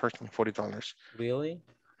 Yeah, they charged me $40. Really?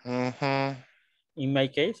 Mm-hmm. In my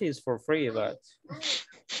case, it's for free, but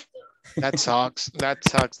that sucks. That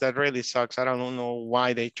sucks. That really sucks. I don't know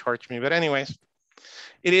why they charge me, but anyways,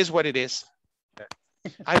 it is what it is.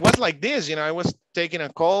 I was like this, you know, I was taking a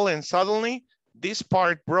call and suddenly this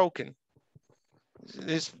part broken.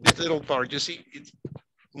 This little part, you see, it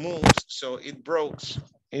moves, so it broke.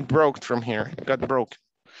 It broke from here. It got broken.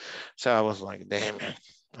 So I was like, damn it.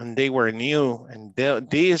 And they were new, and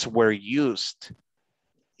these were used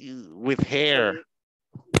with hair.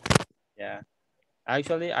 Yeah.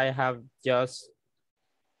 Actually, I have just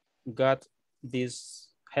got this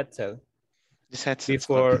headset. This headset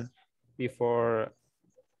before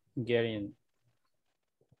getting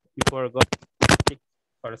sick.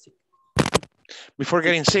 Before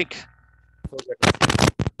getting sick.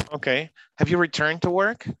 Okay. Have you returned to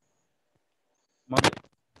work? Monday.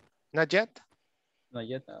 Not yet? Not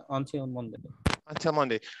yet. Until Monday. Until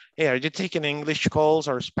Monday. Hey, are you taking English calls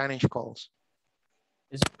or Spanish calls?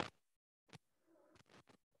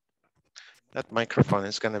 That microphone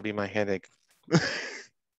is gonna be my headache.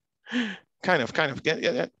 kind of.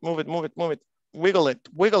 Yeah. Move it. Wiggle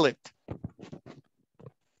it.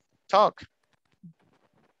 Talk.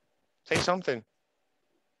 Say something.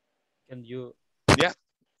 Can you? Yeah.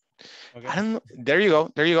 Okay. I don't know. There you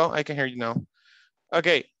go. I can hear you now.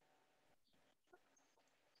 Okay.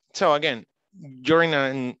 So again, you're in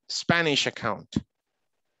a Spanish account.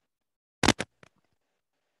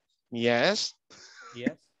 Yes.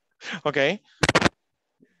 Yes. Okay.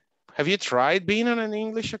 Have you tried being on an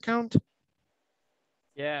English account?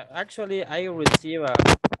 Yeah, actually, I receive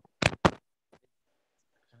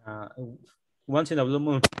once in a blue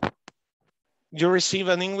moon. You receive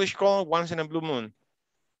an English call once in a blue moon.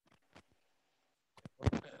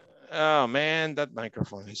 Oh man, that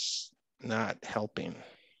microphone is not helping.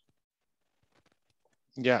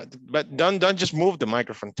 Yeah, but don't just move the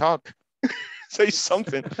microphone. Talk. Say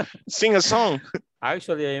something. Sing a song.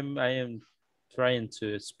 Actually, I am trying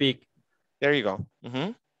to speak. There you go.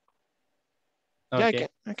 Mm-hmm. Okay. Yeah,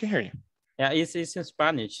 I can hear you. Yeah, it's in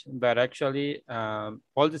Spanish, but actually,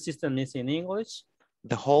 all the system is in English.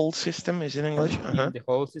 The whole system is in English? Uh-huh. The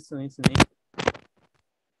whole system is in English.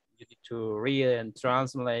 You need to read and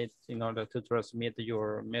translate in order to transmit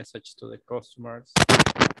your message to the customers.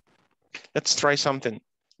 Let's try something.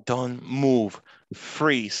 Don't move.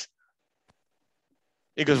 Freeze.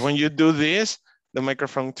 Because when you do this, the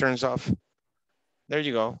microphone turns off. There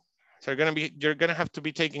you go. So you're gonna have to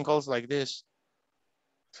be taking calls like this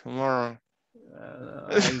tomorrow.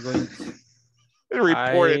 I'm going to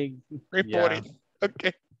report it.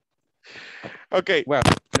 Okay. Okay. Well,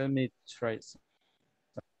 let me try.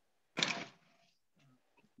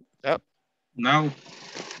 Yep. Now.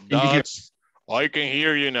 I can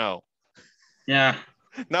hear you now. Yeah.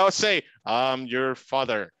 Now say, I'm your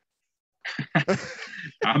father.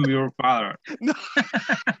 I'm your father. No.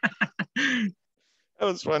 That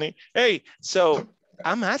was funny. Hey, so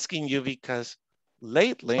I'm asking you because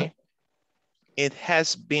lately it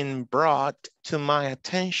has been brought to my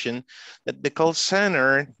attention that the call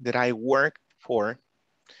center that I work for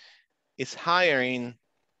is hiring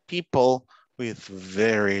people with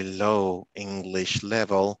very low English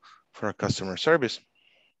level for customer service.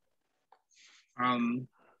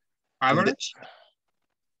 Average?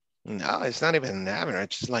 No, it's not even an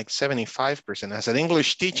average. It's like 75%. As an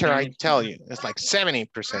English teacher, I tell you, it's like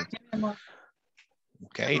 70%.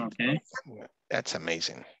 Okay. Okay. That's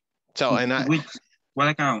amazing. So, and what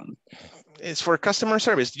account? It's for customer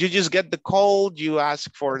service. You just get the call, you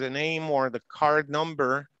ask for the name or the card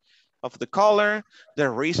number of the caller, the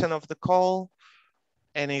reason of the call.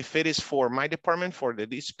 And if it is for my department, for the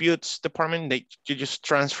disputes department, you just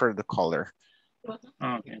transfer the caller.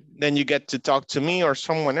 Okay. Then you get to talk to me or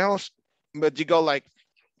someone else, but you go like,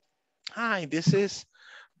 hi, this is,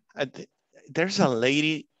 there's a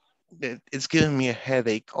lady that is giving me a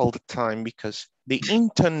headache all the time because the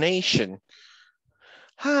intonation.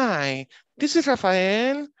 Hi, this is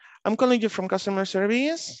Rafael. I'm calling you from customer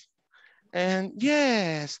service. And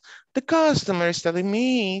yes, the customer is telling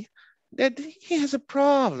me that he has a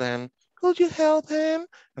problem. Could you help him?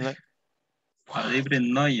 I'm like,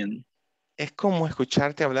 es como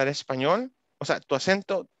escucharte hablar español. O sea, tu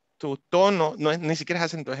acento, tu tono, no es ni siquiera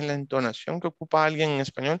es acento, es la entonación que ocupa alguien en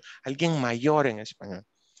español, alguien mayor en español.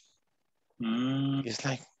 It's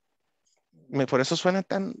like, por eso suena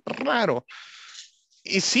tan raro.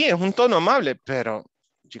 Y sí, es un tono amable, pero...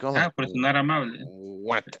 por sonar amable.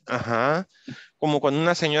 What? Ajá. Como cuando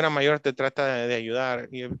una señora mayor te trata de ayudar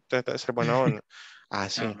y trata de ser buena onda.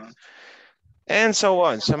 Así. And so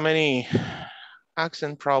on. So many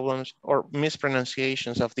accent problems or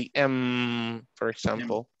mispronunciations of the M, for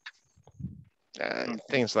example.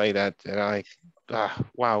 Things like that. Like,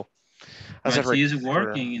 wow. She's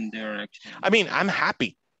working in there, actually. I mean, I'm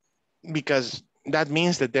happy because that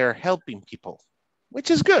means that they're helping people, which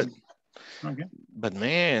is good. Okay. But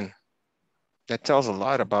man, that tells a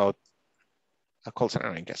lot about a call center,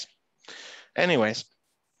 I guess. Anyways,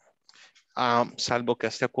 salvo que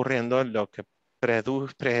esté ocurriendo lo que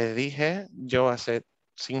predije yo hace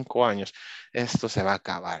 5 años, esto se va a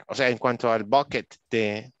acabar. O sea, en cuanto al bucket,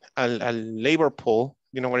 al labor pool,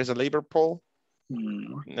 you know what is a labor pool?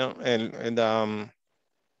 No,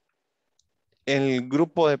 el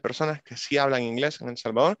grupo de personas que sí hablan inglés en El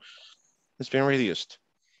Salvador has been reduced.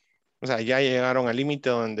 O sea, ya llegaron al límite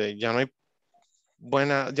donde ya no hay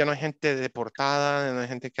ya no hay gente deportada, no hay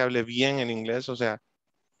gente que hable bien el inglés, o sea,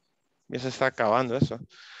 ya se está acabando eso.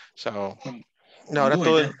 So, ahora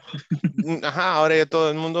ahora ya todo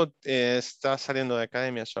el mundo está saliendo de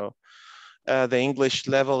academia, so the English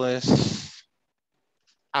level is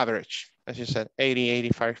average, as you said,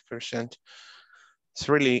 80-85%. It's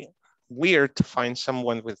really weird to find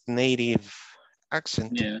someone with native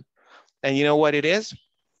accent. Yeah. And you know what it is?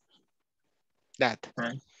 That.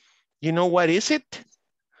 Right. You know what is it?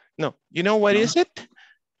 No, you know what is it?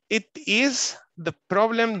 It is the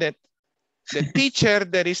problem that the teacher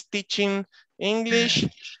that is teaching English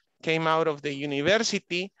came out of the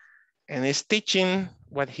university and is teaching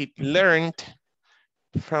what he learned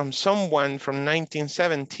from someone from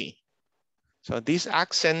 1970. So this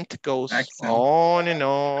accent goes on and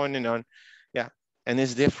on and on. Yeah, and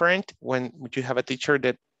it's different when you have a teacher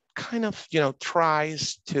that kind of, you know,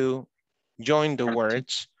 tries to join the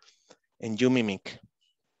words and you mimic.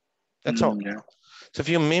 That's all. Yeah. So if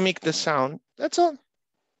you mimic the sound, that's all.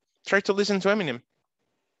 Try to listen to Eminem.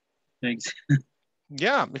 Thanks.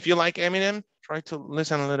 Yeah, if you like Eminem, try to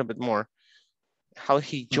listen a little bit more. How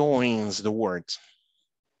he joins the words.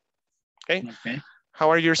 Okay? Okay. How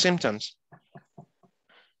are your symptoms?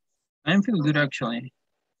 I'm feeling good, actually.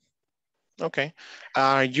 Okay.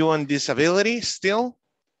 Are you on disability still?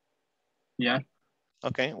 Yeah.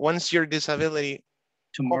 Okay. When's your disability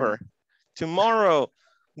tomorrow? Over? Tomorrow.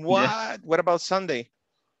 What? Yeah. What about Sunday?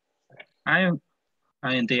 I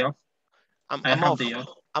am day off. I'm off. Day off.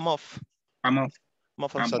 I'm off. I'm off. I'm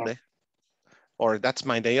off on Sunday. Or that's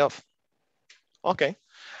my day off. Okay.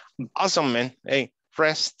 Awesome, man. Hey,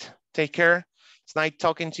 rest. Take care. It's nice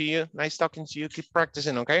talking to you. Nice talking to you. Keep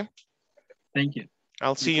practicing, okay? Thank you.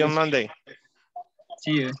 I'll see you on Monday.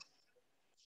 See you.